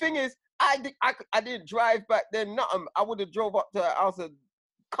 And the thing is, I didn't drive back then, nothing. I would have drove up to her house and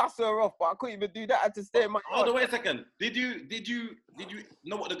cuss her off, but I couldn't even do that. I had to stay in my house. Oh, wait a second. Did you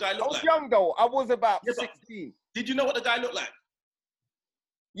know what the guy looked like? I was young though. I was about 16. Did you know what the guy looked like?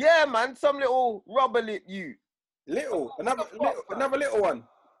 Yeah, man. Some little rubber lip you. Another little one.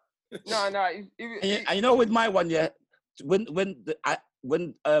 No. And you know, with my one, yeah, when the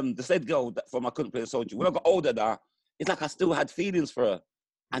said girl that from I couldn't play the soldier, when I got older now, it's like I still had feelings for her,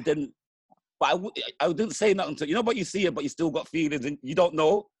 and then, but I didn't say nothing to, you know, but you see her, but you still got feelings, and you don't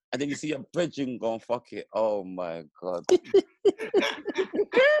know, and then you see a bridging going, fuck it, oh my god.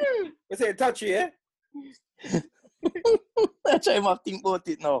 Is it touchy, yeah? I try to think about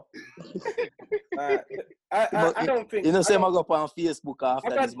it now. I don't think. You know, say I go up on Facebook after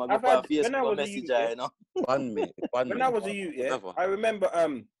this. I go up on Facebook message, you know. When I was a youth, yeah, I remember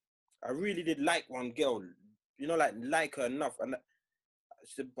I really did like one girl, you know, like her enough, and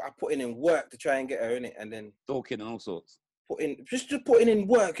I put in work to try and get her in it, and then talking and all sorts. Just putting in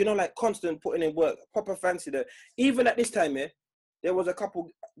work, you know, like constant putting in work. Proper fancied her. Even at this time, yeah, there was a couple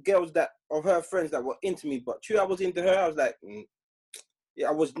girls that of her friends that were into me, but true, I was into her. I was like,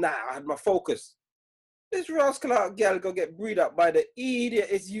 yeah, I had my focus. This rascal out girl go get breed up by the idiot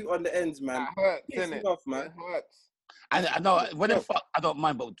is you on the ends, man. That hurts, isn't it? Off, man. It hurts. And I know when they fuck, I don't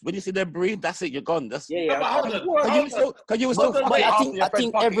mind, but when you see them breed, that's it. You're gone. That's yeah. But I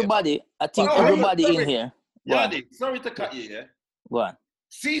think everybody in here. Yardy, sorry to cut you, yeah. What?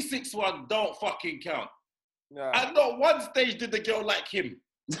 C61 don't fucking count. Yeah. At not one stage did the girl like him.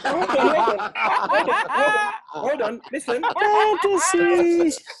 Hold on. Listen.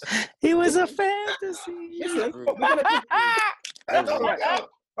 Fantasy. He was a fantasy. Listen. Hold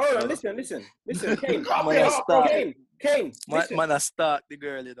on. Listen. Kane. Man, I start the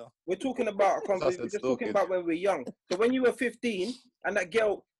girl, you know. We're talking about we're just talking about when we're young. So when you were 15 and that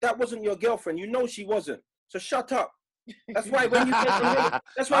girl, that wasn't your girlfriend. You know she wasn't. So shut up. That's why when you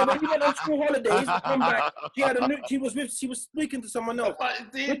went on school holidays, come back, she was speaking to someone else.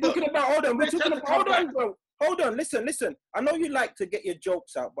 We're talking about hold on, listen. I know you like to get your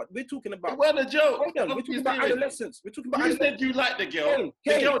jokes out, but we're talking about a joke. Hold on, we're talking about adolescence. We're talking about you said you liked the girl.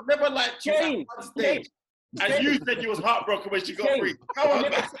 The girl never liked you at one stage. And you said you was heartbroken when she got free. Come on,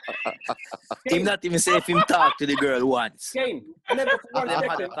 man. Him not even say if him talk to the girl once. I never for 1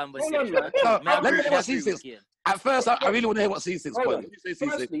 second. Hold on, man. Let me hear what C6. At first, I really want to hear what C6 was.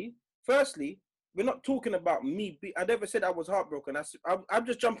 Firstly, we're not talking about me. I never said I was heartbroken. I'm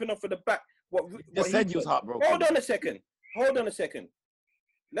just jumping off of the back. What said you was heartbroken. Hold on a second.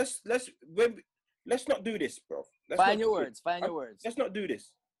 Let's not do this, bro. Find your words. Let's not do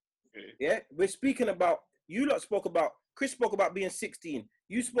this. Okay. Yeah, we're speaking about. You lot spoke about. Chris spoke about being 16.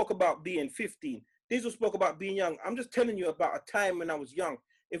 You spoke about being 15. Diesel spoke about being young. I'm just telling you about a time when I was young.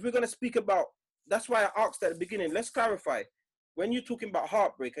 If we're gonna speak about, that's why I asked at the beginning. Let's clarify. When you're talking about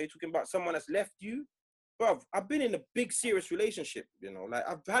heartbreak, are you talking about someone that's left you? Bruv, I've been in a big serious relationship, you know, like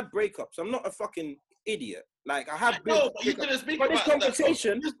I've had breakups. I'm not a fucking idiot. Like I have been. No, you didn't speak about this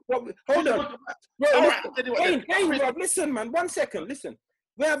conversation. Hold on. Bro, listen, man. 1 second. Listen.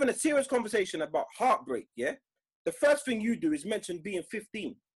 We're having a serious conversation about heartbreak, yeah? The first thing you do is mention being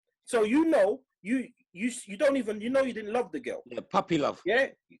 15. So you know, you don't even, you know you didn't love the girl. Yeah, puppy love.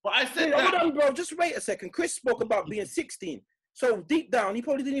 Yeah? But I said hold on, bro. Just wait a second. Chris spoke about being 16. So deep down, he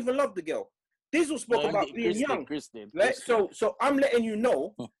probably didn't even love the girl. Diesel spoke about being young. Right? So I'm letting you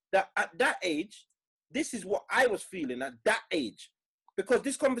know that at that age, this is what I was feeling at that age. Because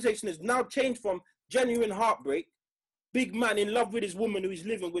this conversation has now changed from genuine heartbreak, big man in love with his woman who he's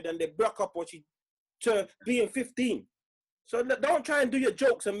living with and they broke up to being 15. So don't try and do your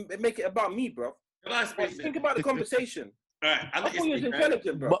jokes and make it about me, bro. Can I speak? Think about the conversation. All right, I thought you was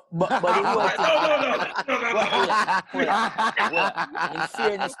intelligent, bro. But in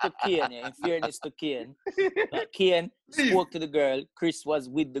fairness to Kane, Kane spoke to the girl. Chris was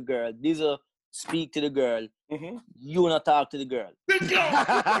with the girl. Diesel speak to the girl. Mm-hmm. You not talk to the girl.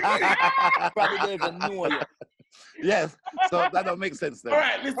 Probably don't even know you. Yes, so that don't make sense then. All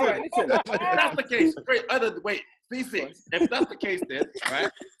right, listen. If that's the case, wait, C6. If that's the case, then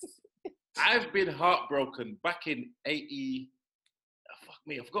right, I've been heartbroken back in 80. Fuck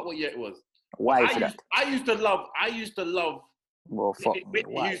me, I forgot what year it was. Why? I used to love. Well, fuck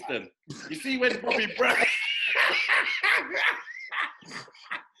Whitney Houston. You see when Bobby Brown.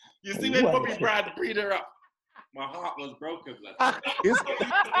 You see when Bobby Brown breed her up. My heart was broken, lad.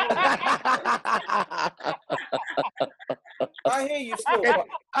 I hear you still.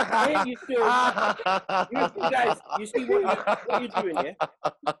 You guys, you see what you're doing here?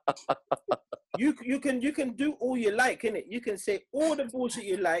 You can do all you like, innit? You can say all the bullshit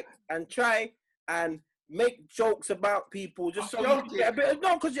you like and try and make jokes about people just so you can get a bit.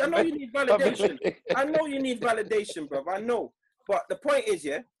 No, because I know you need validation. I know you need validation, bro. I know. But the point is,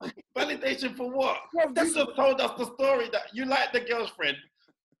 yeah. Validation for what? Well, you just told us the story that you like the girl's friend.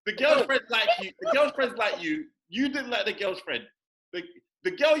 The girl's friend like you. The girl's friend's like you. You didn't like the girl's friend.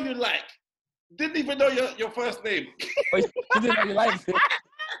 the girl you like didn't even know your first name. She didn't know you liked it.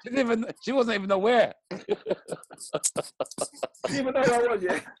 She wasn't even aware. She didn't even know who I was,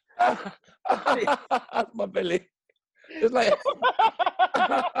 yeah. That's my belly. It's like.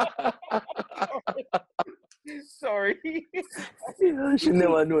 Sorry. She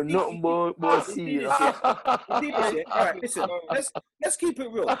never know nothing about serious. All right, listen. Let's keep it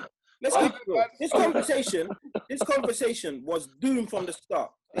real. Let's keep it real. This conversation was doomed from the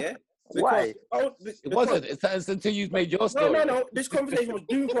start. Yeah. Why? It wasn't. It's until you made your story. No. This conversation was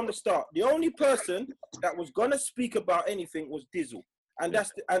doomed from the start. The only person that was gonna speak about anything was Dizzle, and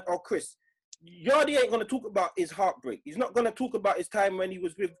or Chris. Yardy ain't gonna talk about his heartbreak. He's not gonna talk about his time when he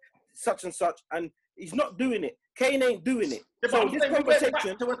was with such and such, and he's not doing it. Kane ain't doing it. Yeah, So this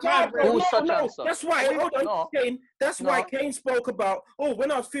conversation. That's why. Hold on, Kane. That's why Kane spoke about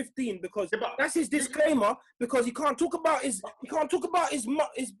when I was 15 because that's his disclaimer because he can't talk about his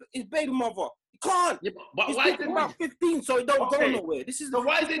baby mother. He can't. Yeah, but he's why talking about 15, so it don't go nowhere. This is so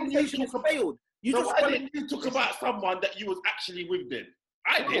why didn't you failed? why didn't you talk about someone that you was actually with then?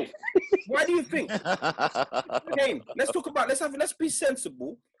 I did. Why do you think? Kane, let's be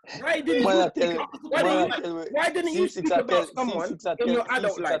sensible. Why didn't you speak about someone in your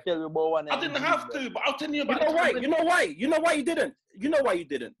adult life? I didn't have to, but I'll tell you about You know why you didn't? You know why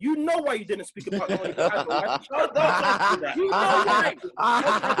you didn't speak about no one in your adult life. You know why.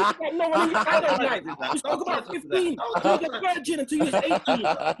 No one in your adult life. You spoke about 15. You were a virgin until you was 18.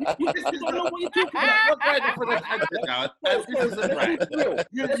 You don't know what you're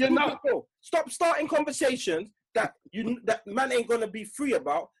talking about. Stop starting conversations that man ain't gonna be free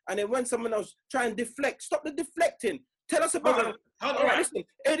about, and then when someone else try and deflect, stop the deflecting. Tell us about. All right, listen.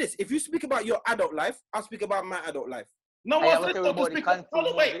 If you speak about your adult life, I'll speak about my adult life. No one said stop to speak. Hold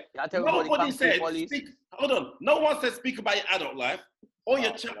on, wait. Nobody said speak. Hold on. No one said speak about your adult life or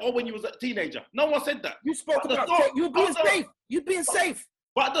your or when you was a teenager. No one said that. You spoke about you being safe. You being safe.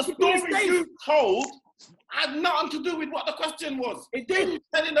 But the story you told had nothing to do with what the question was. It did.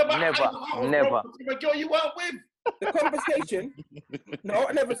 Telling about Never. The girl you weren't with. The conversation. No,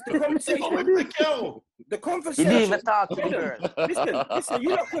 I never. The conversation. The conversation. You didn't even talk to the girl. Listen. You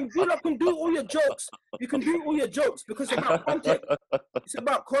lot can do all your jokes. You can do all your jokes because it's about context. It's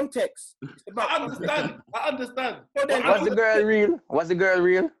about context. I understand. So then, was the girl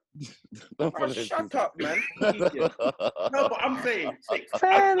real? Shut up, man. No, but I'm saying,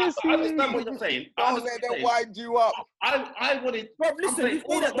 I understand what you're saying. Don't let them wind you up. I wanted. Bro, listen, you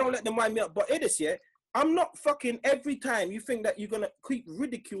say that don't let them wind me up, but it is, yeah. I'm not fucking every time you think that you're gonna keep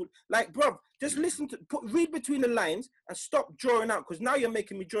ridiculed. Like, bruv, just listen to read between the lines and stop drawing out because now you're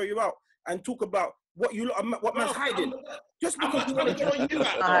making me draw you out and talk about what man's hiding. Just because you want to draw you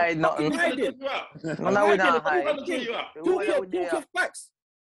out. Hide nothing. Hiding. No, we're not hiding.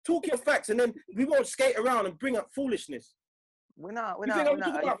 Talk your facts, and then we won't skate around and bring up foolishness. We're not. I'm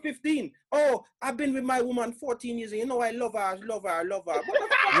talking about 15. Oh, I've been with my woman 14 years, and you know I love her. What the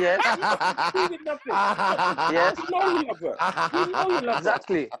fuck? Yes. Yes. You know you love her.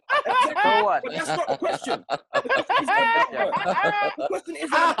 Exactly. So what? But that's not the question. The question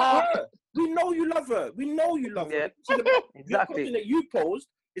isn't about her. We know you love her. Yeah. So the Exactly. question that you posed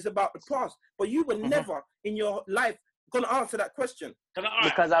is about the past, but you were never in your life going to answer that question.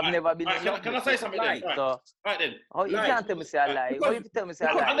 Because I've never been in love. Can I say something then? So, right then. Oh, you can't tell me say a lie. Why you tell me say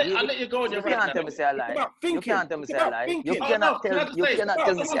a lie? I'll let you go on your You can't tell me say a lie. You can't tell me say a lie. You cannot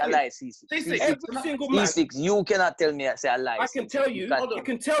tell me say a lie, C6. You cannot tell me say a lie. I can tell you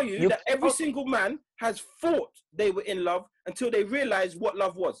that every single man has thought they were in love until they realized what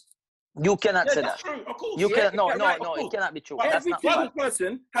love was. You cannot say that. True, of course. You cannot. No, it cannot be true. Every single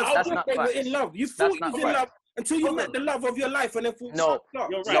person has thought they were in love. You thought you was in love until you met the love of your life and then thought, no,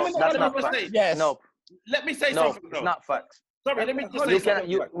 you're right. No, that's not facts. Yes. No. Let me say something. No, it's not facts. Sorry, let me just say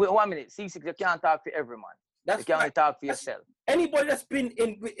something. Wait 1 minute. C6, you can't talk for every man. You can only talk for yourself. Anybody that's been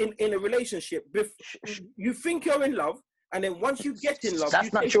in a relationship, you think you're in love, and then once you get in love,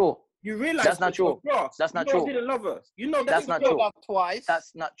 that's not true. You realize that's not true. That's not true. I didn't love her. You know that's not true. Twice.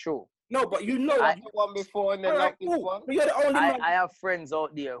 That's not true. No, but you know I one before and then right, cool. You're the only man. I have friends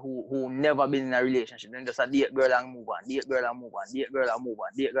out there who never been in a relationship. Then just a date girl and move on, date girl and move on, date girl and move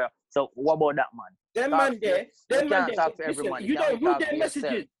on, date girl. So what about that man? Them man there. You can't talk for every man. You don't read their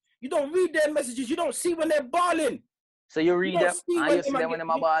messages. You don't read their messages. You don't see when they're balling. So you read them and you see them when they're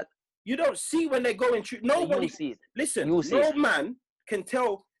ball. You don't see when they're going through. Nobody see it. Listen, no man can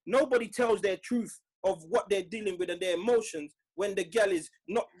tell. Nobody tells their truth of what they're dealing with and their emotions when the girl is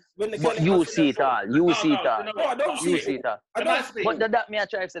not. But you see it all. You see it all. No, I don't see it. I don't see it. But that me I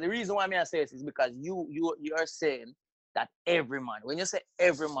try to say. The reason why me I say this is because you are saying that every man, when you say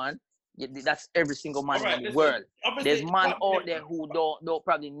every man, that's every single man Alright, in the listen, world. obviously, There's man out there who don't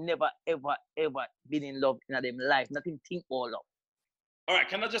probably never, ever, ever been in love in their life. Nothing think all love. All right,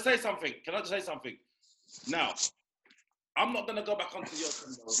 can I just say something? Now, I'm not gonna go back onto your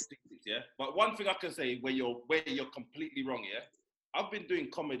yeah. But one thing I can say where you're completely wrong, yeah. I've been doing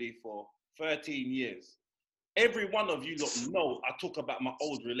comedy for 13 years. Every one of you know I talk about my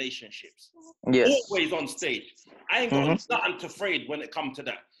old relationships. Yes. Always on stage. I ain't got nothing to afraid when it comes to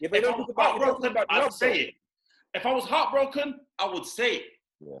that. Yeah, but if I was heartbroken, I'd say it. If I was heartbroken, I would say it.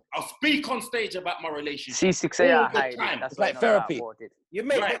 Yeah. I'll speak on stage about my relationship. C6 all the time. It's like therapy. You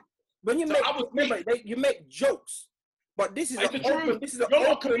make when you you make jokes, but this is an open. This is an You're open.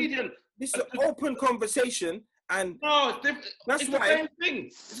 not a comedian. This is an open conversation, and no, it's different. That's it's why. The same thing.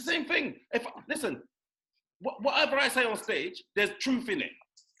 It's the same thing. Listen, whatever I say on stage, there's truth in it.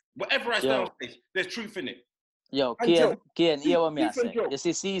 Whatever I say on stage, there's truth in it. Yo, Kian, hear what me I say. You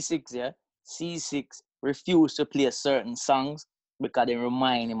see C6, yeah? C6 refused to play certain songs because they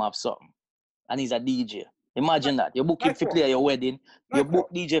remind him of something. And he's a DJ. Imagine that. You book him to play at your wedding. You book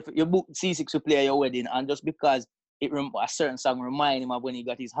C6 to play at your wedding, and just because a certain song remind him of when he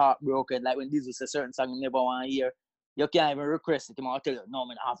got his heart broken, like when this was a certain song you never want to hear, you can't even request it. I'll tell you, no, I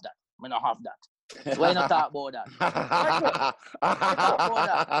don't have that. I don't have that. So why not talk about that?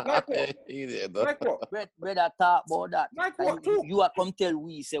 Like what? Brother, talk about that. Like what? You are come tell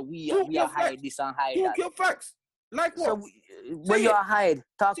we say we are hide this and hide that. Talk your facts. Like what? So where you are hide,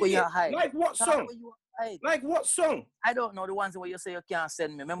 talk where you are hide. Like what song? Like what song? I don't know the ones where you say you can't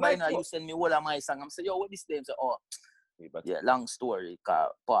send me. Remember, like you send me all of my song. I'm saying, yo, what this name? Say, oh, yeah, long story,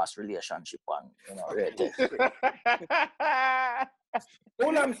 past relationship and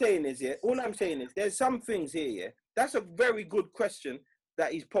All I'm saying is, there's some things here, yeah. That's a very good question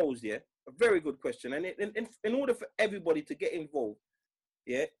that he's posed, yeah. A very good question, and in order for everybody to get involved,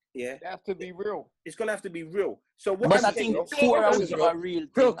 yeah. It has to be real. It's gonna have to be real. So what? But I think 4 hours are real.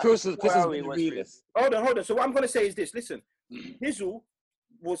 Chris is the realist. Hold on. So what I'm gonna say is this. Listen, Hizzle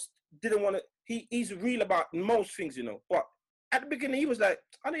didn't want to. He's real about most things, you know. But at the beginning, he was like,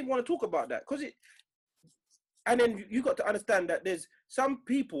 I didn't want to talk about that because it. And then you got to understand that there's some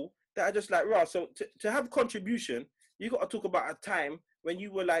people that are just like, raw. So to have contribution, you got to talk about a time when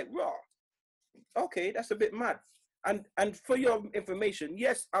you were like, raw. Okay, that's a bit mad. And for your information,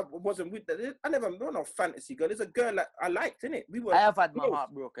 yes, I wasn't with that. I never were no fantasy girl. It's a girl that I liked, innit? I have had my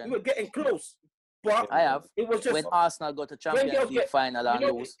heart broken. We were getting close, but I have. It was just when Arsenal got to Champions League final and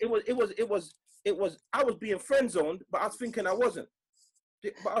lose. It was. I was being friend zoned, but I was thinking I wasn't.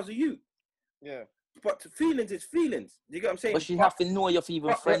 But I was a youth. Yeah. But feelings is feelings. You get what I'm saying? But you have to know if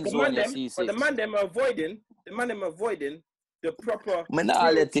even friend zone your C6. But the man them are avoiding the proper. Man,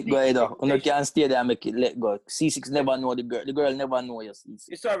 I'll let it go either. You can't stay there and make it let go. C6 never know the girl. The girl never know your C6.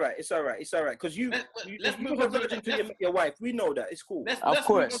 It's all right. Because let's move on to your wife. We know that. It's cool. Of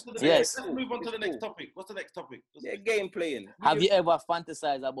course. Yes. Let's move on to the next topic. What's the next topic? Game playing. Have you ever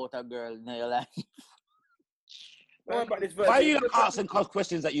fantasized about a girl in your life? Why are you not asking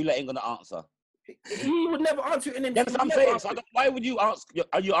questions that you letting gonna answer? He would never answer it. That's what I'm saying. So why would you ask?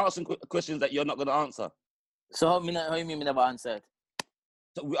 Are you asking questions that you're not gonna answer? So how you mean me never answered?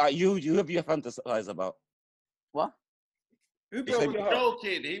 So you have you fantasized about? What? He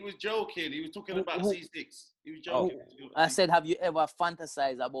was joking. He was talking about C6. He was joking. I said, have you ever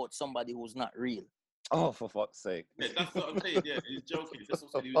fantasized about somebody who's not real? Oh, for fuck's sake. Yeah, that's what I'm saying. Yeah, he's joking. That's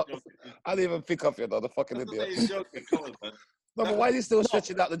what I'm saying. He was joking. I didn't even pick up you, though. The fucking idiot. He's joking. Come on, man. No, but why are you still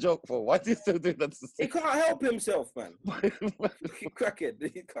stretching out the joke for? Why do you still do that? He can't help himself, man. He crackhead.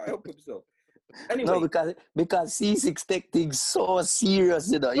 He can't help himself. Anyway. No, because C6 take things so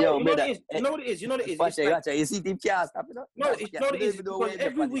serious, you know. You know what it is. Gotcha. You see, they can't stop it. No, it's not. It is because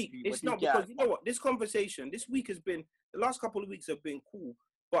every week it's not because you know what? This conversation this week has been the last couple of weeks have been cool.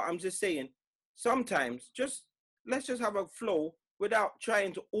 But I'm just saying, sometimes let's just have a flow without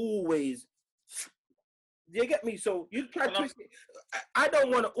trying to always. You get me? So you try to twist it. I don't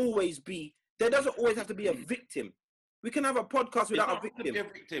want to always be. There doesn't always have to be a victim. We can have a podcast without a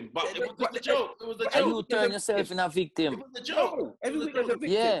victim. But it was the joke. It was the joke. And you turn yourself in a victim. It was the joke. No, every week there's a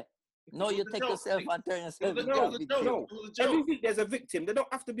victim. Yeah. No, you take yourself and turn yourself into a victim. No, every week there's a victim. They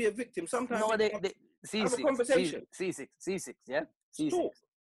don't have to be a victim. Sometimes no, they have a conversation. C6, yeah? C6,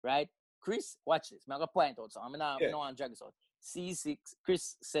 right? Chris, watch this. I'm going to point out something. I'm not going to drag this out. C6,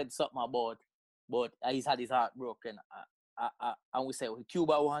 Chris said something about, but he's had his heart broken. And we said,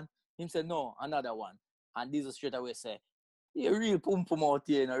 Cuba one. Him said, no, another one. And this is straight away say, you real pum out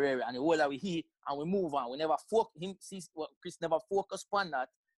here, and the whole of we and we move on. We never Chris never focused on that.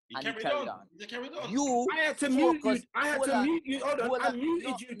 and he carried on. You carried on. I had to mute you. I had to mute you. Hold on. I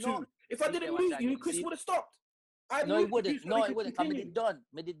muted you too. If I didn't mute you, Chris would have stopped. No, he wouldn't. No, he wouldn't. I made it done.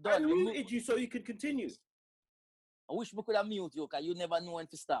 I muted you so you could continue. I wish we could have muted you, because you never know when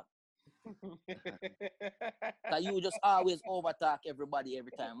to stop. Because you just always overtalk everybody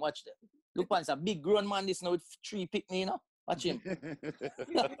every time. Watch that. Look, man's a big grown man this now with 3 picnic, you know? Watch him.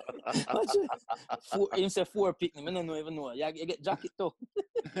 Watch him. He said 4 picnic. I don't even know. You get jacket too.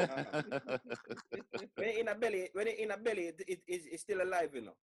 When it in a belly, it's still alive, you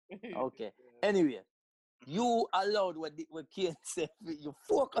know. Okay. Anyway, you allowed what Kane said. You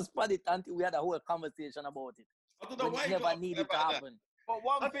focus on it until we had a whole conversation about it. I don't know why it never needed to happen. But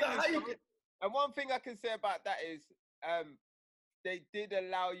one thing I can say about that is, they did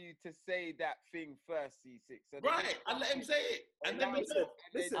allow you to say that thing first, C6. So right, I let him say it. And then we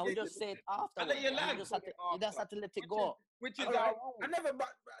just say it after. You just have to let it go. Which is our rule. I never, but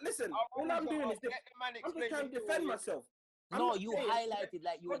listen, all I'm doing is I'm just trying to defend myself. No, you highlighted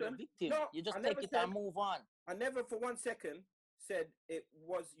like you were the victim. No, you just take it and move on. I never for 1 second said it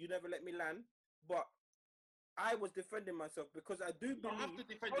was you never let me land, but I was defending myself because I do believe. You have to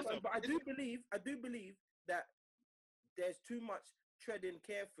defend yourself. But I do believe that there's too much treading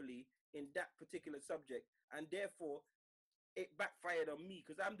carefully in that particular subject, and therefore it backfired on me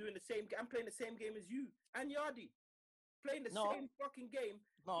because I'm playing the same game as you and Yardi, playing the same fucking game,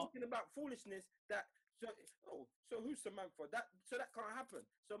 talking about foolishness that. So who's Samantha? That can't happen.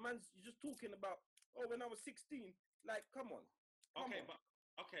 So man's you're just talking about when I was 16. Like, come on.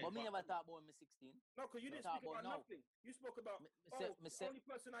 But me never thought about me 16. No, because you didn't speak about nothing. You spoke about the only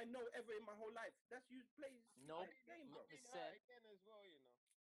person I know ever in my whole life. That's you play. No, game, bro. Again as well, you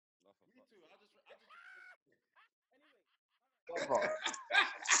know. Me too.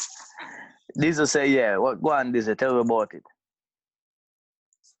 Lisa say, yeah. What? Go on, Lisa. Tell me about it.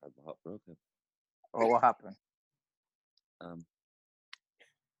 I'm heartbroken. Oh, what happened?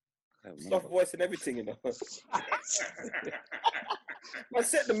 Soft voice and everything, you know. I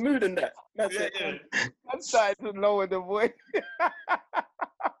set the mood in that. That's it. I'm starting to lower the voice.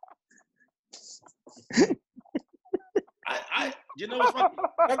 You know what's funny?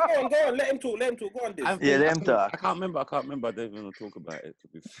 Go on. Let him talk. Go on, this. Let him talk. I can't remember. I didn't even talk about it. To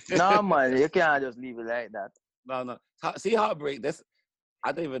be fair. No, man, you can't just leave it like that. No. See, heartbreak.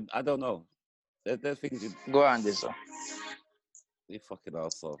 I don't know. There's things you go on, this. You fucking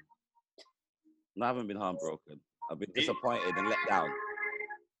arsehole. No, I haven't been heartbroken. I've been disappointed and let down.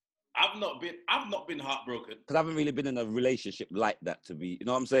 I've not been heartbroken. Because I haven't really been in a relationship like that to be, you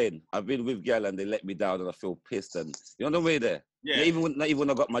know what I'm saying? I've been with girl and they let me down and I feel pissed and, you know the way there? Yeah. Not even when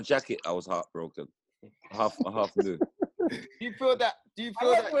I got my jacket, I was heartbroken. Half new. Do you feel that? I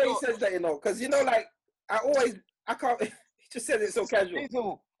like the way he says that, you know, because, you know, like, I can't, he just says it so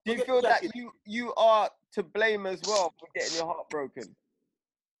casual. Do you feel that you are to blame as well for getting your heart broken?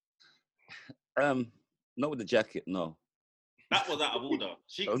 Not with the jacket, no. That was out of order.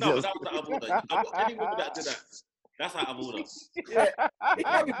 That was out of order. Any woman that did that, that's out of order. Yeah, he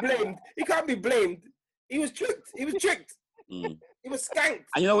can't be blamed. He was tricked. Mm. He was skanked.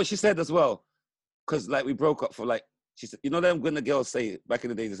 And you know what she said as well? Because like we broke up for like, she said, you know them when the girls say back in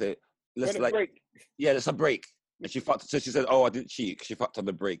the day, they say, let's like break. Yeah, let's a break. And she fucked. So she said, "Oh, I didn't cheat. She fucked on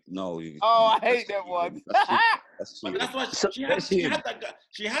the break." No. I hate that one. That's why she had that guy.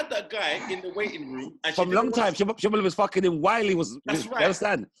 She had that guy in the waiting room. And from a long time. She was fucking him while he was. That's right. You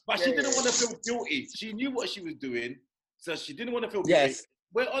understand? But she didn't want to feel guilty. She knew what she was doing, so she didn't want to feel guilty. Yes.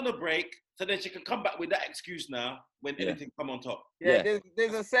 We're on a break, so then she can come back with that excuse now when anything come on top. Yeah.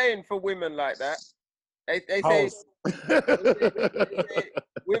 There's a saying for women like that. They say.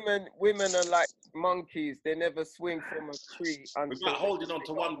 Women are like monkeys. They never swing from a tree without holding on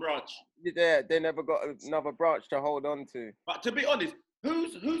to one branch. Yeah, they never got another branch to hold on to. But to be honest,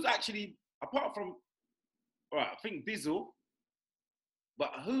 who's actually apart from I think Bizzle,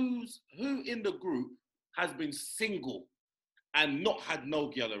 but who in the group has been single and not had no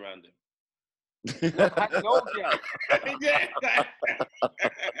girl around him? Had no girl. Yeah.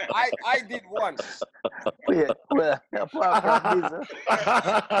 I did once. Well, apart from this,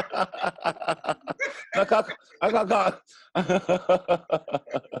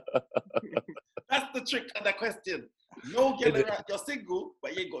 That's the trick of the question. No girl around. You're single,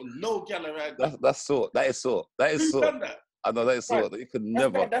 but you ain't got no girl around. That is so. Who's done that? I know that is so. You could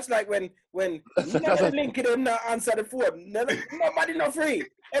never. That's like when nobody linking them not answer the phone. Nobody not free.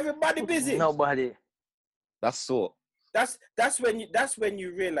 Everybody busy. Nobody. That's so. That's when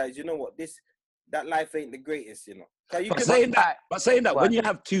you realize, you know what, that life ain't the greatest, you know. But saying that, when you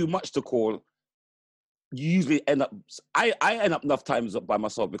have too much to call, you usually end up. I end up enough times by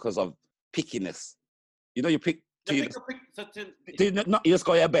myself because of pickiness. You know, you pick. You just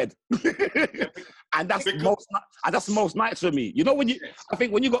go to bed, and that's most nights for me. You know, I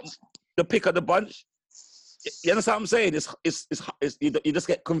think when you got the pick of the bunch, you understand what I'm saying? It's you just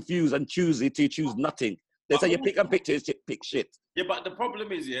get confused and choosy to choose nothing. They say you pick and pictures, you pick shit. Yeah, but the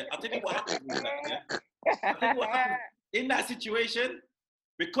problem is, I'll tell you what happens with that, I'll tell you what happens. In that situation,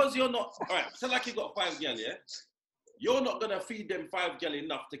 because you're not, all right, so like you got 5 gal, you're not going to feed them 5 gal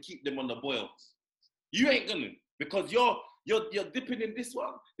enough to keep them on the boil. You ain't going to, because you're dipping in this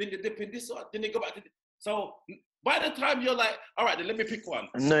one, then you're dipping this one, then you go back to so by the time you're like, all right, then let me pick one.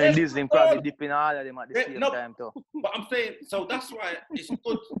 No, in this thing probably dipping all of them at the same time too. But I'm saying, so that's why it's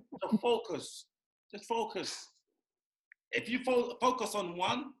good to focus. Just focus. If you focus on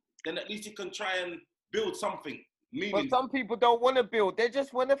one, then at least you can try and build something. But some people don't want to build. They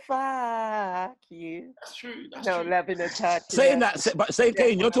just want to fuck you. That's true. That's no, true. loving a touch. Saying that, but say,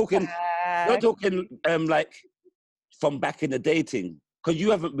 Kane, you're talking like from back in the dating. Because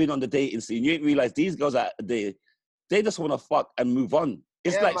you haven't been on the dating scene. You ain't realized these girls they just want to fuck and move on.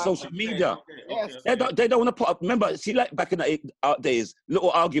 It's like social media. They don't want to put up. Remember, see, like back in the days,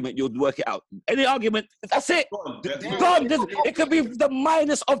 little argument, you'd work it out. Any argument, that's it. Gone. It could be the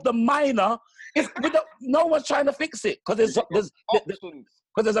minus of the minor. No one's trying to fix it because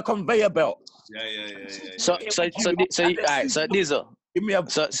there's a conveyor belt. Yeah. So these are. Give me a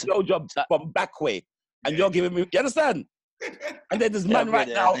slow job from back way, and you're giving me. You understand? And then this man right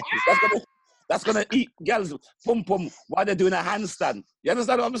now that's gonna eat gals pum pum while they're doing a handstand. You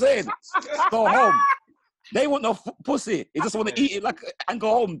understand what I'm saying? Go home. They want no pussy. They just want to eat it and go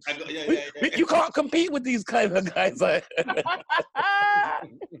home. You can't compete with these kind of guys.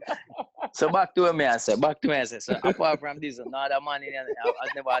 So back to me, I said. So apart from this, another man in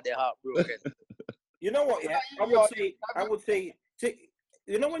I've never had a heartbroken. You know what? Yeah, I would say.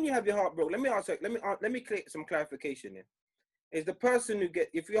 You know when you have your heart broken. Let me create some clarification here. Is the person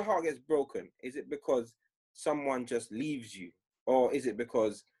if your heart gets broken, is it because someone just leaves you, or is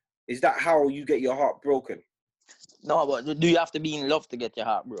that how you get your heart broken? No, but do you have to be in love to get your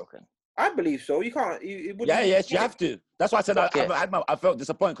heart broken? I believe so. You can't. Yes, you have to. That's why I said I felt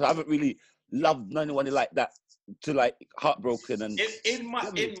disappointed because I haven't really loved anyone like that to like heartbroken and. In my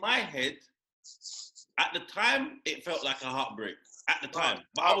head, at the time, it felt like a heartbreak. At the time,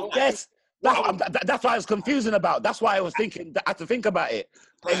 but I was yes. That's why I was confusing about. That's why I was thinking. I had to think about it.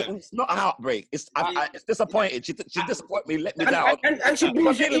 It's not a heartbreak. It's disappointed. She disappointed me, let me down. And she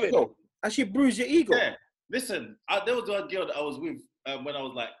bruised your ego. And she bruised your ego. Yeah. Listen, there was a girl that I was with when I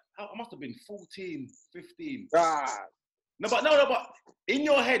was like, I must have been 14, 15. No, but in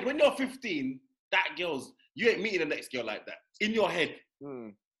your head, when you're 15, you ain't meeting the next girl like that. In your head.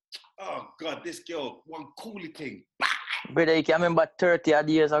 Oh God, this girl, one coolie thing. Brother, you can remember 30 odd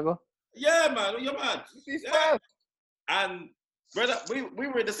years ago? Yeah, man, you're mad. Yeah. And brother, we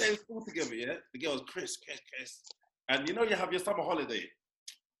were in the same school together, yeah? The girl was Chris. And you know you have your summer holiday.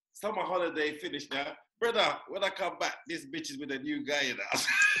 Summer holiday finished now. Brother, when I come back, this bitch is with a new guy in the house.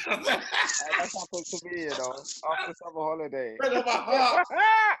 That's happened to me, after summer holiday. Brother, my heart.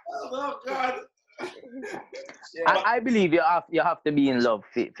 Oh, God. Yeah. I believe you have to be in love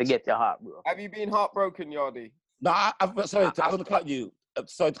to get your heart broken. Have you been heartbroken, Yardi? No, I'm sorry. I'm going to cut you. I'm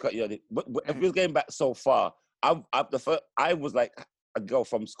sorry to cut you, Yardi. But if we're going back so far, I was like a girl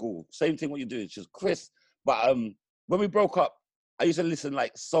from school. Same thing what you're doing. She's Chris. But when we broke up, I used to listen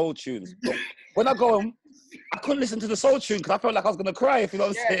like soul tunes. But when I go home, I couldn't listen to the soul tune because I felt like I was going to cry, if you know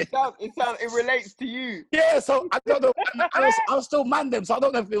what I'm saying. It relates to you. Yeah, so I don't know. I was still man them, so I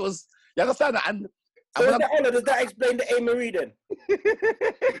don't know if it was, you understand that? And so does that explain the A. Marie then?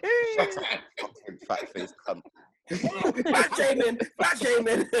 Shut up, fat face, cunt. Fat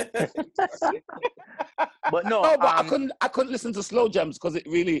shaming. But no, I couldn't listen to slow jams because it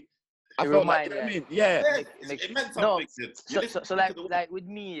really, I felt like, you know what I mean? Yeah. It meant something. No, so like with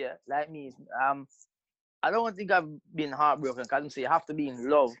me, I don't think I've been heartbroken because I'm saying you have to be in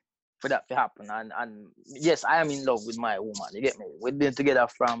love for that to happen. And yes, I am in love with my woman. You get me? We've been together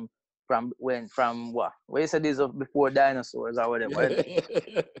from what? Where you said this before dinosaurs or whatever.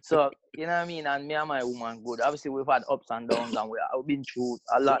 So you know what I mean. And me and my woman good. Obviously we've had ups and downs and we've been through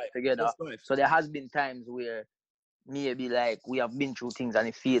a lot together. Nice. So there has been times where maybe like we have been through things and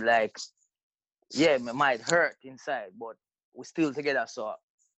it feel like it might hurt inside, but we're still together. So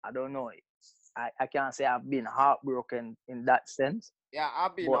I don't know. I can't say I've been heartbroken in that sense. Yeah,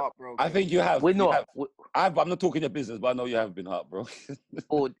 I've been heartbroken. I think you have. We know. I'm not talking your business, but I know you have been heartbroken.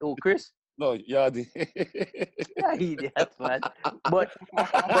 Oh, Chris? No, Yardy. Yeah, idiot, man. But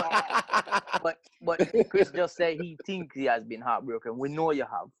Chris just said he thinks he has been heartbroken. We know you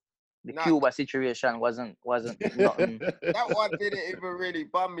have. The Cuba situation wasn't nothing. That one didn't even really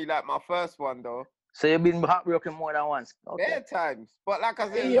bum me like my first one though. So you've been heartbroken more than once. Okay. Bare times. But like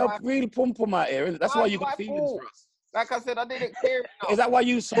I said, You're real pum out here, innit? That's why you got feelings for us. Like I said, I didn't care enough. Is that why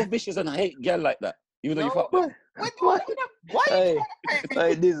you so vicious and hate girl like that? Even though you fuck them? Why you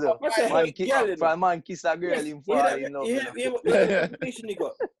Hey, this is man kiss a girl in far, you know. You hear what reputation you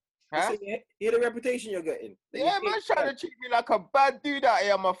got? Huh? You hear the reputation you're getting? Yeah, man, trying to treat me like a bad dude out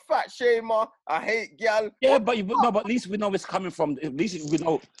here. I'm a fat shamer. I hate girl. Yeah, but at least we know it's coming from. At least we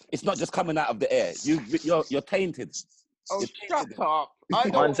know it's not just coming out of the air. You're tainted. Oh, You're shut tainted. up. I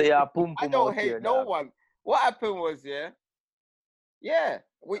don't hate no one. What happened was, yeah.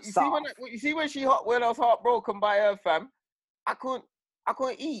 You see when I was heartbroken by her, fam, I couldn't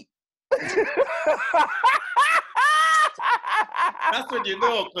eat. That's when you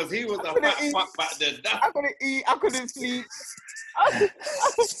know, because he was a fat fuck back then. I couldn't eat. I couldn't sleep. I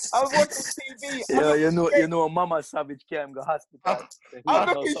was watching TV. Yeah, you know, Mama Savage can't go hospital. I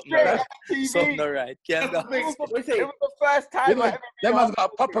was looking straight at TV. Something right. Can't go. It was the first time I ever. That man's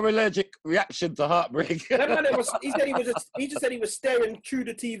got a proper allergic reaction to heartbreak. That man, he just said he was staring through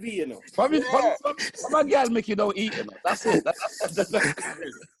the TV, you know. From a girl make you don't eat, you know. That's it.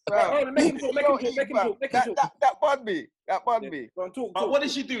 Make him talk. That bun me. Go on, talk. But what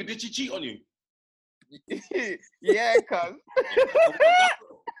did she do? Did she cheat on you? Yeah, cuz.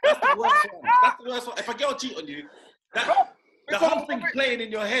 That's the worst one. That's the worst one. If a girl cheat on you, the whole thing playing in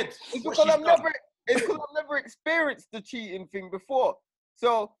your head. It's because I've never experienced the cheating thing before.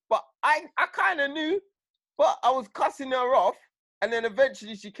 So, but I kind of knew, but I was cussing her off, and then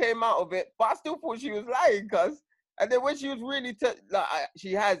eventually she came out of it. But I still thought she was lying, cuz. And then when she was really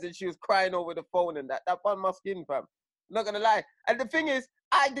and she was crying over the phone and that bun my skin, fam. Not gonna lie. And the thing is,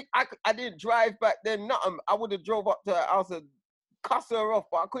 I didn't drive back then. Nothing. I would have drove up to her house and cuss her off,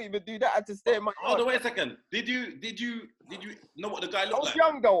 but I couldn't even do that. I had to stay in my house. Hold on, wait a second. Did you know what the guy looked like? I was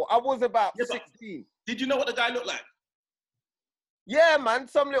young though. I was about 16. Did you know what the guy looked like? Yeah, man.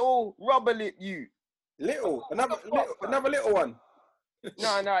 Some little rubber lip you. Another little one.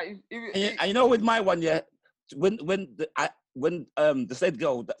 No. And you know, with my one, yeah, when the said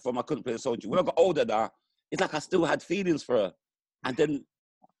girl that from I couldn't play the soldier, when I got older now, it's like I still had feelings for her, and then,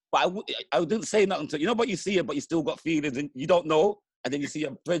 but I didn't say nothing to her. You know, but you see her, but you still got feelings, and you don't know, and then you see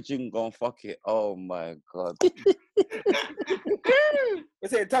her bridging going, fuck it. Oh my god.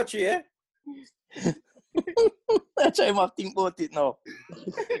 Is it touchy, yeah? I try to think about it now.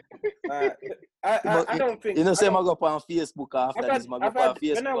 I don't think. You know, say I go up on Facebook after this. I go on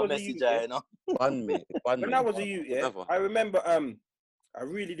Facebook message, you know. When I was a youth, yeah, I remember I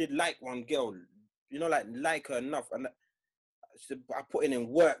really did like one girl. You know, like her enough, and I put in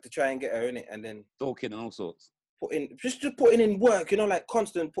work to try and get her in it, and then talking and all sorts. Just putting in work, you know, like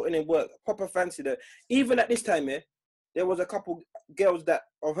constant putting in work. Proper fancied her. Even at this time, yeah, there was a couple girls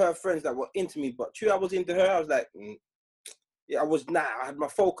of her friends that were into me, but true, I was into her. I was like, I had my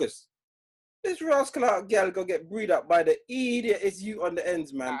focus. This rascal out girl go get breed up by the idiot is you on the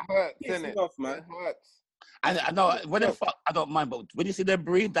ends, man. That hurts, isn't it? Off, man. It hurts. And I know when they fuck, I don't mind, but when you see them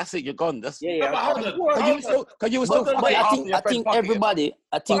breed, that's it. You're gone. That's yeah. But I think everybody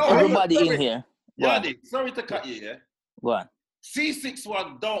in here. Yardy, sorry to cut you, yeah. Go on.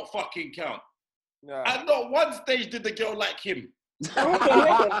 C61 don't fucking count. No. At not one stage did the girl like him.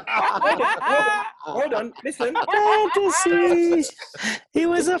 Hold on. Listen. Fantasy. He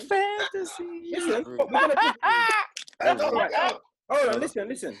was a fantasy. Listen. Hold on.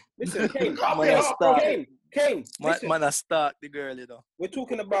 Listen. Kane. Man, I start the girl, you know. We're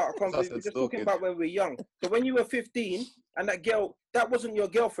talking about when we're young. So when you were 15 and that girl, that wasn't your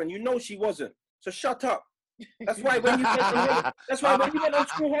girlfriend, you know she wasn't. So shut up. That's why when you went on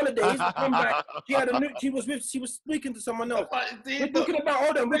school holidays, come back, she was speaking to someone else. We're talking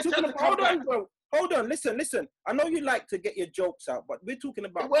about bro. Hold on, listen. I know you like to get your jokes out, but we're talking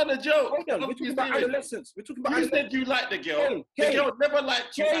about. What a joke. Hold on, we're talking about adolescence. You said you liked the girl. The girl never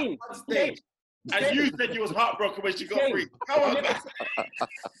liked you at one stage. And you said you was heartbroken when she got free. Come on, man.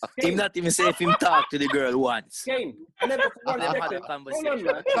 Him not even say if him talk to the girl once. Kane, I never for one second. Hold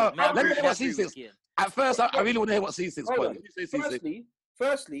on, man. Let me hear what C6. At first, I really want to hear what C6 was.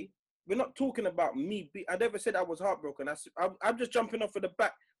 Firstly, we're not talking about me. I never said I was heartbroken. I'm just jumping off of the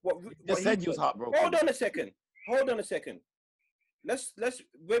back. You said you was heartbroken. Hold on a second. Let's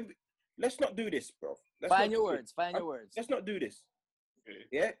not do this, bro. Find your words. Let's not do this.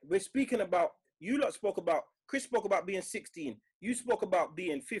 Yeah, we're speaking about. You lot spoke about. Chris spoke about being 16. You spoke about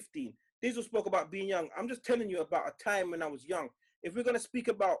being 15. Diesel spoke about being young. I'm just telling you about a time when I was young. If we're going to speak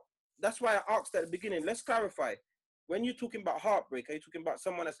about, that's why I asked at the beginning, let's clarify. When you're talking about heartbreak, are you talking about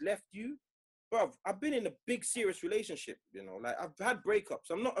someone that's left you? Bruv, I've been in a big, serious relationship, you know, like I've had breakups.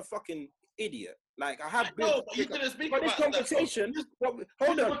 I'm not a fucking idiot. Like I have been. No, but you didn't speak about this conversation.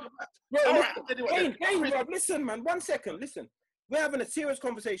 Hold on. Bro, listen, man. 1 second. Listen. We're having a serious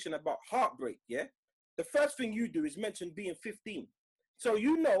conversation about heartbreak, yeah? The first thing you do is mention being 15. So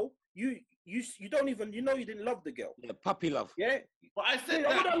you know, you don't even, you know you didn't love the girl. Yeah, puppy love. Yeah? But I said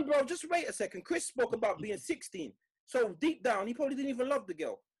Hold on, bro. Just wait a second. Chris spoke about being 16. So deep down, he probably didn't even love the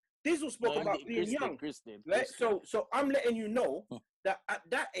girl. Diesel spoke about being young. Right? So I'm letting you know that at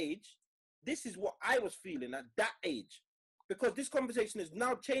that age, this is what I was feeling at that age. Because this conversation has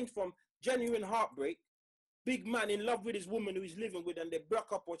now changed from genuine heartbreak, big man in love with his woman who he's living with and they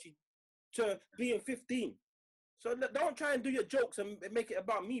broke up to being 15. So don't try and do your jokes and make it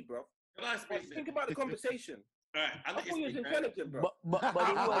about me, bro. Think about the conversation. All right, I thought you was intelligent, bro. But it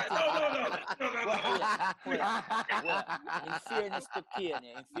was No. in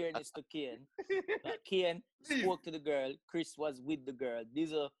fairness to Kane spoke to the girl. Chris was with the girl.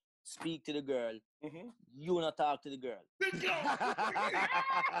 Diesel speak to the girl. Mm-hmm. You not talk to the girl.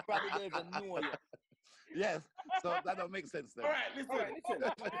 Probably don't even know you. Yes, so that don't make sense then. All right, listen.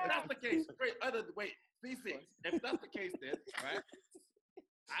 If that's the case, wait, B6. If that's the case, then right,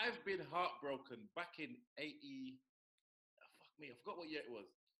 I've been heartbroken back in 80. Fuck me, I forgot what year it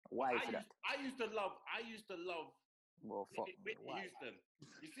was. Why for that? I used to love. Well, fuck Whitney Houston.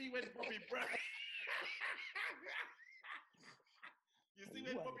 You see when Bobby Brown. You see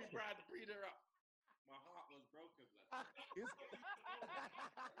when Bobby Brown freed her up. My heart was broken.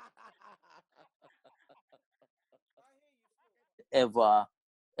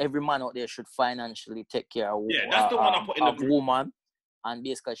 Every man out there should financially take care of that's the one I put in the group. woman. And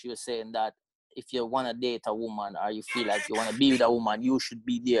basically she was saying that if you want to date a woman or you feel like you want to be with a woman, you should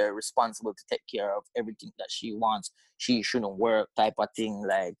be there responsible to take care of everything that she wants. She shouldn't work type of thing.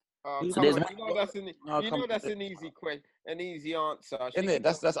 Like, so that's an easy question, an easy answer. Isn't it?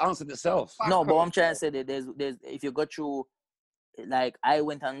 That's answered itself. No, but I'm trying to say that there's if you go through, like I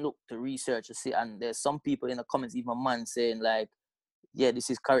went and looked to research to see, and there's some people in the comments, even man saying like, yeah, this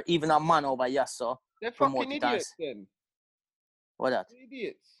is correct. Even a man over here, so they're fucking idiots then. What that?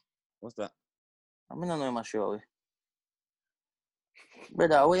 Idiots. What's that? I mean, I don't know my show.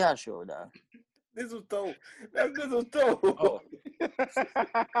 Brother, what you show that? This was dope. This was dope. Oh.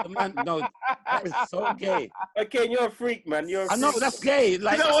 Man, no, that is so gay. Okay, you're a freak, man. I know that's gay.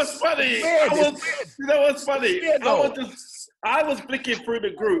 Like, you know what's funny? I was flicking through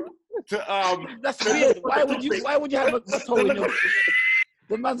the group to That's weird. Why would you have a toe in your?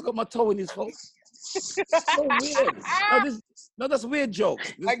 The man's got my toe in his phone. So weird. No, that's weird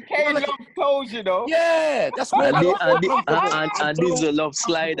jokes. And Kane loves toes, you know. Yeah, that's weird. And these are love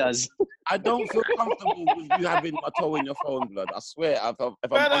sliders. I don't feel comfortable with you having my toe in your phone, blood. I swear, if I'm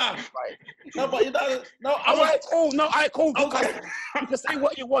right. No, but you know, cool. Okay. You can say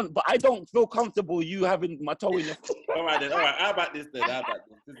what you want, but I don't feel comfortable you having my toe in your phone. All right. How about this then?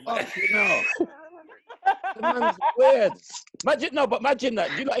 No. The man's weird. Imagine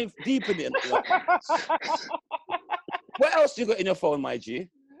that. You're not deep in it. Like, what else you got in your phone, my G?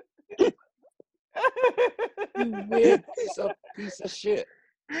 You weird piece of shit.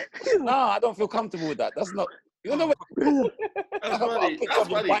 No, I don't feel comfortable with that. That's not. You know what? That's funny. That's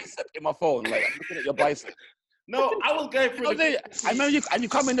funny. Bicep in my phone, like I'm looking at your bicep. No, I was going through. I remember you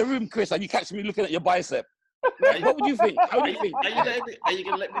come in the room, Chris, and you catch me looking at your bicep. What would you think? How would you think? Are you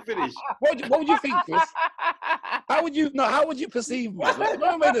gonna let me finish? What would you think, Chris? How would you perceive me? Like,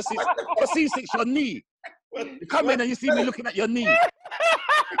 no way to see C6 your knee. You come in and you see me looking at your knee.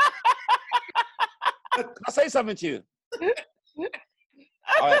 Can I say something to you?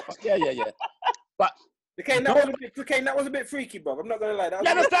 All right, yeah. But that was a bit freaky, bro. I'm not gonna lie. You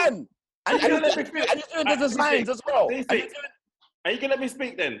understand? And you're doing the designs as well. Are you gonna let me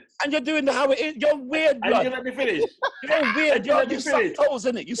speak then? And you're doing how it is. You're weird, blood. Are you gonna let me finish? You're weird. You suck toes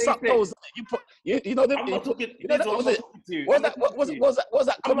in it. You suck toes in it. You put. You know the. I'm not talking. Was that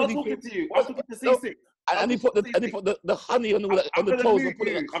comedy? I'm not talking to you. I'm talking to C6. And he put the honey on the toes and put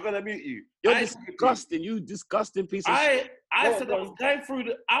it. I'm gonna mute you. You're disgusting. You disgusting piece of shit. I said I was going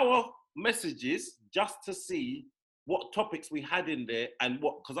through our messages just to see what topics we had in there and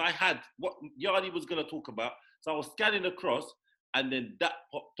because I had what Yardi was gonna talk about. So I was scanning across. And then that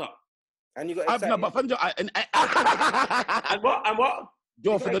popped up. And you got excited. And what?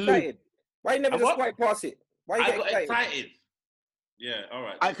 You're for the loop. Why you never just swipe past it? Why you I got excited. Yeah, all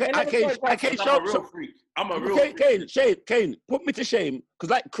right. I can't I'm a real freak. I'm a real freak. Kane, put me to shame.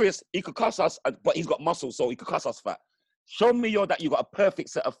 Because like Chris, he could cuss us, but he's got muscles, so he could cuss us fat. Show me that you got a perfect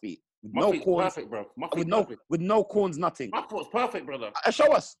set of feet. With My no feet's corns. perfect, bro. With no corns, nothing. My foot's perfect, brother.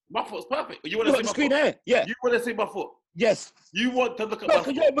 Show us. My foot's perfect. You You got the screen here? Yeah. You want to see my foot? Yes. You want to look at my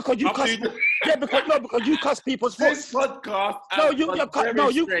foot? Because you cuss. Because you cuss people's foot. This podcast. No,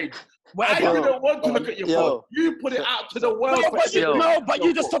 you strange. I didn't want to look at your foot. You put it out to the world. But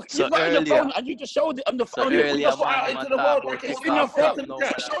you just took. You got on your phone and you just showed it on the phone. You just put it out into the world like it's in your phone.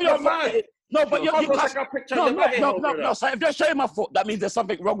 Show your foot. No, but you cuss. No. So if you're showing my foot, that means there's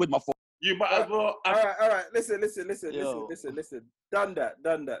something wrong with my foot. You might as well. All right. Listen. Done that.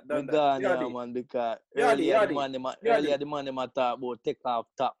 Done, yeah, man, because earlier the man them talk about take off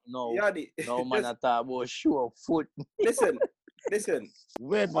top. No, no man talk about show foot. Listen.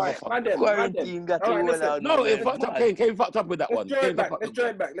 Weird motherfucker. Quarantine got you all out. No, it fucked up. Kane fucked up with that one. Let's draw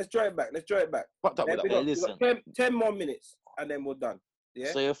it back. Fucked up with that one. Listen. 10 more minutes and then we're done.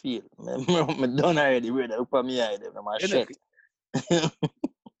 Yeah. So you feel? I'm done already. Brother. Look at me eye. Them a shit.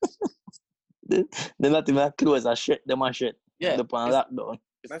 They not even close a shit. Them a shit. Yeah. They're on lockdown.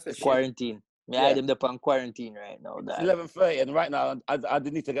 That's a Quarantine. Yeah. I them on quarantine right now. It's 11:30, and right now I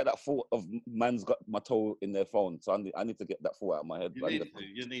didn't need to get that thought of man's got my toe in their phone, so I need to get that thought out of my head. You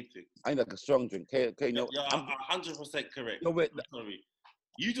need to. I need like a strong drink. Okay, you're 100% correct. No, wait. Sorry.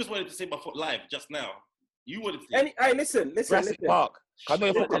 You just wanted to see my foot live just now. You wanted to. Hey, listen. Jurassic Park. I know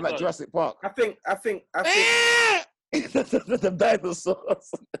your foot come like Jurassic Park. I think. The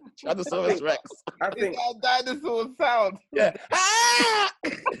dinosaurs. Tyrannosaurus Rex. I think dinosaur sound. Yeah.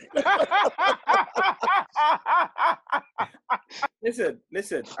 Listen.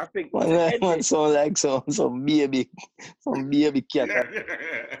 I think Man sound like some baby cat.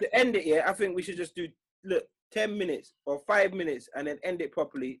 To end it, yeah, I think we should just do 10 minutes or 5 minutes and then end it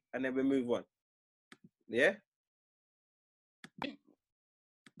properly and then we move on. Yeah.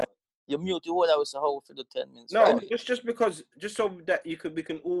 You mute your whole house how for the 10 minutes. No, just because, just so that we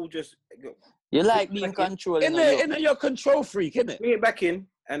can all just go. You like being controlled. In your control freak, innit? Bring it back in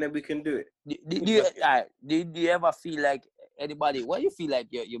and then we can do it. Do you ever feel like anybody? What do you feel like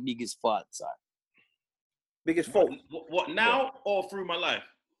your biggest faults are? Biggest fault? What now or through my life?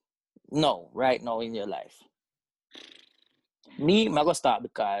 No, right now in your life. Me, I'm going to start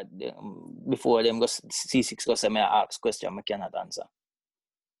because before them go C6 go say me ask question I cannot answer.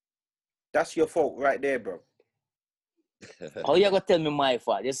 That's your fault right there, bro. How you gonna tell me my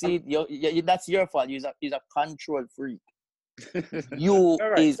fault? You see, that's your fault. You're a control freak. You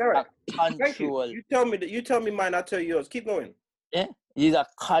is a control. You tell me mine. I'll tell you yours. Keep going. Yeah, he's a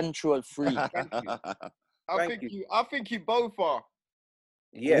control freak. I think you both are.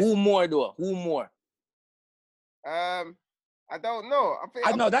 Yes. Who more though? Who more? I don't know.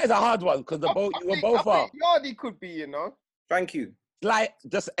 I know that is a hard one because you both are. Yardy could be, you know. Thank you. Like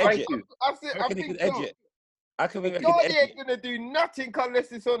just edge it. I think he can edge it. I can make Yardy ain't gonna do nothing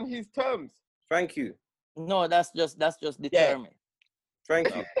unless it's on his terms. Thank you. No, that's just determined.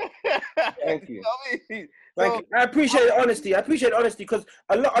 Thank you. Thank you. Thank you. I appreciate the honesty. Because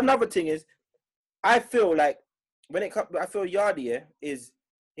another thing is, I feel like when it comes, I feel Yardy is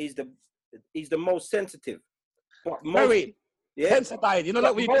he's the most sensitive. But very sensitive. You know,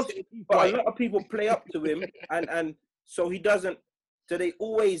 like but a lot of people play up to him, and so he doesn't. So they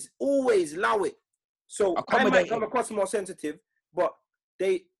always allow it. So I might come across more sensitive, but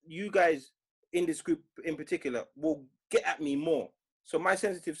you guys in this group in particular will get at me more. So my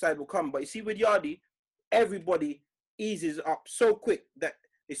sensitive side will come. But you see, with Yardy, everybody eases up so quick that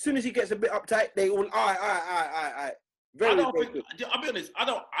as soon as he gets a bit uptight, they all I. I'll be honest.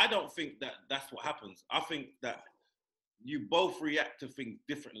 I don't think that's what happens. I think that you both react to things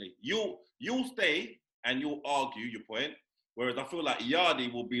differently. You'll stay and you'll argue your point, whereas I feel like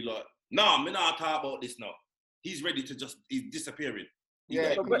Yardy will be like, "Nah, I'm not talk about this now." He's ready to he's disappearing.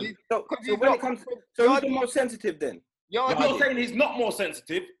 Yeah. So when it comes, so who's the most sensitive then? I'm not saying he's not more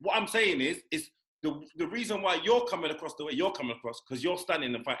sensitive. What I'm saying is the reason why you're coming across the way you're coming across because you're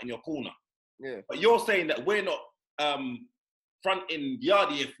standing and fighting your corner. Yeah. But you're saying that we're not fronting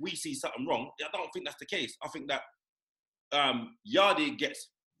Yardy if we see something wrong. I don't think that's the case. I think that Yardy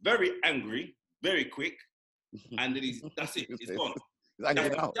gets very angry very quick, and then that's it. It's gone.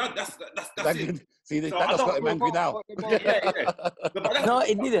 That's it. See, that's got him angry now. No,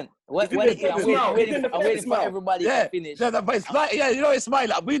 it didn't. I'm waiting for everybody to finish. But it's like, you know, it's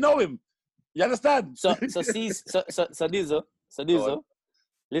smile. We know him. You understand? So Dizo,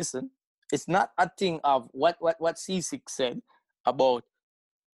 listen. It's not a thing of what C6 said about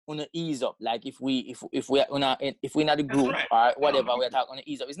gonna ease up. Like if we not the group or whatever, we're talking gonna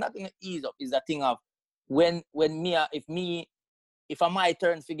ease up. It's not gonna ease up. It's a thing of when if I my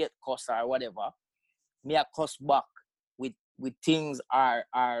turn to get cuss or whatever, me a cuss back with things are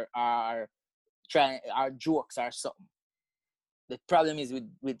trying our jokes or something. The problem is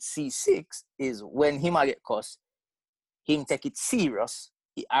with C6 is when him a get cuss, him take it serious.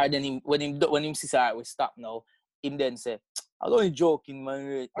 When him says alright, we stop now. Him then say, "I'm only joking,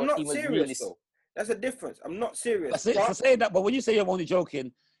 man." I'm not serious though. That's a difference. I'm not serious. For saying that, but when you say you're only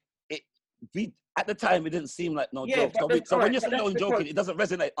joking, at the time it didn't seem like no joke. So when you're saying you're only joking, it doesn't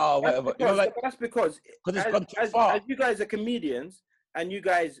resonate. Whatever. That's because it's gone too far. As you guys are comedians and you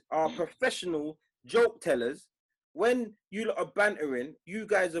guys are professional joke tellers, when you lot are bantering, you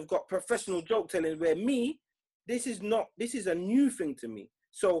guys have got professional joke telling. Where me, this is a new thing to me.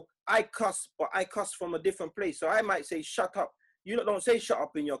 So I cuss, but I cuss from a different place. So I might say shut up. You lot don't say shut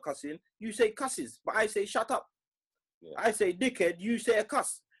up in your cussing. You say cusses, but I say shut up. Yeah. I say dickhead. You say a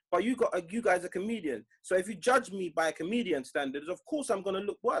cuss. But you guys are comedians. So if you judge me by comedian standards, of course I'm gonna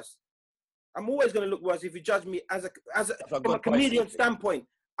look worse. I'm always gonna look worse if you judge me from a comedian standpoint.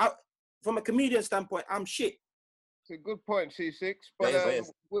 From a comedian standpoint, I'm shit. It's a good point, C6. But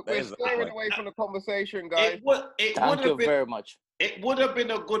we're steering away from the conversation, guys. Thank you very much. It would have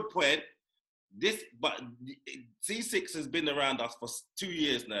been a good point. But C6 has been around us for 2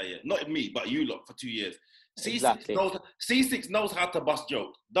 years now. Yeah, not me, but you lot for 2 years. C6 knows how to bust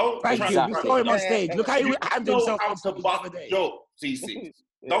jokes. Don't thank you. We saw him on stage. Look how he handled himself on stage. Bust joke, C6.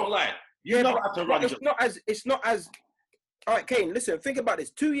 Don't lie. You know how to run jokes. It's not as. All right, Kane. Listen. Think about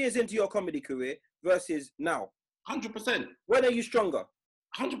this. 2 years into your comedy career versus now. 100%. When are you stronger?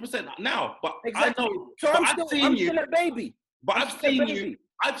 100% now. But exactly. I know. So I'm still a baby. But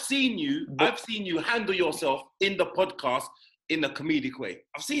I've seen you handle yourself in the podcast in a comedic way.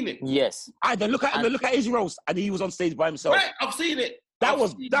 I've seen it. Yes. Look at his roast, and he was on stage by himself. Right, I've seen it. That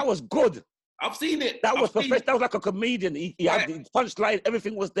was good. I've seen it. That was professional. That was like a comedian. He had the punchline.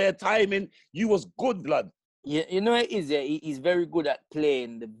 Everything was there. Timing. You was good, blood. You know it is. He's very good at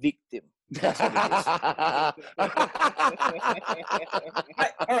playing the victim.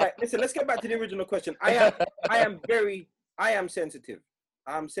 All right. Listen. Let's get back to the original question. I am sensitive.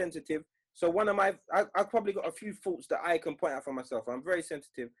 I'm sensitive. So I've probably got a few faults that I can point out for myself. I'm very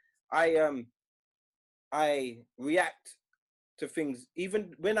sensitive. I react to things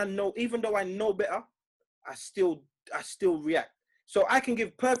even though I know better, I still react. So I can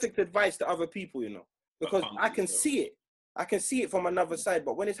give perfect advice to other people, because I can see it. I can see it from another side.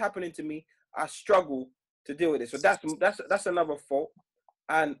 But when it's happening to me, I struggle to deal with it. So that's another fault.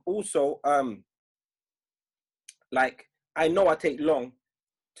 And also, I know I take long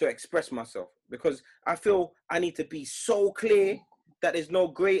to express myself because I feel I need to be so clear that there's no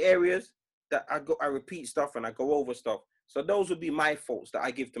gray areas, that I repeat stuff and I go over stuff. So those would be my faults that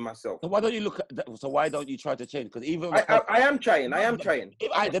I give to myself. So why don't you look at that? So why don't you try to change? Because even I am trying. Then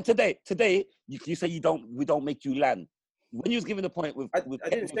today you say we don't make you land. When you was giving the point with I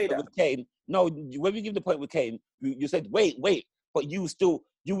didn't say that with Kane. No, when we give the point with Kane, you said wait, but you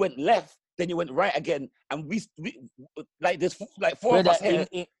went left. Then you went right again, and we like there's like four of us here.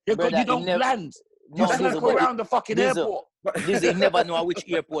 You don't land. You just go around the fucking airport. You never know which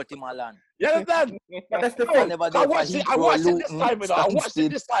airport in my land. You understand? But that's the thing. I watched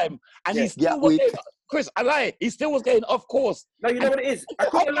it this time, and he still was getting, Chris, I lie. He still was getting off course. No, you know what it is. I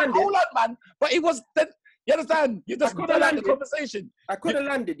could have landed. Hold on, man. But it was then. You understand? You just could have landed the conversation. I could have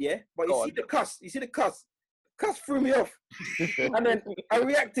landed, yeah. But you see the cuss. Cuss threw me off, and then I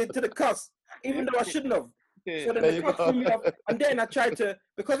reacted to the cuss, even though I shouldn't have. So then the cuss threw me off, and then I tried to,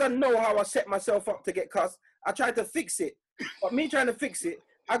 because I know how I set myself up to get cussed, I tried to fix it. But me trying to fix it,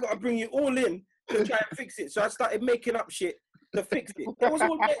 I got to bring you all in to try and fix it. So I started making up shit to fix it. It was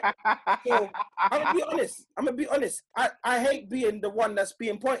all so I'm gonna be honest. I hate being the one that's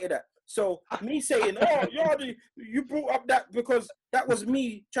being pointed at. So me saying, "Oh, you brought up that," because that was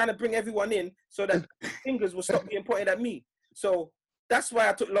me trying to bring everyone in so that fingers will stop being pointed at me. So that's why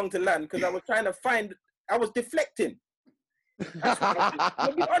I took long to land, because I was trying to I was deflecting.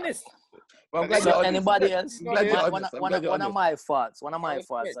 I'll be honest. Well, I'm glad so anybody else? One of my faults. I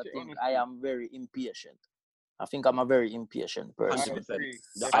think I am very impatient. I think I'm a very impatient person. I agree with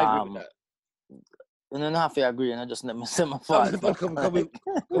that. You don't have to agree, and I just let me say my fault.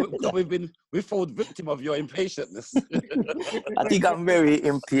 We've fallen victim of your impatientness. I think I'm very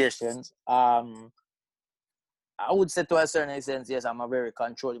impatient. I would say to a certain extent, yes, I'm a very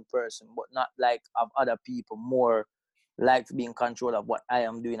controlling person, but not like of other people. More like to be in control of what I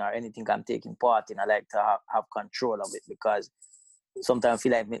am doing or anything I'm taking part in. I like to have control of it, because sometimes I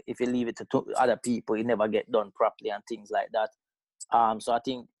feel like if you leave it to other people, it never get done properly and things like that. So I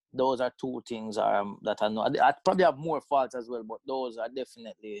think those are two things that I know. I probably have more faults as well, but those are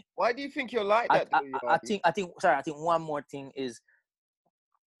definitely. Why do you think you're like that? I think one more thing is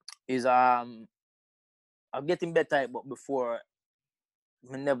I'm getting better, but before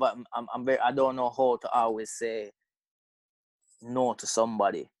I don't know how to always say no to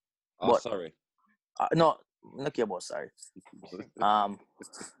somebody. Oh, but, sorry. No, I don't care about sorry.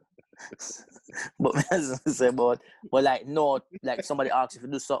 But say but like no, like somebody asks you to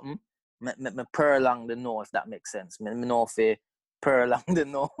do something, me prolong the no, if that makes sense. Me know if you prolong the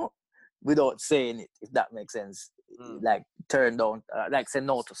no without saying it, if that makes sense. Like turn down, like say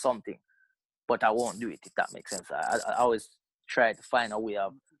no to something, but I won't do it, if that makes sense. I always try to find a way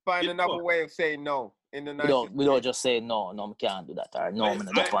of another way of saying no in the without just saying no, we can't do that, or no,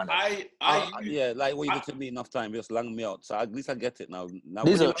 yeah, like what you did to me enough time, just lang me out. So at least I get it now.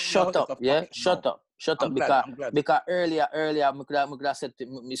 Shut up, yeah, shut up. Because earlier, I could have said to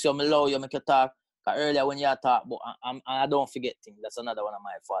me, so I allow you make you talk. Earlier when you talk, but I don't forget things. That's another one of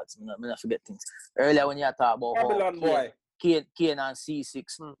my faults. I don't forget things. Earlier when you talk about Babylon boy. Kane and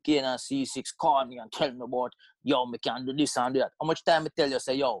C6 call me and tell me about, yo, me can do this and do that. How much time I tell you,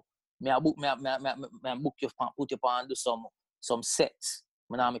 say, yo, me book you, put you on do some sets.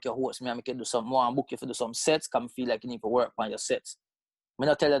 Me now make you host, me make you do some more and book you for do some sets, because I feel like you need to work on your sets. Me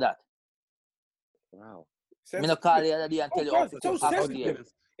not tell you that. Wow. Me not call you the other day and tell you how to cook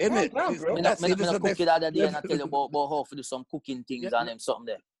upstairs. Isn't it? Me not cook you the other day and I tell you about how to do some cooking things and them something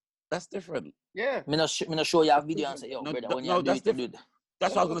there. That's different. Yeah. Me not show you a video and say, yo, brother, when you do it, you do it.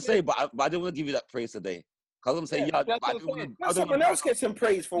 That's what I was going to say, but I didn't want to give you that praise today. Because I'm saying, someone else get some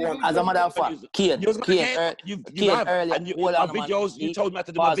praise for one. As a matter of fact, Kane earlier, videos, you told me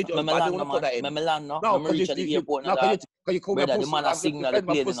to do my videos, but I didn't want to put that in. No, because you call me brother, the man has signal the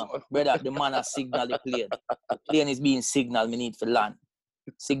plane, brother, the man has signal the plane. The plane is being signaled, me need for land.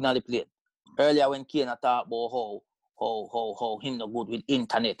 Signal the plane. Earlier when Kane talked about how him no good with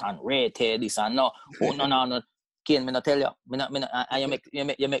internet and rate this and no. Oh, no. Kane, me not tell you.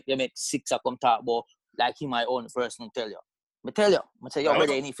 You make six come talk about like him my own person tell you. Me tell you. Me say, yo,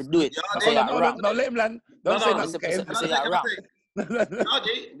 brother, you need to do it. No, let him land. Don't say that. Me say you rap.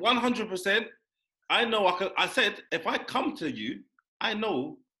 100%. I know I said, if I come to you, I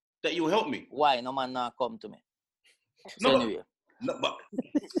know that you'll help me. Why? No man not come to me. No, anyway. No, but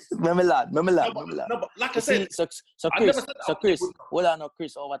remember lad. No, but like I said, so Chris, hold on, no,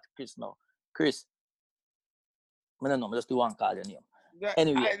 Chris, over to Chris now. Chris, I don't know, I just do one call your name.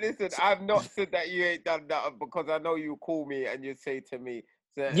 Anyway, listen, I've not said that you ain't done that because I know you call me and you say to me,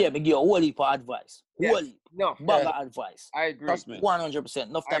 yeah, me give you a whole heap of advice. Bag of advice. I agree. 100%.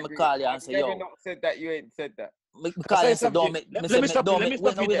 Enough time I call you and say, yo. I've never not said that you ain't said that. Me call you and say, don't make. Let me stop you. Me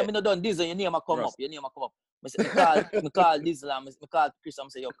not done Diesel. Your name a come up. Me call Diesel and me call Chris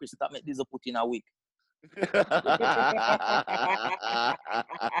and say, yo, Chris, stop make Diesel put in a week.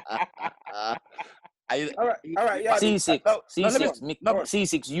 All right, yeah.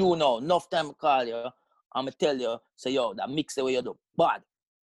 C6, you know, enough time I call you, I'm going to tell you, say, yo, that mix the way you do, bad.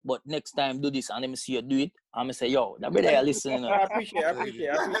 But next time, do this, and let me see you do it, I'm going to say, yo, that brother you're listening. I appreciate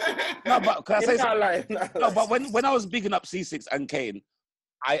it. No, but can I say something? No, but when I was bigging up C6 and Kane,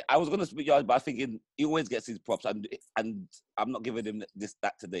 I was going to speak you, but I'm thinking he always gets his props, and I'm not giving him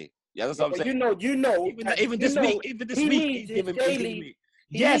that today. You understand what I'm saying? You know. Even this week, he gave me.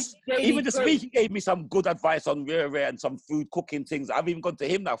 Yes, even this week he gave me some good advice on rare and some food cooking things. I've even gone to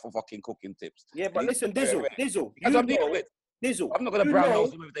him now for fucking cooking tips. Yeah, but listen, Dizzle. Dizzle, I'm not gonna brown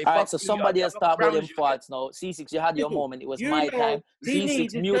nose him if they. All right, so somebody has started with them farts now. C6, you had your moment. It was my time.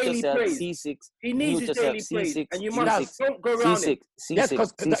 C6, mute yourself. C6, he needs his daily praise, and you must don't go around it. Yes,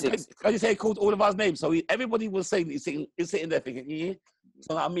 because you say he called all of our names, so everybody was saying he's sitting there thinking, yeah.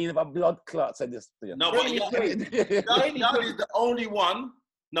 So I mean, if a blood clot said this to you. No, but Yardi is the only one.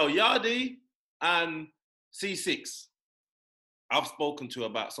 No, Yardi and C6 I've spoken to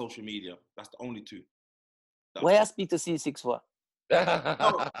about social media. That's the only two. Why I speak to C6 for? No,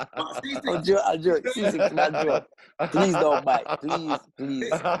 C6. I'll joke. C6, not joke. Please don't bite. Please.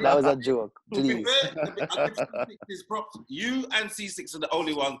 That was a joke. Please. I give C6 props. You and C6 are the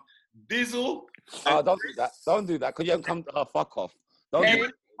only ones. Dizzle. Oh, don't do that. Don't do that. Because you haven't come to fuck off. Don't do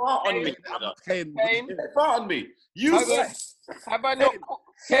that. Fart on me. Fart on me. Have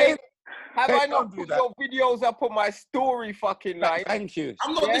I not put your videos up on my story fucking line? Thank you.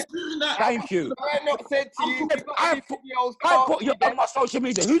 I'm not disputing that. Thank you. I not said to you, I put you on my social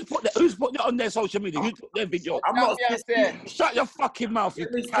media. Who's putting it on their social media? Who's put their video? I'm not saying. Shut your fucking mouth, you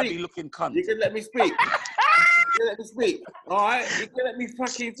cabby looking cunt. You can let me speak. let me speak. All right, you can let me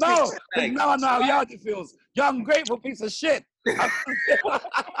fucking speak. No, because now I know how Yardy feels. You're ungrateful piece of shit.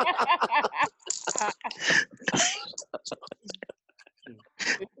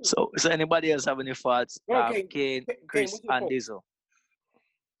 So anybody else have any thoughts? Okay, Kane, Kane, Chris, what's your and thought? Diesel.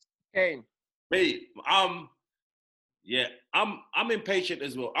 Kane. Me, yeah, I'm impatient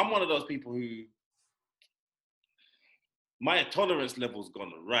as well. I'm one of those people who my tolerance level's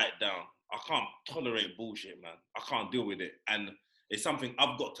gone right down. I can't tolerate bullshit, man. I can't deal with it, and it's something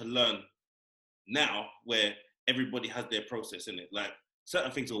I've got to learn now, where everybody has their process in it. Like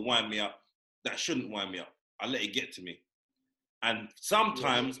certain things will wind me up that shouldn't wind me up. I let it get to me, and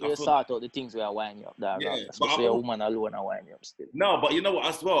sometimes you sort out the things that are winding you up. That yeah, especially a woman alone are winding you up still. No, but you know what?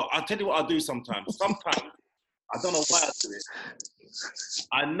 As well, I'll tell you what I do sometimes. Sometimes I don't know why I do it.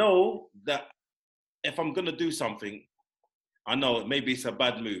 I know that if I'm gonna do something, I know maybe it's a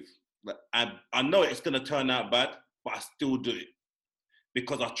bad move. I know it's gonna turn out bad, but I still do it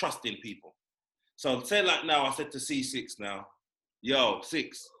because I trust in people. So say like now, I said to C6 now, yo,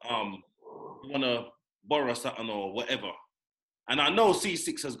 6, you wanna borrow something or whatever. And I know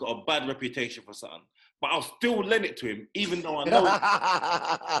C6 has got a bad reputation for something, but I'll still lend it to him, even though I know.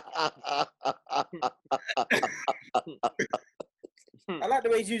 I like the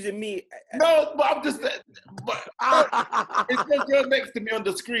way he's using me. No, but I'm just. But it's because you're next to me on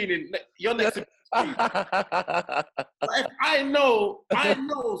the screen. And you're next to me on the screen. But if I know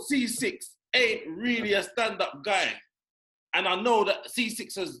C6 ain't really a stand-up guy, and I know that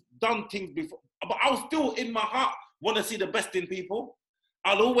C6 has done things before, but I'll still, in my heart, want to see the best in people.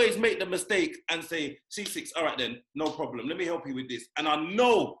 I'll always make the mistake and say, C6, all right then, no problem. Let me help you with this. And I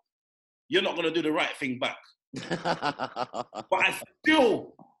know you're not going to do the right thing back. But I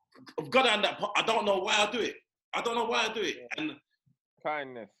still have got to end up, I don't know why I do it. And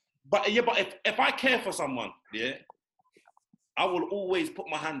Kindness. But yeah, but if I care for someone, yeah, I will always put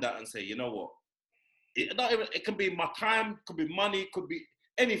my hand out and say, you know what? It can be my time, could be money, could be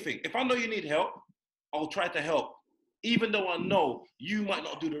anything. If I know you need help, I'll try to help, even though I know you might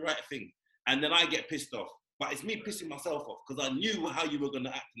not do the right thing. And then I get pissed off. But it's me pissing myself off because I knew how you were going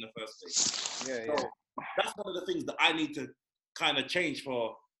to act in the first place. Yeah. So that's one of the things that I need to kind of change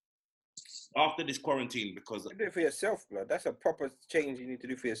for after this quarantine, because You do it for yourself, blood. That's a proper change you need to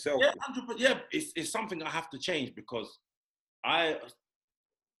do for yourself. yeah, 100%, yeah, it's something I have to change because I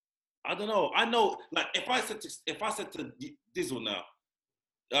don't know. I know, like if I said to Dizzle now,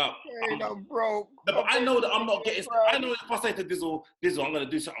 I'm broke. but I know that I'm not getting. I know if I say to Dizzle, I'm gonna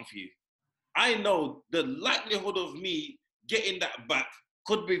do something for you. I know the likelihood of me getting that back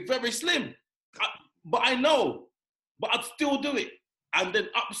could be very slim, but I know, but I'd still do it, and then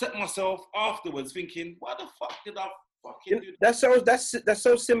upset myself afterwards, thinking, "Why the fuck did I fucking do that?" That's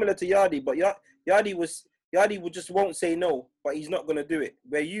so similar to Yardi, but Yardi would just won't say no, but he's not gonna do it.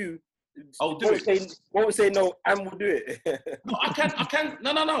 Where you won't say no and will do it. No, I can.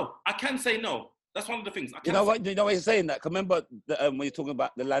 No. I can say no. That's one of the things. You know what he's saying that? Remember when you're talking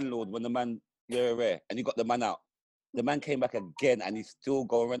about the landlord, when the man rare and you got the man out. The man came back again and he's still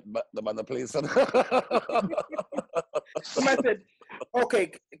going to rent the man the place. The man said,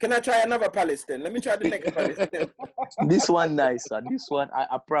 okay, can I try another palace then? Let me try the next palace then. This one nice, son. This one,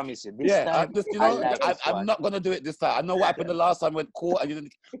 I promise you. This time, I'm not going to do it this time. I know what happened the last time I went court and you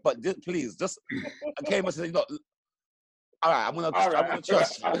didn't, but please, just, I came and said, all right, I'm gonna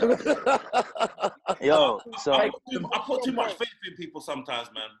trust. Yo, so I put too much faith in people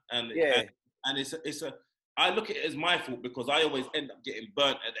sometimes, man, and it's a. I look at it as my fault because I always end up getting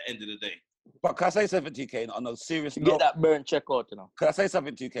burnt at the end of the day. But can I say something to you, Kane? On a serious note, get that burn check out, you know. Can I say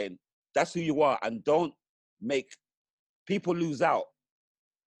something to you, Kane? That's who you are, and don't make people lose out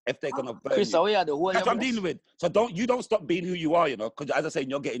if they're gonna burn Chris, you. the whole That's what I'm dealing with. So don't stop being who you are, you know. Because as I say,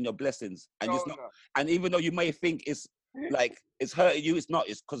 you're getting your blessings, and it's not. And even though you may think it's like it's hurting you, it's not.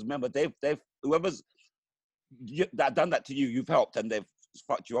 It's because remember they've whoever's that done that to you, you've helped, and they've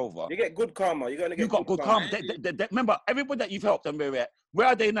fucked you over. You get good karma. You're gonna get. You got good karma. They, remember everybody that you've helped, and where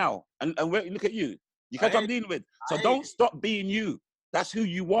are they now? And look at you. You catch what I'm dealing with. So don't stop being you. That's who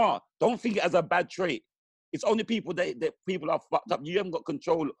you are. Don't think it as a bad trait. It's only people that people are fucked up. You haven't got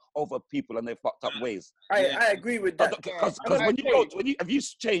control over people and their fucked up ways. I agree with that. Because if you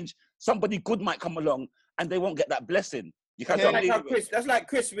change, somebody good might come along and they won't get that blessing. You can't. That's like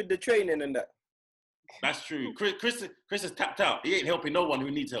Chris with the training and that. That's true. Chris is tapped out. He ain't helping no one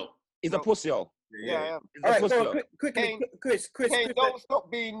who needs help. He's a pussy-o. Yeah. All right, so quickly, Chris. Don't stop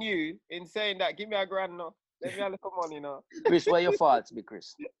being you in saying that. Give me a grand now. Let me a little money now. Chris, what are your faults, be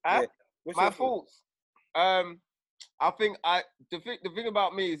Chris? My faults. I think the thing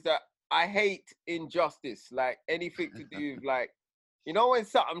about me is that I hate injustice. Like anything to do with like, you know, when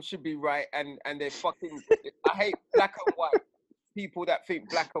something should be right and they fucking. I hate black and white people that think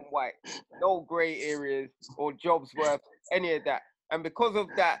black and white, no grey areas or jobs worth any of that. And because of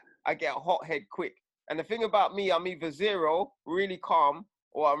that, I get a hothead quick. And the thing about me, I'm either 0, really calm,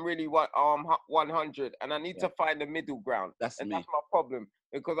 or I'm really 100, and I need to find the middle ground. That's me. That's my problem,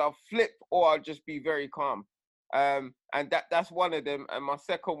 because I'll flip or I'll just be very calm. And that's one of them. And my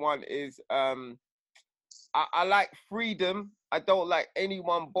second one is I like freedom. I don't like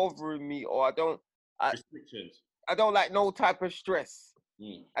anyone bothering me, or restrictions. I don't like no type of stress.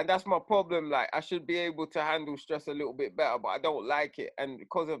 And that's my problem. Like, I should be able to handle stress a little bit better, but I don't like it. And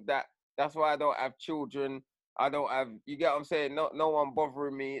because of that, that's why I don't have children. I don't have, you get what I'm saying? No one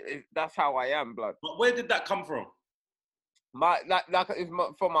bothering me. That's how I am, blood. But where did that come from? It's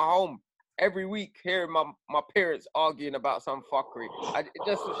from my home. Every week, hearing my parents arguing about some fuckery. It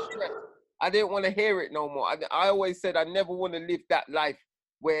just was stress. I didn't want to hear it no more. I always said I never want to live that life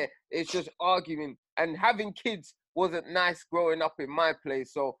where it's just arguing. And having kids wasn't nice growing up in my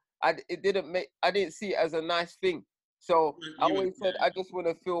place. So I didn't see it as a nice thing. So I always said I just want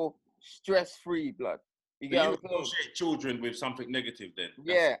to feel stress-free, blood. You associate children with something negative then?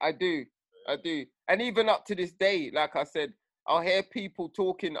 Yeah, I do. And even up to this day, like I said, I'll hear people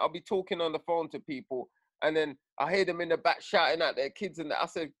talking. I'll be talking on the phone to people, and then I hear them in the back shouting at their kids, and I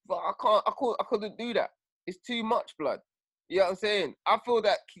said, I couldn't do that. It's too much, blood. You know what I'm saying? I feel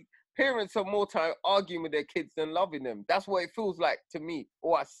that parents are more time arguing with their kids than loving them. That's what it feels like to me,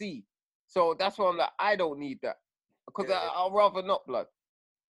 or I see. So that's why I'm like, I don't need that, because I'd rather not, blood.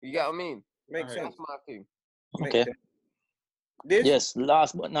 You get what I mean? Makes sense. That's my thing. Okay. Yes,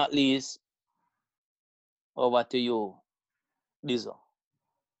 last but not least, over to you, Lizzo.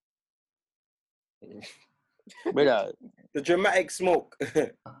 Brother. The dramatic smoke.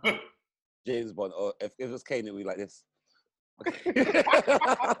 James Bond, or if it was Kane, it would be like this. Okay.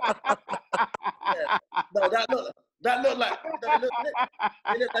 No, that looked like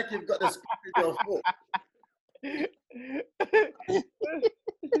it looked like you've got the split in your foot.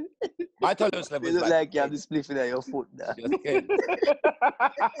 My tolerance level is like you have the split in your foot.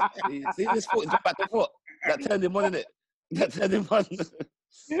 See this foot, it's back to foot. That turned him on, innit? That turned him on.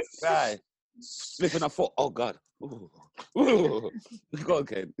 Right. Spliffing a foot. Oh God. Ooh. Go on,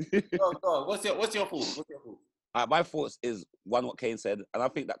 Kane. Go on. What's your fault? My thoughts is one what Kane said, and I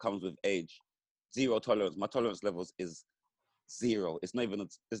think that comes with age. 0 tolerance. My tolerance levels is 0. It's not even.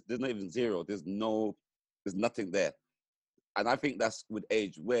 There's not even 0. There's nothing there, and I think that's with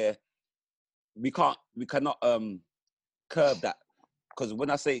age where we cannot curb that, because when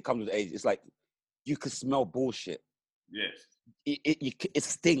I say it comes with age, it's like you can smell bullshit. Yes. It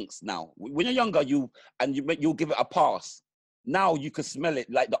stinks now. When you're younger, you'll give it a pass. Now you can smell it.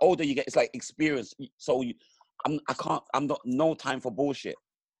 Like the older you get, it's like experience. So I'm not no time for bullshit.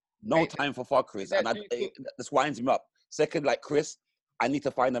 No time for fuckeries. And this winds me up. Second, like Chris, I need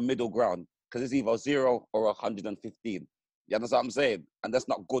to find a middle ground, because it's either 0 or 115. You understand what I'm saying? And that's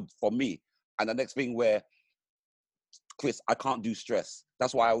not good for me. And the next thing where, Chris, I can't do stress.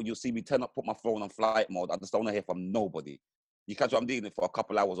 That's why you'll see me turn up, put my phone on flight mode. I just don't want to hear from nobody. You catch what I'm dealing for a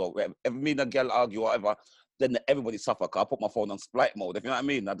couple hours or whatever. If me and a girl argue or whatever, then everybody suffer, because I put my phone on flight mode. If you know what I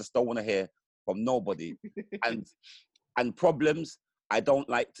mean? I just don't want to hear from nobody. and problems, I don't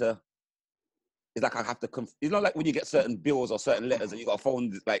like to. It's like I have to. It's not like when you get certain bills or certain letters and you got to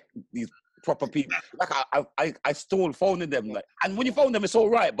phone like these proper people. Like I stall phoning them. Like, and when you phone them, it's all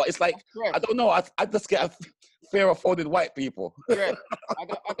right. But it's like I don't know. I just get a fear of phoning white people. Yeah,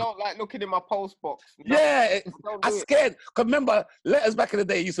 I don't like looking in my post box. I'm scared. Cause remember, letters back in the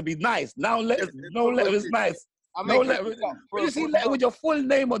day used to be nice. Now no letter is nice. No letter. When you see letter with your full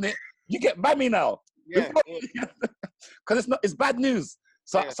name on it, you get bammy now. Yeah. Because it's bad news.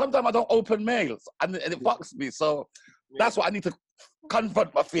 So sometimes I don't open mails and it fucks me. So that's why I need to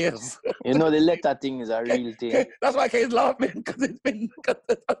confront my fears. You know, the letter thing is a real thing. That's why Kane's laughing, because it's been.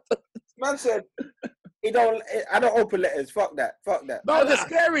 Man said, I don't open letters. Fuck that. No, they're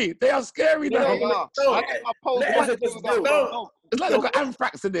scary. They are scary now. Letters are just it's like they've got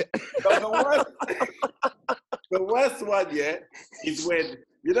anthrax in it. The worst one, is when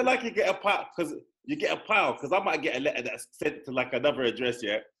you don't like you get a pile, because you get a pile, because I might get a letter that's sent to like another address,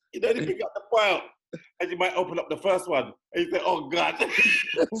 You don't even pick up the pile, and you might open up the first one, and you say, "Oh God."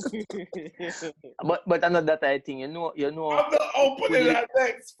 but another thing, you know. I'm not opening that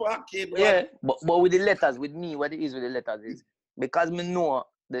next fucking one. Yeah, but with the letters, with me, what it is with the letters is because me know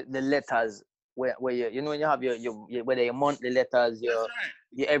the letters where you know, you have your whether your monthly letters, your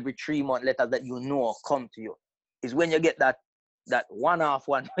every 3 month letters that you know come to you, is when you get that that one-off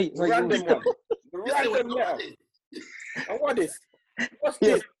one. Random one. The random letter. And what is? What's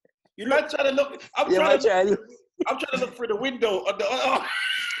this? You not trying to look. I'm trying to look through the window on the.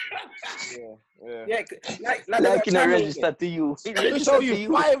 Yeah. Like in a register to you. Let me show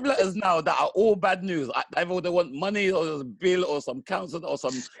you 5 letters now that are all bad news. Either they want money or a bill or some council or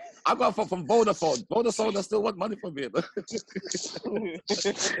some. I got from Vodafone. Vodafone, I still want money from me. Brother,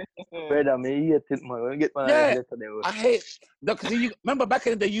 me hate it, man. Get my letter there. I hate. Because you remember back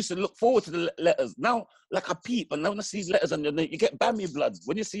in the day, you used to look forward to the letters. Now, like a peep, and now when I see letters on your name, you get bammy blood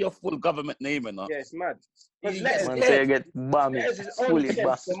when you see your full government name and Yeah, it's mad. Man say you get bammy. It's only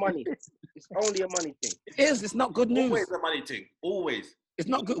for money. It's only a money thing. It is. It's not good news. Always a money thing. Always. It's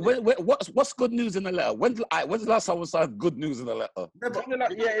not good. What's good news in the letter? When's the last time we saw good news in the letter?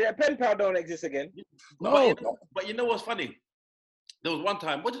 Yeah, pen pal don't exist again. No. But you know what's funny? There was one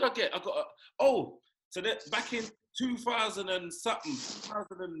time. What did I get? I got. So that back in 2000 and something,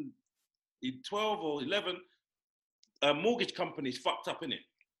 2012 or 11, mortgage companies fucked up in it,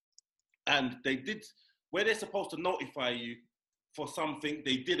 and they did where they're supposed to notify you for something,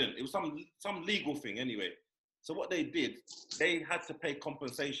 they didn't. It was some legal thing anyway. So what they did, they had to pay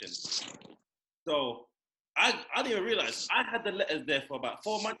compensation. So I didn't even realize I had the letters there for about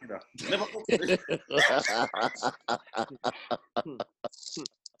 4 months now. Never opened it.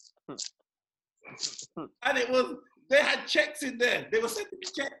 And they had checks in there. They were sending me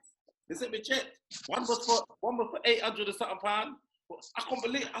checks. They sent me checks. One was for 800 or something pound. I couldn't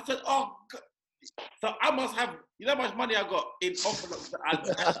believe it. I said, oh God. So I must have, you know how much money I got in envelopes.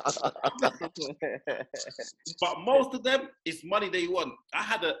 But most of them is money they want. I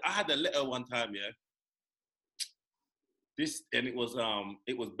had a letter one time, yeah. It was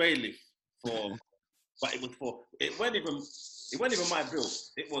bailiff for, but it wasn't even my bill.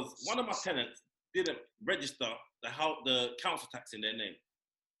 It was one of my tenants didn't register the council tax in their name.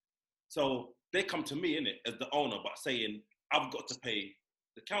 So they come to me, innit, as the owner, but saying, I've got to pay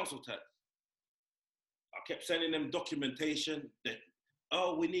the council tax. I kept sending them documentation that,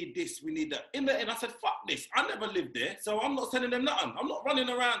 we need this, we need that. In the end, I said, fuck this. I never lived there, so I'm not sending them nothing. I'm not running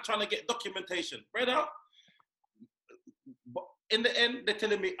around trying to get documentation. Brother, but in the end, they're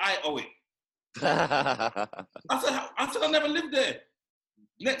telling me I owe it. I said, I never lived there.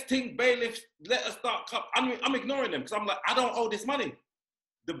 Next thing, bailiffs, let us start. I'm ignoring them because I'm like, I don't owe this money.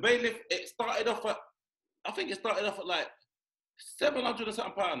 The bailiff, it started off at like 700 or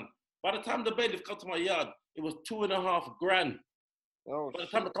something pound. By the time the bailiff come to my yard, it was 2.5 grand. Oh, by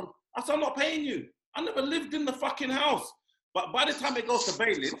the time it come, I said, I'm not paying you. I never lived in the fucking house. But by the time it goes to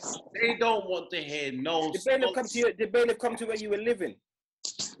bailiff, they don't want to hear no. Did bailiff come to where you were living?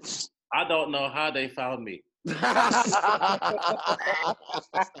 I don't know how they found me. They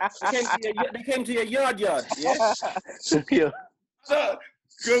came to your yard, yeah? Yeah.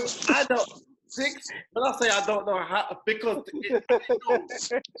 Because I don't. When I say I don't know how, because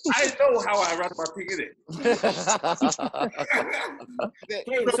I know how I run my thing, innit?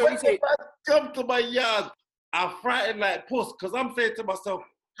 So when I come to my yard, I'm frightened like puss, because I'm saying to myself,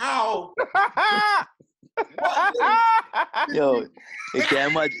 how? Yo, you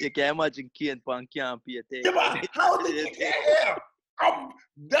can't imagine Kane Pan can't pay attention. Yeah, but how did you get here?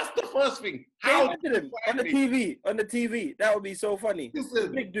 That's the first thing. How did him on the TV? That would be so funny.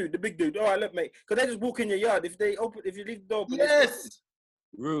 The big dude. All right, look, mate. Because they just walk in your yard. If you leave the door open. Yes.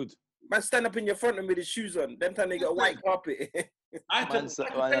 Rude. Man, stand up in your front and with his shoes on. Them time they got a white carpet. I tell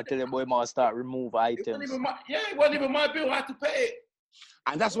you, boy, must start remove items. It wasn't even my bill. I had to pay it.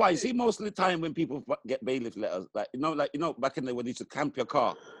 And that's why you see most of the time when people get bailiff letters, back in the day when you used to camp your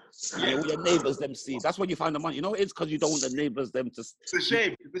car, all your neighbors them see. That's when you find the money. You know, it's because you don't want the neighbors them to. It's a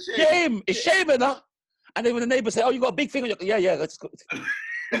shame. It's shame, enough. And then when the neighbors say, "Oh, you got a big thing on your," let's go.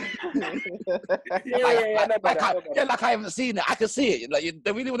 Like I haven't seen it. I can see it. Like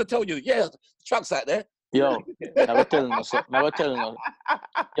they really want to tell you, the truck's out there. Yo, never telling us.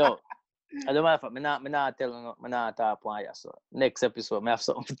 Yo. I don't matter. I'm not telling you. I'm not talking about so next episode, I have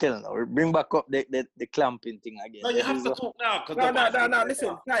something to tell you. Bring back up the clamping thing again. No, you have to talk now. No.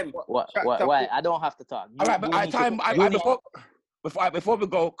 Listen, time. Why? I don't have to talk. All right, but before we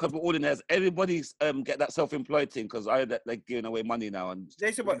go, because we're all in there, everybody's get that self-employed thing because they're giving away money now. And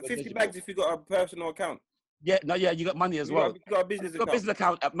they say about 50 bags if you got a personal account. Yeah, you got money as well. You got a business account. Business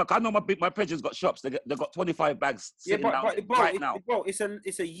account. I know my president's got shops. They got 25 bags. Bro,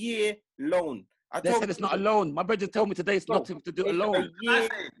 it's a year loan. They said it's not a loan. My brother told me today it's nothing to do a loan. A year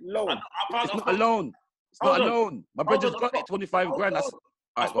loan. It's not a loan. It's not a loan. My brother's got it 25 grand.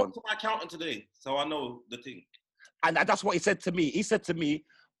 I spoke to my accountant today, so I know the thing. And that's what he said to me. He said to me,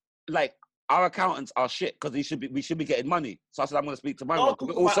 like, our accountants are shit because we should be getting money. So I said I'm going to speak to my one. Don't talk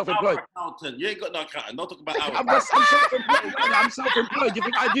We're all about self-employed. our accountant. You ain't got no accountant. Don't talk about our I'm self-employed. I'm self-employed. You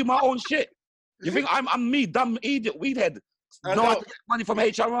think I do my own shit? You think I'm me, dumb idiot, weedhead? No, I get money from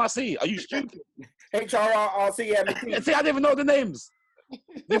HRRC. Are you stupid? HRRC, yeah, me too. See, I didn't even know the names.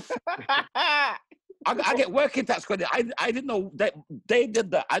 I get working tax credit. I didn't know that they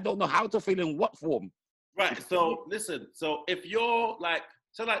did that. I don't know how to fill in what form. Right. So listen. So if you're like,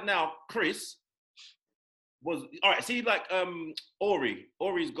 like now, Chris was all right. See, like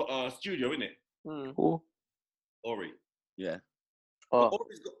Ori's got a studio, innit? Who? Ori. Yeah. Oh.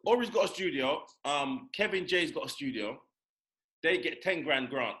 Ori's got a studio. Kevin J's got a studio. They get 10 grand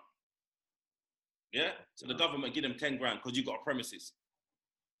grant. Yeah. So the government give them 10 grand because you got a premises.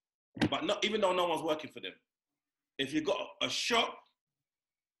 But not even though no one's working for them. If you got a shop,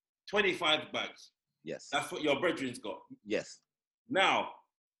 25 bags. Yes. That's what your brethren's got. Yes. Now,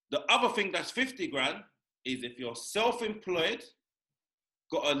 the other thing that's 50 grand is if you're self-employed,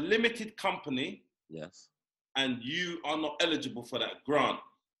 got a limited company. Yes. And you are not eligible for that grant.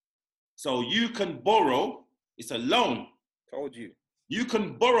 So you can borrow, it's a loan. Told you. You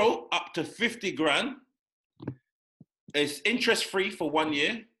can borrow up to 50 grand. It's interest free for 1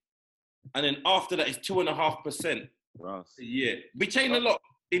 year. And then after that, it's 2.5% a year. We paying a lot of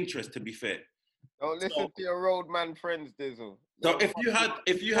interest, to be fair. Don't listen to your roadman friends, Dizzle. So if you had,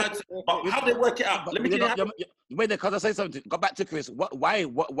 how they work it out? Let me tell you. Wait, because I say something. Go back to Chris. What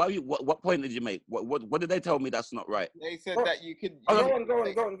point did you make? What did they tell me that's not right? They said that you could. Go on.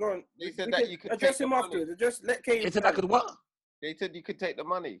 They said that you could address him afterwards. Just let Kane. They said I could what? They said you could take the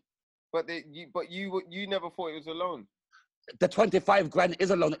money, but you never thought it was a loan. The 25 grand is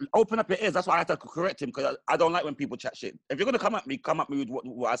a loan. Open up your ears. That's why I had to correct him because I don't like when people chat shit. If you're gonna come at me with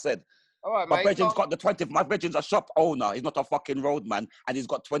what I said. All right, my brethren's got the 20. My brethren's a shop owner. He's not a fucking roadman, and he's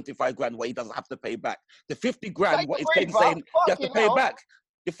got 25 grand what he doesn't have to pay back. The 50 grand, what he's saying, you have to pay back.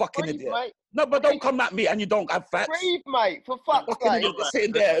 You fucking idiot. Mate. No, but don't come at me and you don't have facts. Breathe, mate, for fuck's sake. You're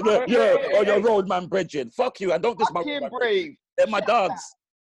sitting there, your roadman brethren. Fuck you, and don't just my breathe. They're my dogs.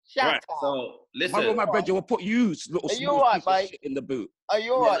 Shut up. So listen, my brethren will put you little small piece of shit in the boot. Are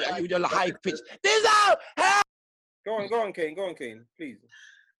you alright? You're high pitch. This out. Go on, Kane, please.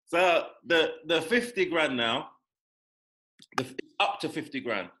 So the 50 grand now, up to 50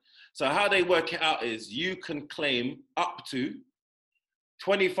 grand. So how they work it out is you can claim up to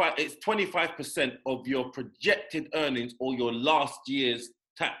 25% of your projected earnings or your last year's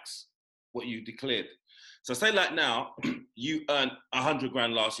tax, what you declared. So say like now, you earned 100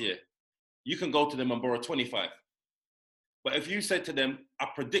 grand last year. You can go to them and borrow 25. But if you said to them, I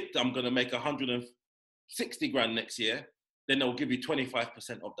predict I'm going to make 160 grand next year, then they'll give you 25%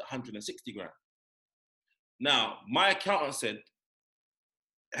 of the 160 grand. Now, my accountant said,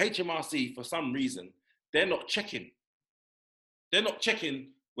 HMRC, for some reason, they're not checking. They're not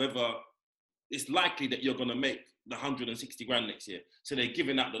checking whether it's likely that you're going to make the 160 grand next year. So they're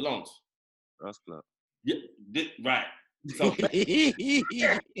giving out the loans. That's clear. Yeah, right. So,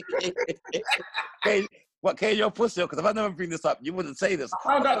 hey, what can your pussy? Because if I never bring this up, you wouldn't say this. I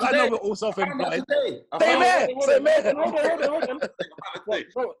found out today. I know we're all self-employed. Hold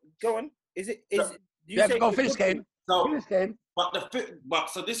on. Go on. Is it? Go finish, Kane. But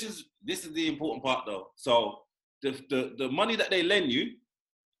so this is the important part though. So the money that they lend you,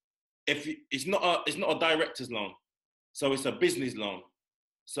 it's not a director's loan, so it's a business loan.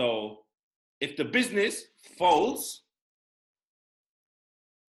 So if the business folds,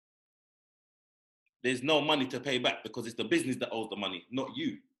 there's no money to pay back because it's the business that owes the money, not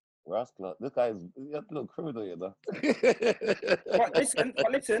you. Rascal, this guy's a little criminal, you know. But listen.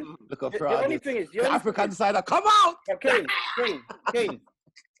 The only thing is, the African side, come out. Kane.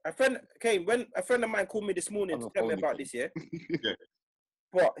 When a friend of mine called me this morning to tell me about this, yeah.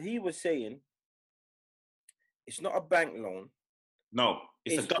 But he was saying it's not a bank loan. No,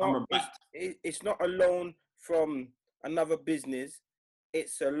 it's a government bank. It's not a loan from another business.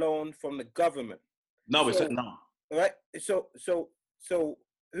 It's a loan from the government. No, it's no. Right. So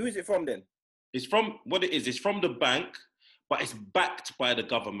who is it from then? It's from what it is. It's from the bank, but it's backed by the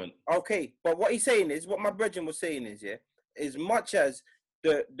government. Okay, but what he's saying is, what my brethren was saying is, yeah, as much as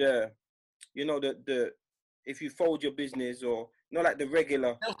the if you fold your business or not like the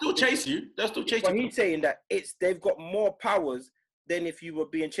regular, they'll still chase you. But he's saying that they've got more powers than if you were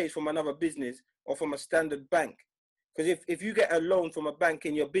being chased from another business or from a standard bank. Because if you get a loan from a bank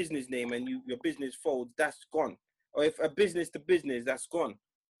in your business name and your business folds, that's gone. Or if a business to business, that's gone.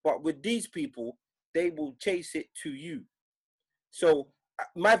 But with these people, they will chase it to you. So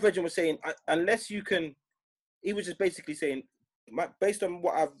my virgin was saying, unless you can, he was just basically saying, based on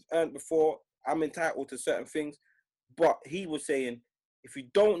what I've earned before, I'm entitled to certain things. But he was saying, if you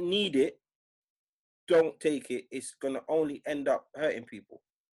don't need it, don't take it. It's gonna only end up hurting people.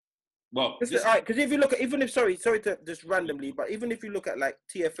 Well, because if you look at sorry to just randomly, but even if you look at like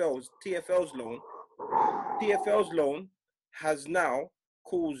TFL's loan has now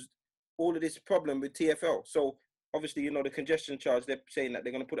caused all of this problem with TFL. So obviously, the congestion charge, they're saying that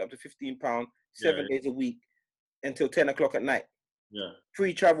they're going to put it up to £15, 7 days a week until 10 o'clock at night. Yeah.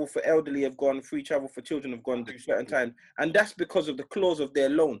 Free travel for elderly have gone, free travel for children have gone through certain times. And that's because of the clause of their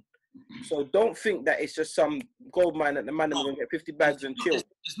loan. So don't think that it's just some gold mine that the man is going to get 50 bags and chill.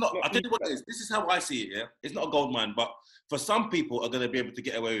 It's not. I tell you what it is. This is how I see it, yeah? It's not a gold mine, but for some people are going to be able to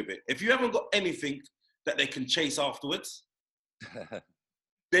get away with it. If you haven't got anything that they can chase afterwards,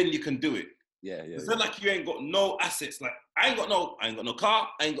 then you can do it. Yeah. It's not like you ain't got no assets. Like, I ain't got no car,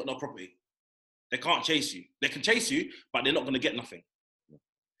 I ain't got no property. They can't chase you. They can chase you, but they're not going to get nothing.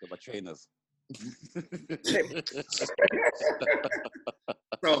 They're my trainers.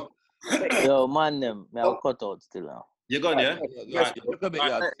 So, yo, man, them, I'll cut out still now. You're gone, yeah?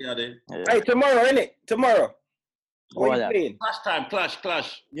 Hey, tomorrow, innit? Tomorrow. What are you playing? Clash.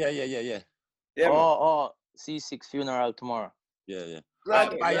 Yeah. C6 funeral tomorrow. Yeah.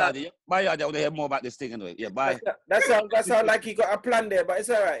 Bye, Yadi. I want to hear more about this thing anyway. Yeah, bye. That sounds like you got a plan there, but it's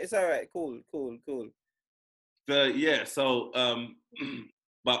all right. Cool. So,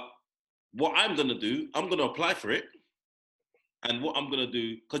 but what I'm going to do, I'm going to apply for it. And what I'm going to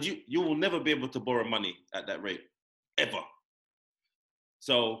do, because you will never be able to borrow money at that rate, ever.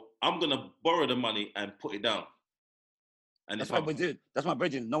 So I'm going to borrow the money and put it down. And that's what we did. That's my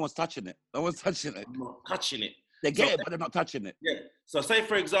bridging. No one's touching it. I'm not touching it. They get it, but they're not touching it. Yeah. So say,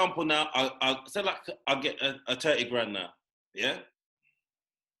 for example, now, I get a 30 grand now, yeah?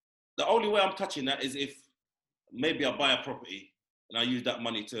 The only way I'm touching that is if maybe I buy a property and I use that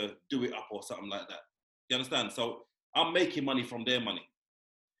money to do it up or something like that. You understand? So I'm making money from their money.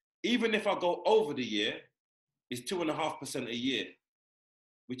 Even if I go over the year, it's 2.5% a year,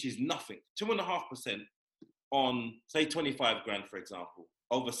 which is nothing. 2.5% on, say, 25 grand, for example,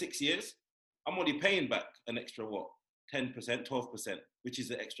 over 6 years, I'm only paying back an extra, 10%, 12%, which is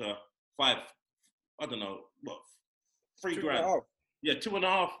an extra 3 grand. Yeah,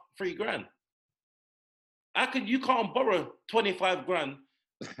 2.5, 3 grand. You can't borrow 25 grand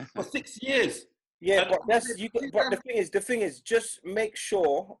for 6 years. Yeah, but the thing is, just make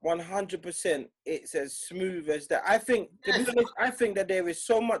sure 100% it's as smooth as that. I think that there is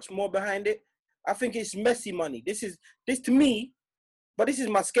so much more behind it. I think it's messy money. This to me, but this is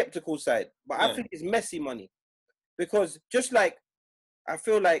my skeptical side. But I think it's messy money, because just like I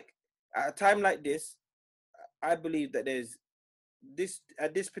feel like at a time like this, I believe that there's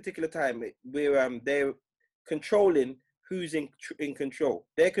at this particular time where they're controlling who's in control.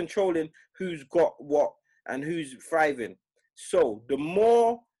 They're controlling who's got what and who's thriving. So the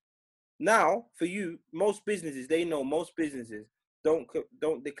more now for you, most businesses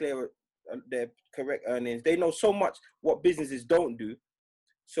don't declare their correct earnings. They know so much what businesses don't do.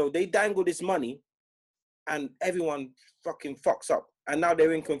 So they dangle this money and everyone fucking fucks up. And now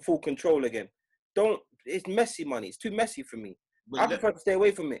they're in full control again. It's messy money. It's too messy for me. I prefer to stay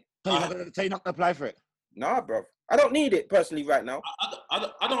away from it. So you're not going to apply for it? Nah, bro. I don't need it personally right now.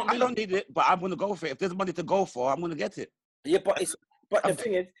 I don't need it, but I'm going to go for it. If there's money to go for, I'm going to get it. Yeah, but the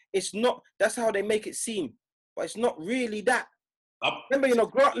thing is, it's not. That's how they make it seem, but it's not really that. Remember,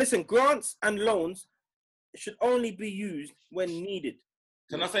 grants and loans should only be used when needed.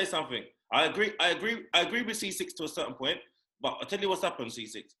 Can I say something? I agree with C6 to a certain point, but I'll tell you what's happened,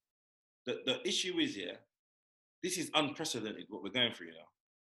 C6. The issue is, this is unprecedented what we're going through now.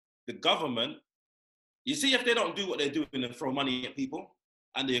 The government, you see, if they don't do what they're doing and throw money at people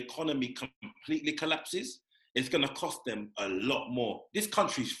and the economy completely collapses, it's going to cost them a lot more. This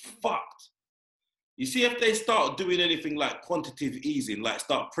country's fucked. You see, if they start doing anything like quantitative easing, like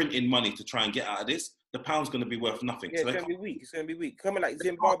start printing money to try and get out of this, the pound's going to be worth nothing. Yeah, so it's going to be weak. Coming like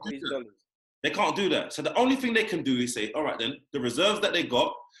Zimbabwe's dollars. They can't do that. So the only thing they can do is say, all right, then, the reserves that they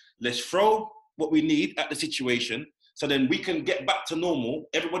got, let's throw what we need at the situation, so then we can get back to normal.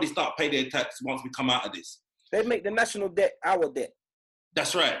 Everybody start paying their tax once we come out of this. They make the national debt our debt.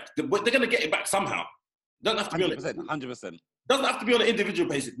 That's right. But they're going to get it back somehow. Doesn't have to be 100%. Doesn't have to be on an individual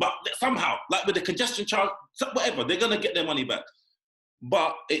basis, but somehow, like with the congestion charge, whatever, they're going to get their money back.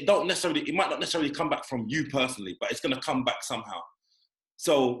 But it might not necessarily come back from you personally, but it's going to come back somehow.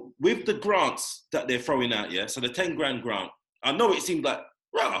 So with the grants that they're throwing out, so the 10 grand grant, I know it seemed like,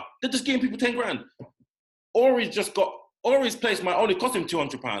 they're just giving people 10 grand. Ori's place might only cost him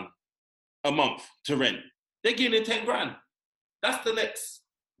 £200 a month to rent. They're giving him 10 grand. That's the next,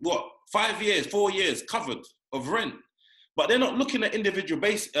 5 years, 4 years covered of rent. But they're not looking at individual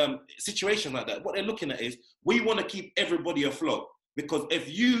situations like that. What they're looking at is, we want to keep everybody afloat. Because if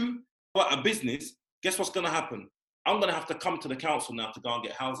you are a business, guess what's going to happen? I'm going to have to come to the council now to go and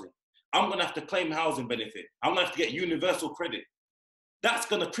get housing. I'm going to have to claim housing benefit. I'm going to have to get universal credit. That's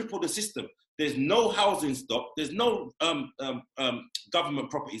going to cripple the system. There's no housing stock. There's no government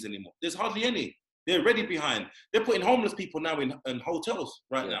properties anymore. There's hardly any. They're already behind. They're putting homeless people now in hotels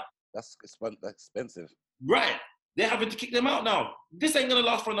now. That's expensive. Right. They're having to kick them out now. This ain't going to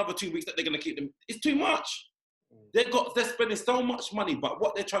last for another 2 weeks that they're going to keep them. It's too much. They're spending so much money, but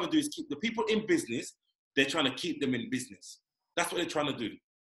what they're trying to do is keep the people in business. They're trying to keep them in business. That's what they're trying to do,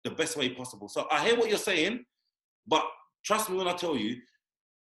 the best way possible. So I hear what you're saying, but trust me when I tell you,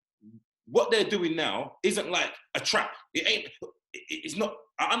 what they're doing now isn't like a trap. It's not.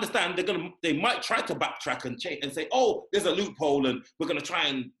 I understand they might try to backtrack and change and say, oh, there's a loophole and we're going to try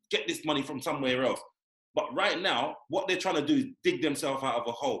and get this money from somewhere else. But right now, what they're trying to do is dig themselves out of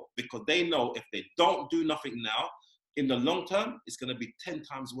a hole, because they know if they don't do nothing now, in the long term, it's going to be 10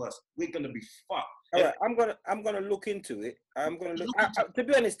 times worse. We're going to be fucked. All right, I'm gonna look into it. I'm gonna look. To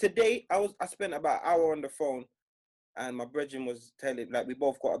be honest, today I spent about an hour on the phone, and my brethren was telling, like, we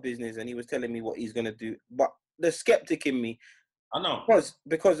both got a business, and he was telling me what he's gonna do. But the skeptic in me, I know,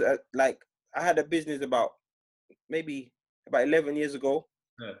 because like I had a business about 11 years ago,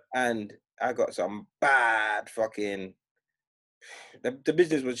 and I got some bad fucking. The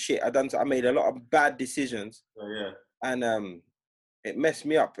business was shit. I made a lot of bad decisions. And it messed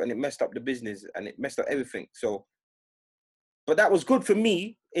me up, and it messed up the business, and it messed up everything. So, but that was good for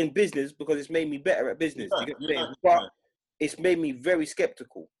me in business because it's made me better at business. But it's made me very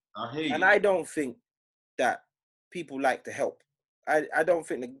skeptical. I hear you. And I don't think that people like to help. I don't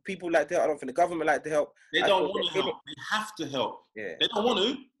think that people like to help. I don't think the government like to help. They don't want to help. They have to help. Yeah. They don't want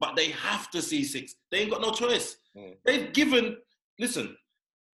to, but they have to C6. They ain't got no choice. They've given. Listen,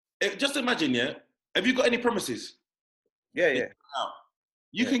 just imagine, have you got any premises? Yeah.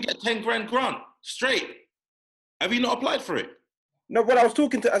 You can get 10 grand grant straight. Have you not applied for it? No, but I was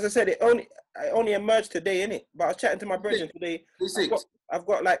talking to, as I said, I only emerged today, innit? But I was chatting to my brethren today. I've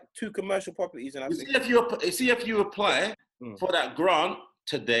got like 2 commercial properties, and see if you apply for that grant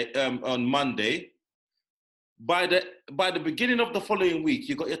today, on Monday. By the beginning of the following week,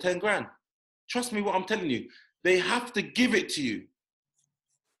 you got your 10 grand. Trust me, what I'm telling you. They have to give it to you.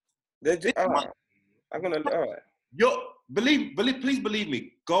 All right. I'm gonna. All right. Please believe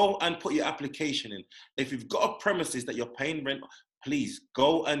me. Go and put your application in. If you've got a premises that you're paying rent, please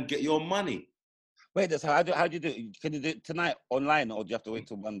go and get your money. Wait, how do you do it? Can you do it tonight online, or do you have to wait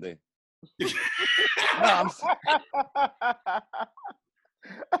till Monday? No,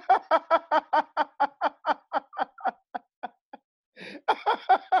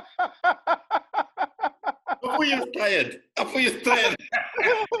 I thought you're tired.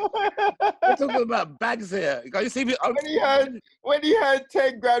 We're talking about bags here. Can you see me? When he had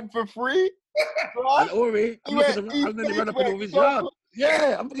 10 grand for free, and Ori, I'm gonna run up in Ori's yard.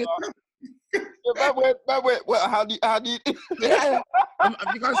 Yeah, I'm gonna. Well, how do you? Yeah,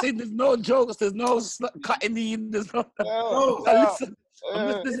 you can't say there's no jokes, there's no cutting in, there's no. Listen,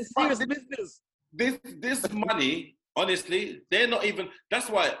 this is serious business. This money. Honestly, they're not even. That's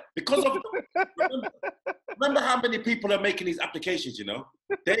why, because of. Remember how many people are making these applications?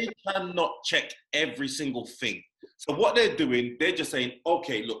 They cannot check every single thing. So what they're doing, they're just saying,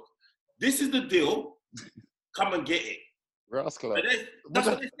 "Okay, look, this is the deal. Come and get it." Rascal. That's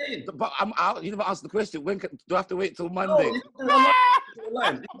what they're saying. But I'm out. You never asked the question. When do I have to wait till Monday? No, you can do it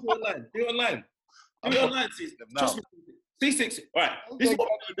online. Do it online. Trust me. C6. All right. This is what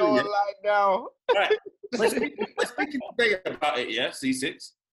we're doing. Online now. All right. We're speaking today about it,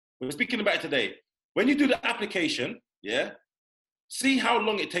 C6. We're speaking about it today. When you do the application, see how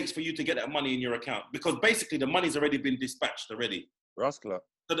long it takes for you to get that money in your account. Because basically the money's already been dispatched already. Rascal.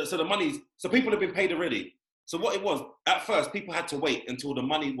 So people have been paid already. So what it was, at first, people had to wait until the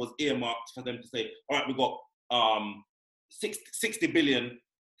money was earmarked for them to say, all right, we've got 60 billion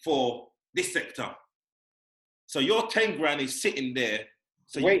for this sector. So your 10 grand is sitting there.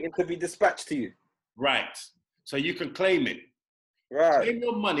 So waiting to be dispatched to you. Right. So you can claim it. Right. Claim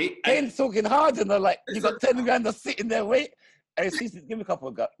your money. Kane's talking hard, and they're like, you got 10 grand that's sitting there, wait. Hey, give me a couple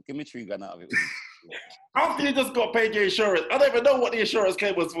of give me 3 grand out of it. After you just got paid your insurance, I don't even know what the insurance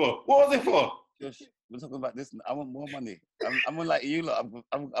claim was for. What was it for? Josh, we're talking about this. I want more money. I'm like you lot.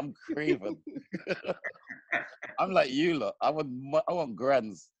 I'm craving. I'm like you lot. I want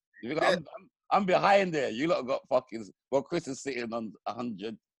grands. I'm behind there. You lot got fucking. Well, Chris is sitting on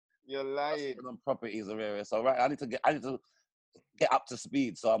 100. You're lying. On properties of areas. So right, I need to get up to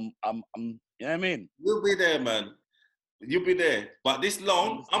speed. So I'm you know what I mean? You'll be there, man. You'll be there. But this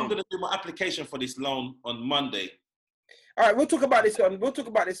loan, I'm gonna do my application for this loan on Monday. All right, we'll talk about this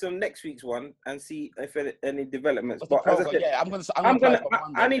on next week's one and see if any developments. But as I said, yeah,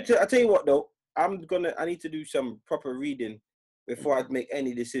 I need to. I tell you what though, I need to do some proper reading before I make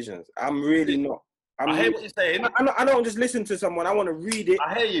any decisions. I'm really not. I hear what you're saying. I don't just listen to someone. I want to read it.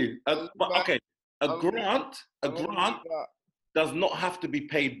 I hear you. But okay, a grant does not have to be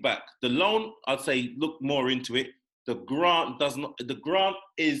paid back. The loan, I'd say, look more into it. The grant does not. The grant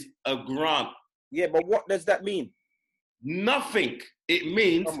is a grant. Yeah, but what does that mean? Nothing. It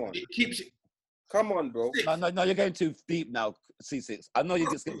means it keeps. Come on, bro. No, you're going too deep now, C6. I know you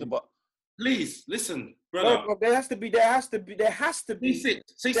get skipped, but please listen, brother. No, bro, there has to be C6. There has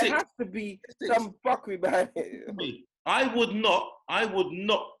to be some fuckery behind it. I would not,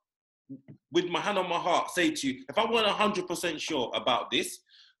 with my hand on my heart, say to you, if I weren't 100% sure about this,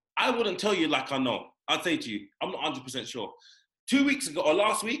 I wouldn't tell you like I know. I'd say to you, I'm not 100% sure. 2 weeks ago or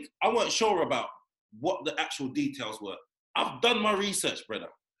last week, I weren't sure about what the actual details were. I've done my research, brother.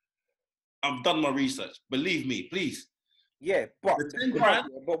 I've done my research. Believe me, please. Yeah, but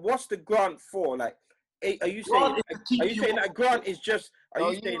what's the grant for? Like, are you saying that a grant is just?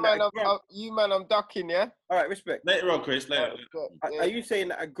 I'm ducking, yeah. All right, respect. Later on, Chris. Later. Are you saying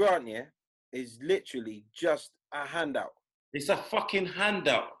that a grant, yeah, is literally just a handout? It's a fucking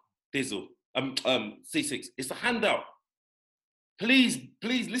handout, Dizzle. C6. It's a handout. Please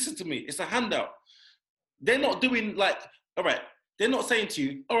listen to me. It's a handout. They're not doing like, all right. They're not saying to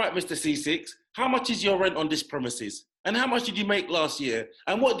you, all right, Mr. C6, how much is your rent on this premises? And how much did you make last year?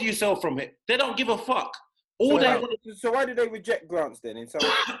 And what do you sell from it? They don't give a fuck. So why do they reject grants then in some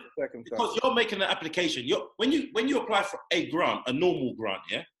circumstances? Because you're making an application. When you apply for a grant, a normal grant,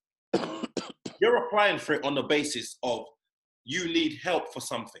 yeah, you're applying for it on the basis of you need help for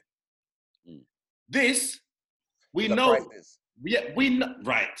something. This, we know. Yeah, we know,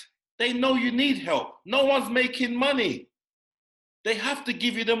 right. They know you need help. No one's making money. They have to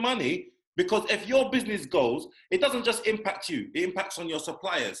give you the money because if your business goes, it doesn't just impact you. It impacts on your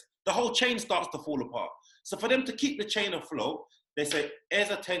suppliers. The whole chain starts to fall apart. So for them to keep the chain afloat, they say,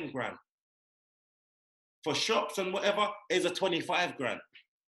 here's a 10 grand. For shops and whatever, here's a 25 grand.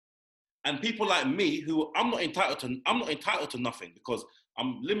 And people like me, who I'm not entitled to nothing because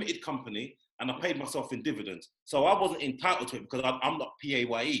I'm limited company and I paid myself in dividends. So I wasn't entitled to it because I'm not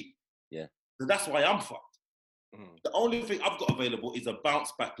PAYE. Yeah. So that's why I'm fucked. The only thing I've got available is a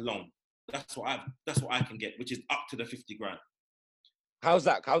bounce back loan. That's what I can get, which is up to the 50 grand. How's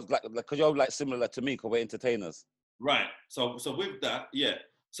that? Because you're like similar to me, because we're entertainers. Right. So with that, yeah.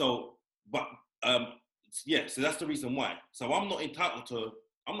 So that's the reason why. So I'm not entitled to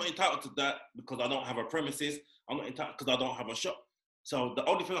that because I don't have a premises. I'm not entitled because I don't have a shop. So the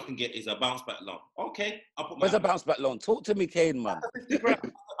only thing I can get is a bounce back loan. Okay. Where's a bounce back loan? Talk to me, Kane, man. 50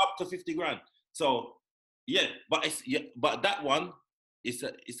 grand, up to 50 grand. So yeah, but that one it's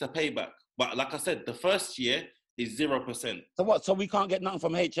a payback. But like I said, the first year is 0%. So what? So we can't get nothing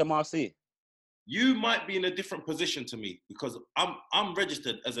from HMRC? You might be in a different position to me because I'm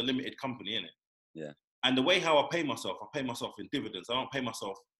registered as a limited company, innit? Yeah. And the way how I pay myself in dividends. I don't pay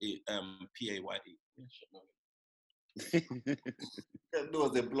myself PAYE. There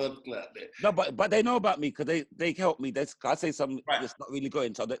was a blood clot there. No, but they know about me because they help me. I say something that's not really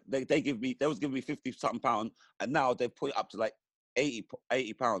going. So they was giving me 50-something pound, and now they put it up to like 80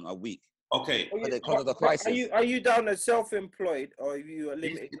 pound a week. Okay. Because of the crisis. Are you down as self-employed or are you a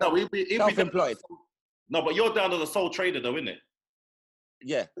limited? No, self-employed. No, but you're down as a sole trader though, isn't it?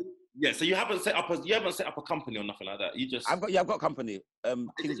 Yeah. Yeah, so you haven't set up a company or nothing like that. You just I've got a company,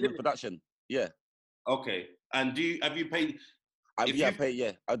 Kingsman Production. Yeah. Okay. And have you paid? I pay.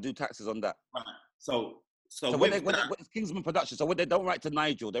 Yeah, I do taxes on that. Right. So when it's Kingsman Production, so when they don't write to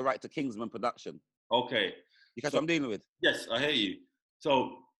Nigel, they write to Kingsman Production. Okay. You catch what I'm dealing with? Yes, I hear you.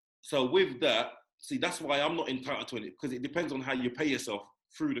 So with that, see, that's why I'm not entitled to it because it depends on how you pay yourself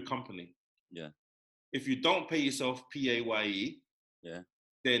through the company. Yeah. If you don't pay yourself PAYE, yeah,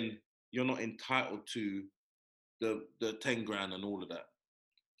 then you're not entitled to the 10 grand and all of that.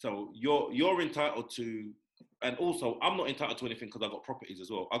 So you're entitled to, and also I'm not entitled to anything because I got properties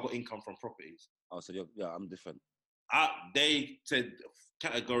as well. I got income from properties. Oh, so I'm different. They said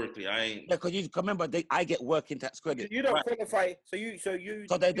categorically I ain't. Yeah, because you remember I get working tax credit. You don't qualify, so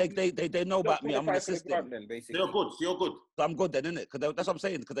they know about me. I'm in the system. Then, basically. So you're good. So I'm good then, innit? Because that's what I'm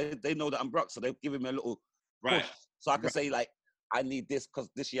saying. Because they know that I'm broke, so they're giving me a little push. So I can say like, I need this because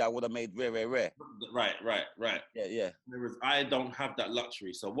this year I would have made rare. Right. Yeah. Whereas I don't have that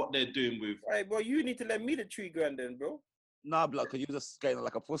luxury. So what they're doing with... Right, well, you need to lend me the 3 grand then, bro. Nah, blood, because you just getting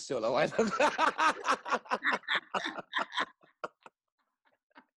like a pussy or like.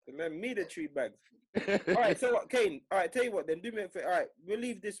 Me the treat bags. All right, so what, Kane? All right, tell you what, then do me a favor. All right, we'll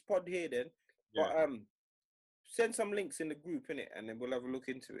leave this pod here then. Yeah. But send some links in the group, innit, and then we'll have a look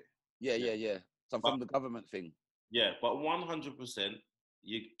into it. Yeah. Some from the government thing. Yeah, but 100%,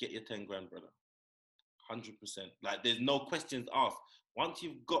 you get your 10 grand, brother. 100%. Like, there's no questions asked. Once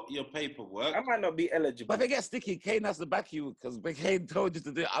you've got your paperwork, I might not be eligible. But if it gets sticky, Kane has to back you because Kane told you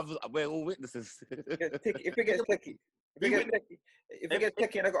to do it. We're all witnesses. If it gets sticky, if it gets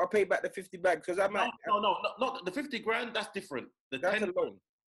sticky, and I got to pay back the 50 bags because I might. No, not the 50 grand. That's different. That's 10, a loan.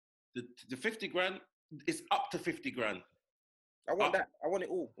 The 50 grand is up to 50 grand. I want that. I want it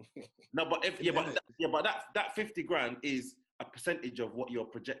all. No, but that 50 grand is a percentage of what your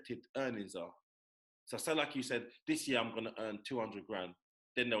projected earnings are. So say like you said, this year I'm gonna earn 200 grand,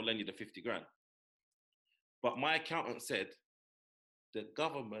 then they'll lend you the 50 grand. But my accountant said the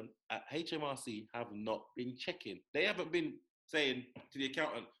government at HMRC have not been checking. They haven't been saying to the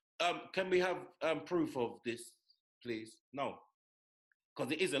accountant, can we have proof of this, please? No,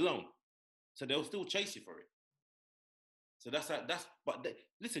 because it is a loan. So they'll still chase you for it. So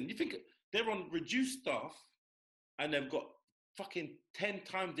listen, you think they're on reduced staff and they've got fucking 10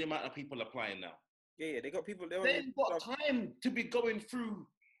 times the amount of people applying now. Yeah, they got people. They ain't got time to be going through.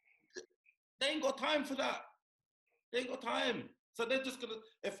 They ain't got time for that. They ain't got time. So they're just gonna,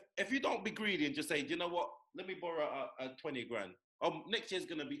 if you don't be greedy and just say, you know what, let me borrow a 20 grand. Next year's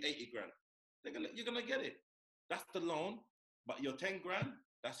gonna be 80 grand. You're gonna get it. That's the loan, but your 10 grand,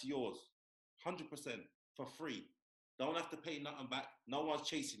 that's yours. 100% for free. Don't have to pay nothing back. No one's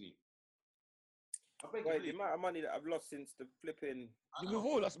chasing you. Wait, the amount of money that I've lost since the flipping. We've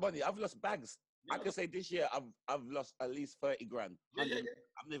all lost money. I've lost bags. Yeah. I can say this year I've lost at least 30 grand. Yeah.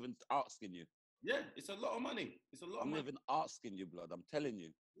 I'm not even asking you. Yeah, it's a lot of money. I'm not even asking you, blood. I'm telling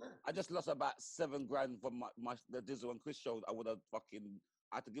you. Yeah. I just lost about 7 grand from the Dizzle and Chris show. I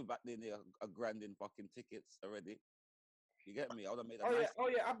had to give back nearly a grand in fucking tickets already. You get me? I would have made a nice.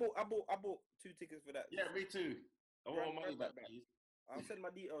 Yeah. I bought 2 tickets for that. Yeah, me too. I want my money back, please. I'll send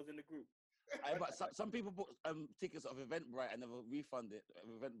my details in the group. But some people bought tickets of Eventbrite and never refunded.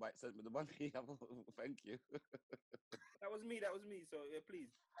 Eventbrite sent me the money. Thank you. That was me. So yeah,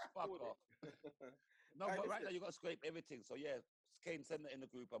 please. Fuck off. No, but right now you got to scrape everything. So yeah, Kane, send it in the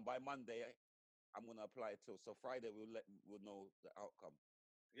group, and by Monday I'm gonna apply it too. So Friday we'll know the outcome.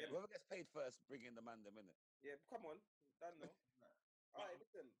 Yeah. Whoever gets paid first, bring in the man them, innit? Yeah, come on, done no. All right,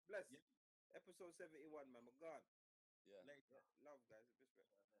 listen, bless. Yeah. Episode 71, man. We're gone. Yeah. Love, guys.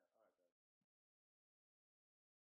 Respect.